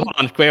 hold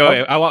on.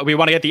 Wait. We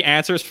want to get the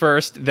answers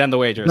first, then the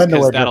wagers,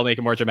 because that'll make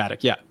it more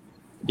dramatic. Yeah,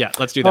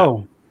 let's do that.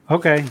 Oh,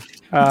 okay.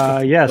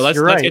 Yes, so let's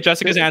right. get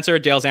Jessica's answer,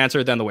 Dale's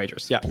answer, then the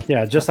wagers.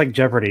 Yeah, just like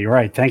Jeopardy.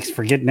 Right. Thanks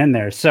for getting in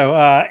there. So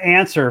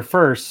answer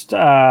first.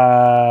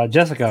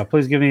 Jessica,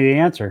 please give me the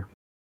answer.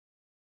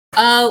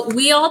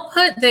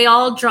 They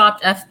all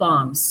dropped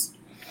F-bombs.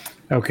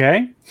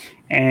 Okay.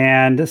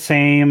 And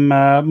same,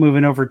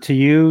 moving over to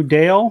you,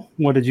 Dale.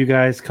 What did you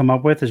guys come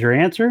up with as your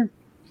answer?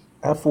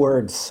 F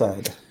word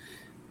said.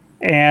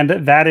 And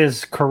that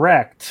is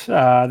correct.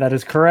 That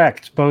is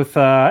correct. Both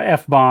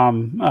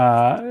F-bomb,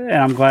 and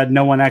I'm glad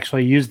no one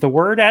actually used the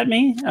word at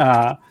me.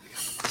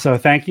 So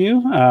thank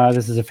you.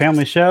 This is a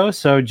family show.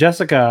 So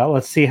Jessica,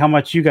 let's see how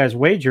much you guys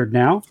wagered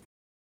now.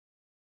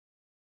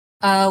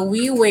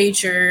 We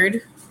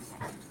wagered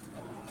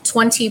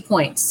 20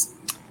 points.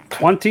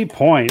 20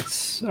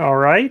 points. All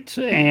right.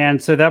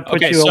 And so that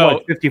puts you at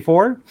what,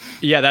 54?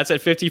 Yeah, that's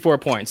at 54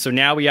 points. So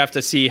now we have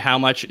to see how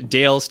much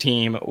Dale's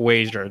team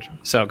wagered.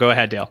 So go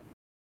ahead, Dale.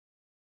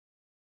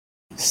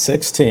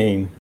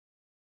 16.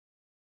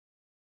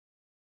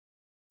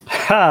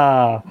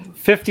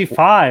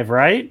 55,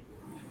 right?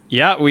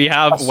 Yeah, we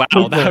have.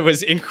 Wow, that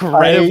was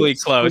incredibly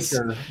close.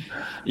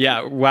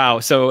 Yeah, wow.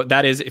 So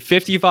that is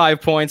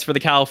 55 points for the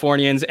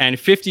Californians and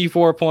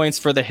 54 points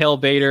for the Hill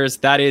Baiters.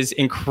 That is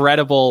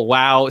incredible.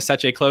 Wow,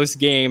 such a close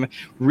game.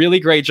 Really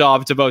great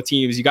job to both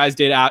teams. You guys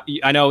did.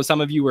 I know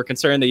some of you were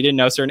concerned that you didn't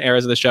know certain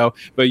areas of the show,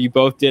 but you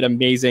both did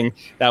amazing.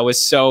 That was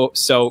so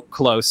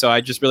close. So I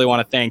just really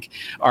want to thank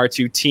our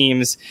 2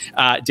 teams.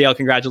 Dale,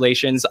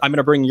 congratulations. I'm going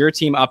to bring your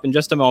team up in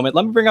just a moment.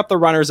 Let me bring up the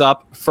runners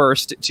up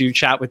first to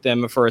chat with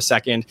them for a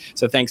second.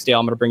 So thanks, Dale.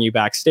 I'm going to bring you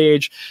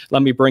backstage.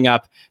 Let me bring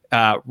up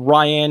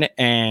Ryan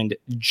and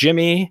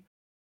Jimmy.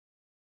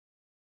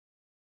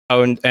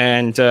 Oh,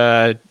 and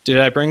did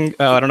I bring?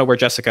 Oh, I don't know where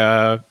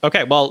Jessica.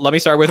 Okay, well, let me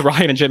start with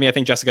Ryan and Jimmy. I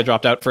think Jessica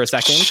dropped out for a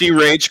second. She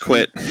rage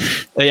quit.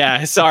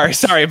 Yeah,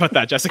 sorry about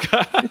that,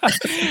 Jessica.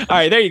 All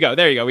right, there you go.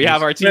 We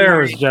have our team.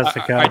 There's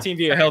Jessica. Our team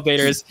via Hill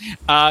Baiters.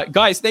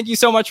 Guys, thank you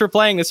so much for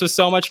playing. This was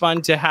so much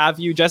fun to have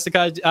you,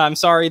 Jessica. I'm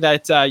sorry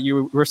that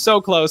you were so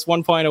close,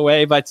 1 point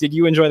away, but did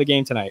you enjoy the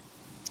game tonight?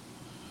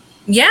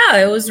 Yeah,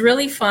 it was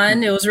really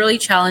fun. It was really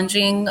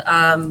challenging.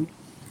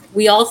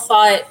 We all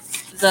thought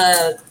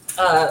the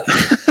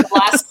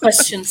last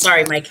question,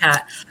 sorry, my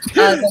cat.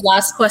 The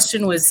last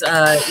question was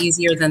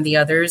easier than the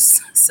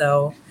others.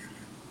 So,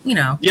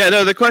 Yeah,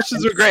 no, the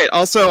questions were great.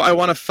 Also, I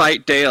want to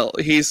fight Dale.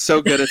 He's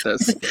so good at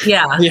this.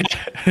 Yeah,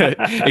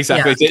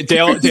 exactly. Yeah.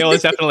 Dale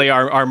is definitely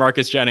our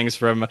Marcus Jennings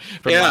from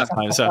last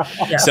time. So,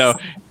 yes.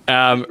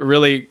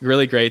 Really,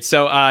 really great.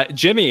 So,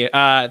 Jimmy,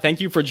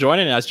 thank you for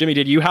joining us. Jimmy,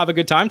 did you have a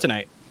good time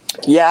tonight?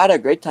 Yeah, I had a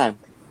great time.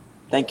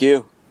 Thank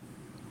you.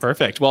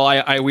 Perfect.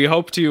 Well, we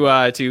hope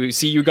to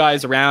see you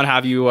guys around,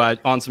 have you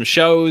on some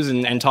shows,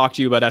 and talk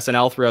to you about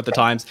SNL throughout the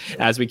times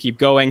as we keep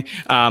going.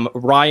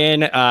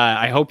 Ryan,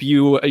 I hope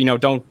you're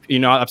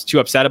not too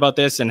upset about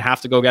this and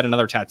have to go get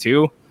another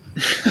tattoo.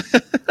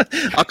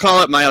 I'll call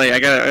up Miley.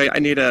 I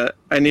need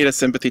a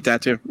sympathy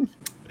tattoo.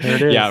 There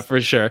it is. Yeah,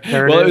 for sure.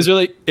 It was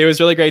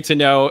really great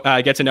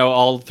to get to know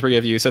all 3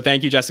 of you. So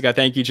thank you, Jessica.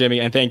 Thank you, Jimmy,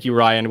 and thank you,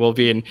 Ryan. We'll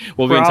be in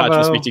touch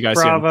and speak to you guys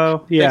soon.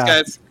 Yeah.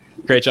 Thanks, guys.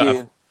 Great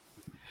job.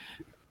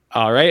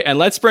 All right, and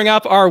let's bring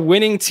up our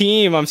winning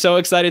team. I'm so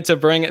excited to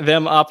bring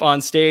them up on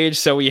stage.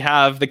 So we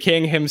have the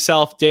king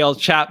himself, Dale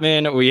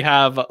Chapman. We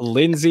have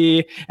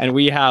Lindsay, and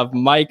we have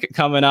Mike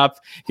coming up.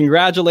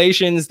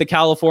 Congratulations, the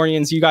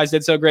Californians. You guys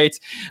did so great.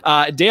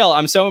 Dale,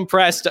 I'm so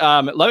impressed.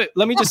 Let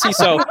me just see.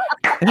 So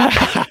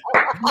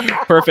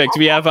perfect.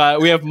 We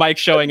have Mike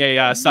showing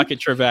a suck at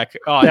Trebek.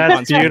 Oh,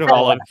 that's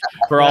beautiful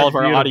for all of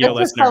our audio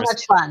listeners. So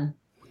much fun.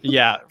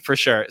 Yeah, for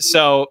sure.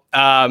 So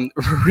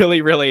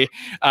really, really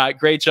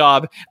great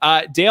job.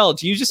 Dale,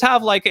 do you just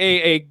have like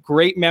a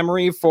great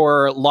memory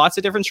for lots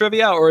of different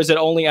trivia, or is it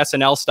only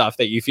SNL stuff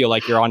that you feel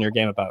like you're on your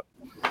game about?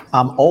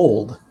 I'm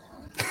old.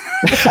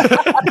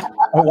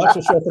 I watched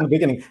the show from the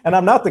beginning, and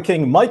I'm not the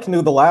king. Mike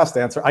knew the last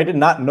answer. I did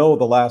not know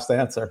the last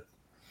answer.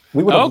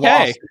 We would have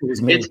lost if it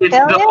was me.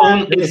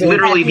 It's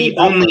literally the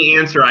only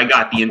answer I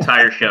got the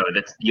entire show.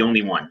 That's the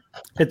only one.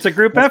 It's a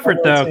group effort,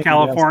 though,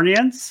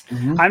 Californians.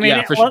 Mm-hmm. I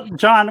mean,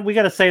 John, we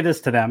got to say this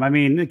to them. I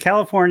mean,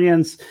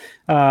 Californians,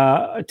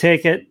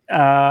 take it,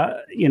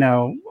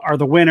 are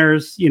the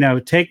winners,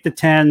 take the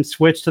 10,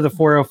 switch to the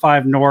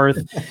 405 North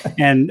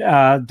and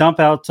dump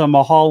out to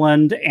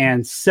Mulholland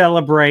and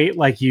celebrate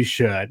like you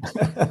should.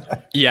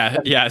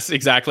 Yes,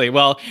 exactly.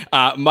 Well,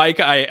 Mike,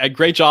 a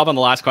great job on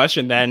the last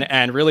question then,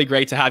 and really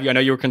great to have you. I know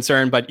you were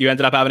concerned, but you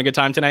ended up having a good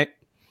time tonight.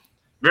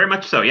 Very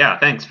much so. Yeah.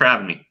 Thanks for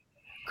having me.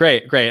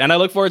 Great. And I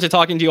look forward to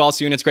talking to you all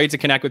soon. It's great to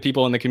connect with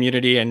people in the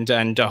community, and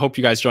I hope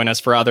you guys join us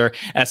for other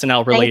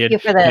SNL related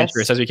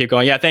adventures as we keep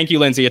going. Yeah, thank you,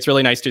 Lindsay. It's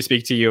really nice to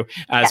speak to you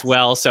as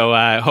well. So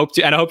I hope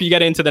you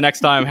get into the next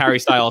time Harry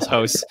Styles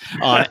hosts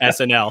on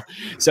SNL.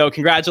 So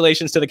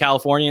congratulations to the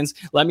Californians.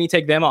 Let me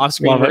take them off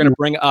screen. We're going to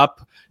bring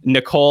up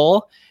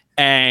Nicole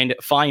and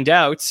find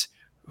out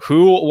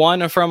who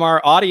won from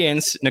our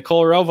audience.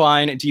 Nicole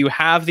Rovine, do you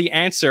have the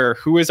answer?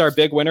 Who is our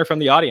big winner from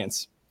the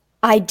audience?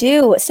 I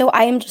do. So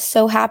I am just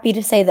so happy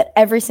to say that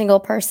every single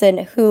person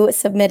who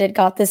submitted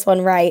got this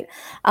one right.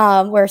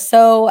 We're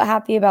so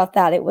happy about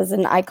that. It was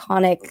an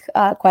iconic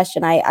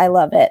question. I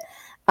love it.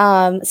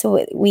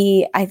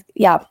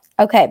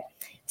 Okay.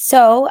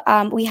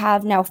 So we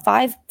have now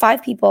five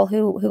people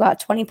who got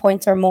 20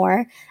 points or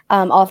more,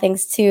 all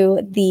thanks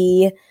to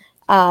the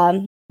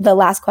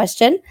last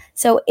question.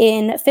 So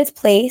in fifth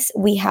place,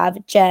 we have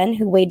Jen,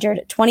 who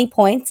wagered 20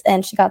 points,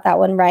 and she got that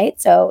one right.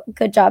 So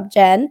good job,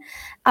 Jen.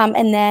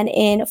 And then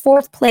in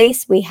fourth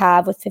place, we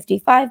have with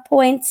 55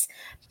 points,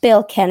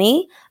 Bill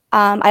Kenny.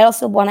 I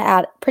also want to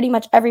add pretty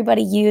much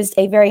everybody used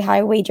a very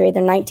high wager,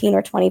 either 19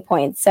 or 20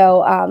 points.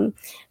 So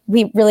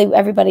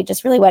everybody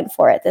just really went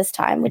for it this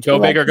time. Go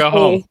big or go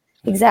home.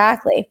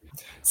 Exactly.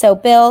 So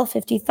Bill,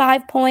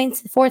 55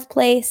 points, fourth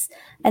place.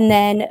 And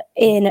then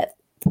in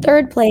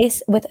third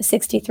place with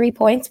 63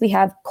 points, we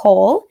have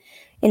Cole.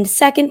 In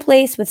second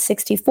place with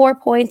 64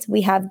 points,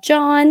 we have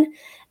John.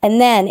 And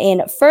then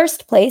in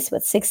first place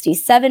with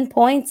 67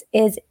 points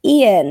is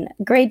Ian.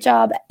 Great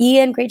job,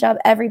 Ian. Great job,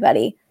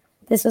 everybody.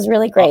 This was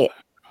really great.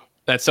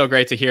 That's so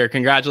great to hear.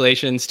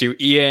 Congratulations to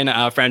Ian,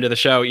 a friend of the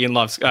show. Ian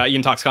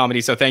talks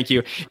comedy. So thank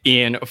you,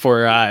 Ian,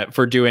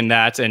 for doing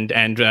that. And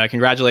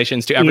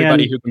congratulations to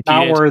everybody who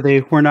competed. Not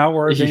worthy. We're not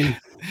worthy.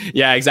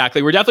 Yeah,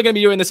 exactly. We're definitely going to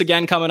be doing this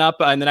again coming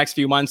up in the next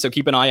few months. So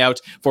keep an eye out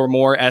for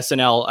more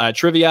SNL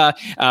trivia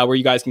where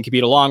you guys can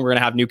compete along. We're going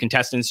to have new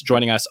contestants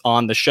joining us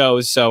on the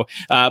shows. So,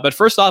 but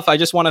first off, I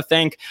just want to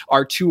thank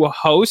our two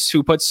hosts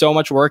who put so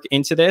much work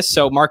into this.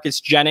 So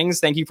Marcus Jennings,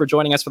 thank you for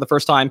joining us for the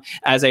first time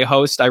as a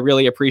host. I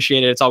really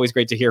appreciate it. It's always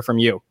great to hear from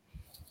you.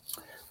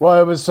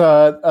 Well, it was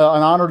an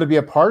honor to be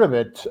a part of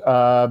it.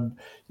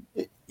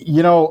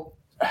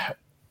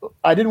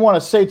 I didn't want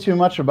to say too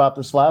much about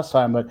this last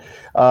time, but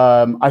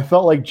I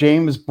felt like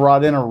James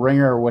brought in a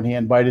ringer when he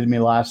invited me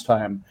last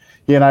time.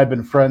 He and I have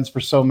been friends for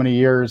so many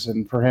years,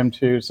 and for him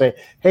to say,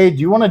 "Hey, do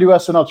you want to do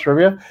SNL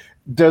trivia?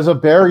 Does a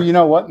bear, you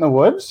know what, in the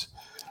woods?"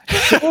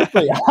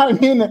 Seriously, I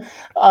mean,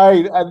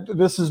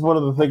 this is one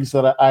of the things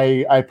that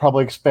I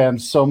probably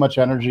expend so much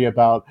energy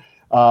about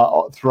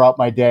throughout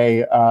my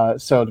day.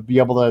 So to be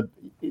able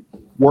to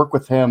work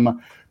with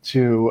him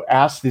to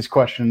ask these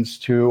questions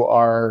to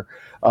our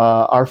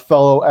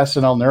fellow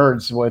SNL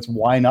nerds, well, it's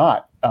why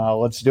not?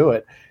 Let's do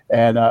it.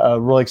 And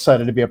really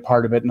excited to be a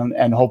part of it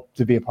and hope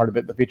to be a part of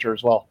it in the future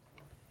as well.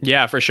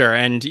 Yeah, for sure.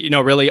 And,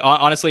 really,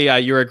 honestly,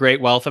 you're a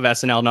great wealth of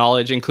SNL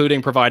knowledge,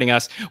 including providing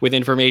us with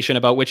information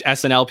about which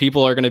SNL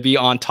people are going to be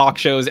on talk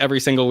shows every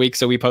single week.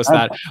 So we post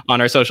that on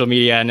our social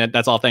media, and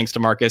that's all thanks to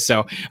Marcus.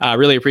 So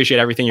really appreciate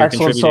everything you're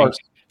contributing. Source.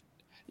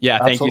 Yeah,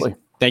 thank you.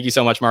 Thank you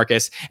so much,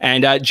 Marcus.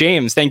 And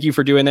James, thank you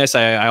for doing this.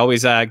 I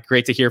always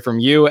great to hear from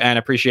you and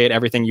appreciate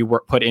everything you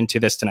put into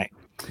this tonight.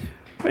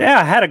 Yeah,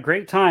 I had a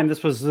great time.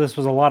 This was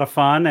a lot of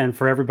fun. And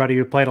for everybody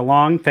who played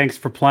along, thanks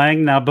for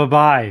playing. Now,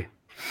 bye-bye.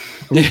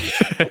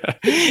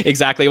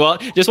 Exactly. Well,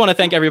 just want to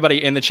thank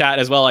everybody in the chat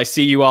as well. I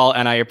see you all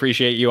and I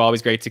appreciate you.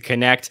 Always great to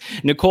connect.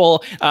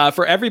 Nicole,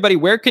 for everybody,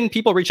 where can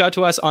people reach out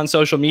to us on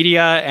social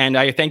media? And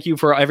I thank you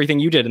for everything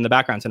you did in the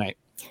background tonight.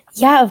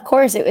 Yeah, of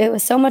course. It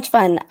was so much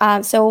fun.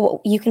 So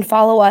you can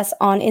follow us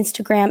on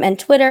Instagram and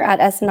Twitter at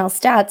SNL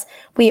Stats.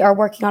 We are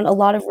working on a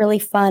lot of really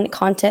fun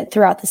content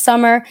throughout the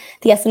summer.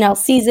 The SNL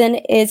season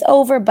is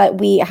over, but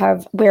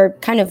we're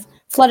kind of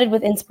flooded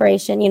with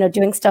inspiration,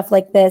 doing stuff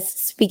like this,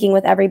 speaking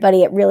with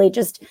everybody. It really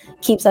just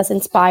keeps us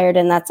inspired.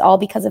 And that's all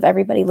because of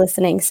everybody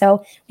listening.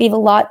 So we have a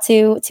lot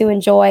to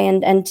enjoy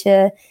and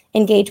to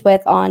engage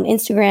with on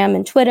Instagram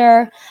and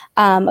Twitter.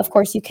 Of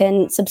course, you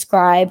can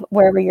subscribe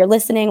wherever you're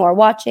listening or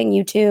watching,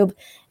 YouTube,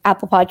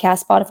 Apple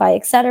Podcasts, Spotify,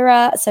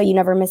 etc. So you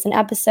never miss an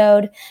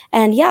episode.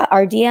 And yeah,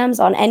 our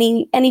DMs on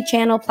any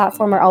channel,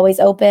 platform are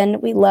always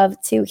open. We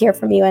love to hear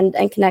from you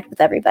and connect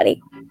with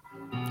everybody.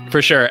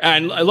 For sure.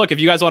 And look,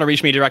 if you guys want to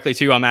reach me directly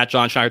too, I'm at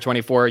John Schneider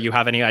 24. You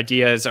have any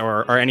ideas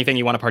or anything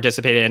you want to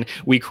participate in,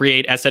 we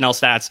create SNL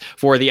Stats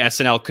for the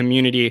SNL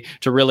community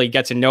to really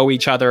get to know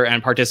each other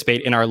and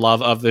participate in our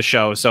love of the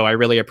show. So I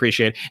really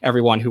appreciate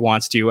everyone who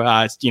wants to,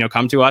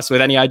 come to us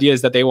with any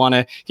ideas that they want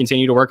to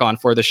continue to work on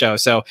for the show.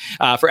 So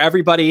for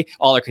everybody,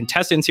 all our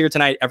contestants here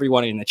tonight,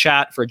 everyone in the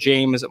chat, for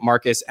James,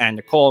 Marcus, and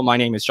Nicole, my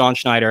name is John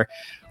Schneider.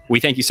 We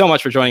thank you so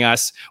much for joining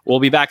us. We'll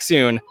be back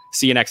soon.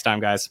 See you next time,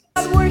 guys.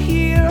 We're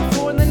here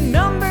for the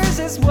numbers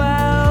as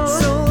well.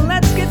 So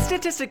let's get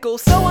statistical,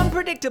 so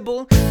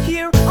unpredictable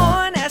here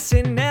on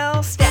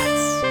SNL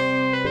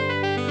Stats.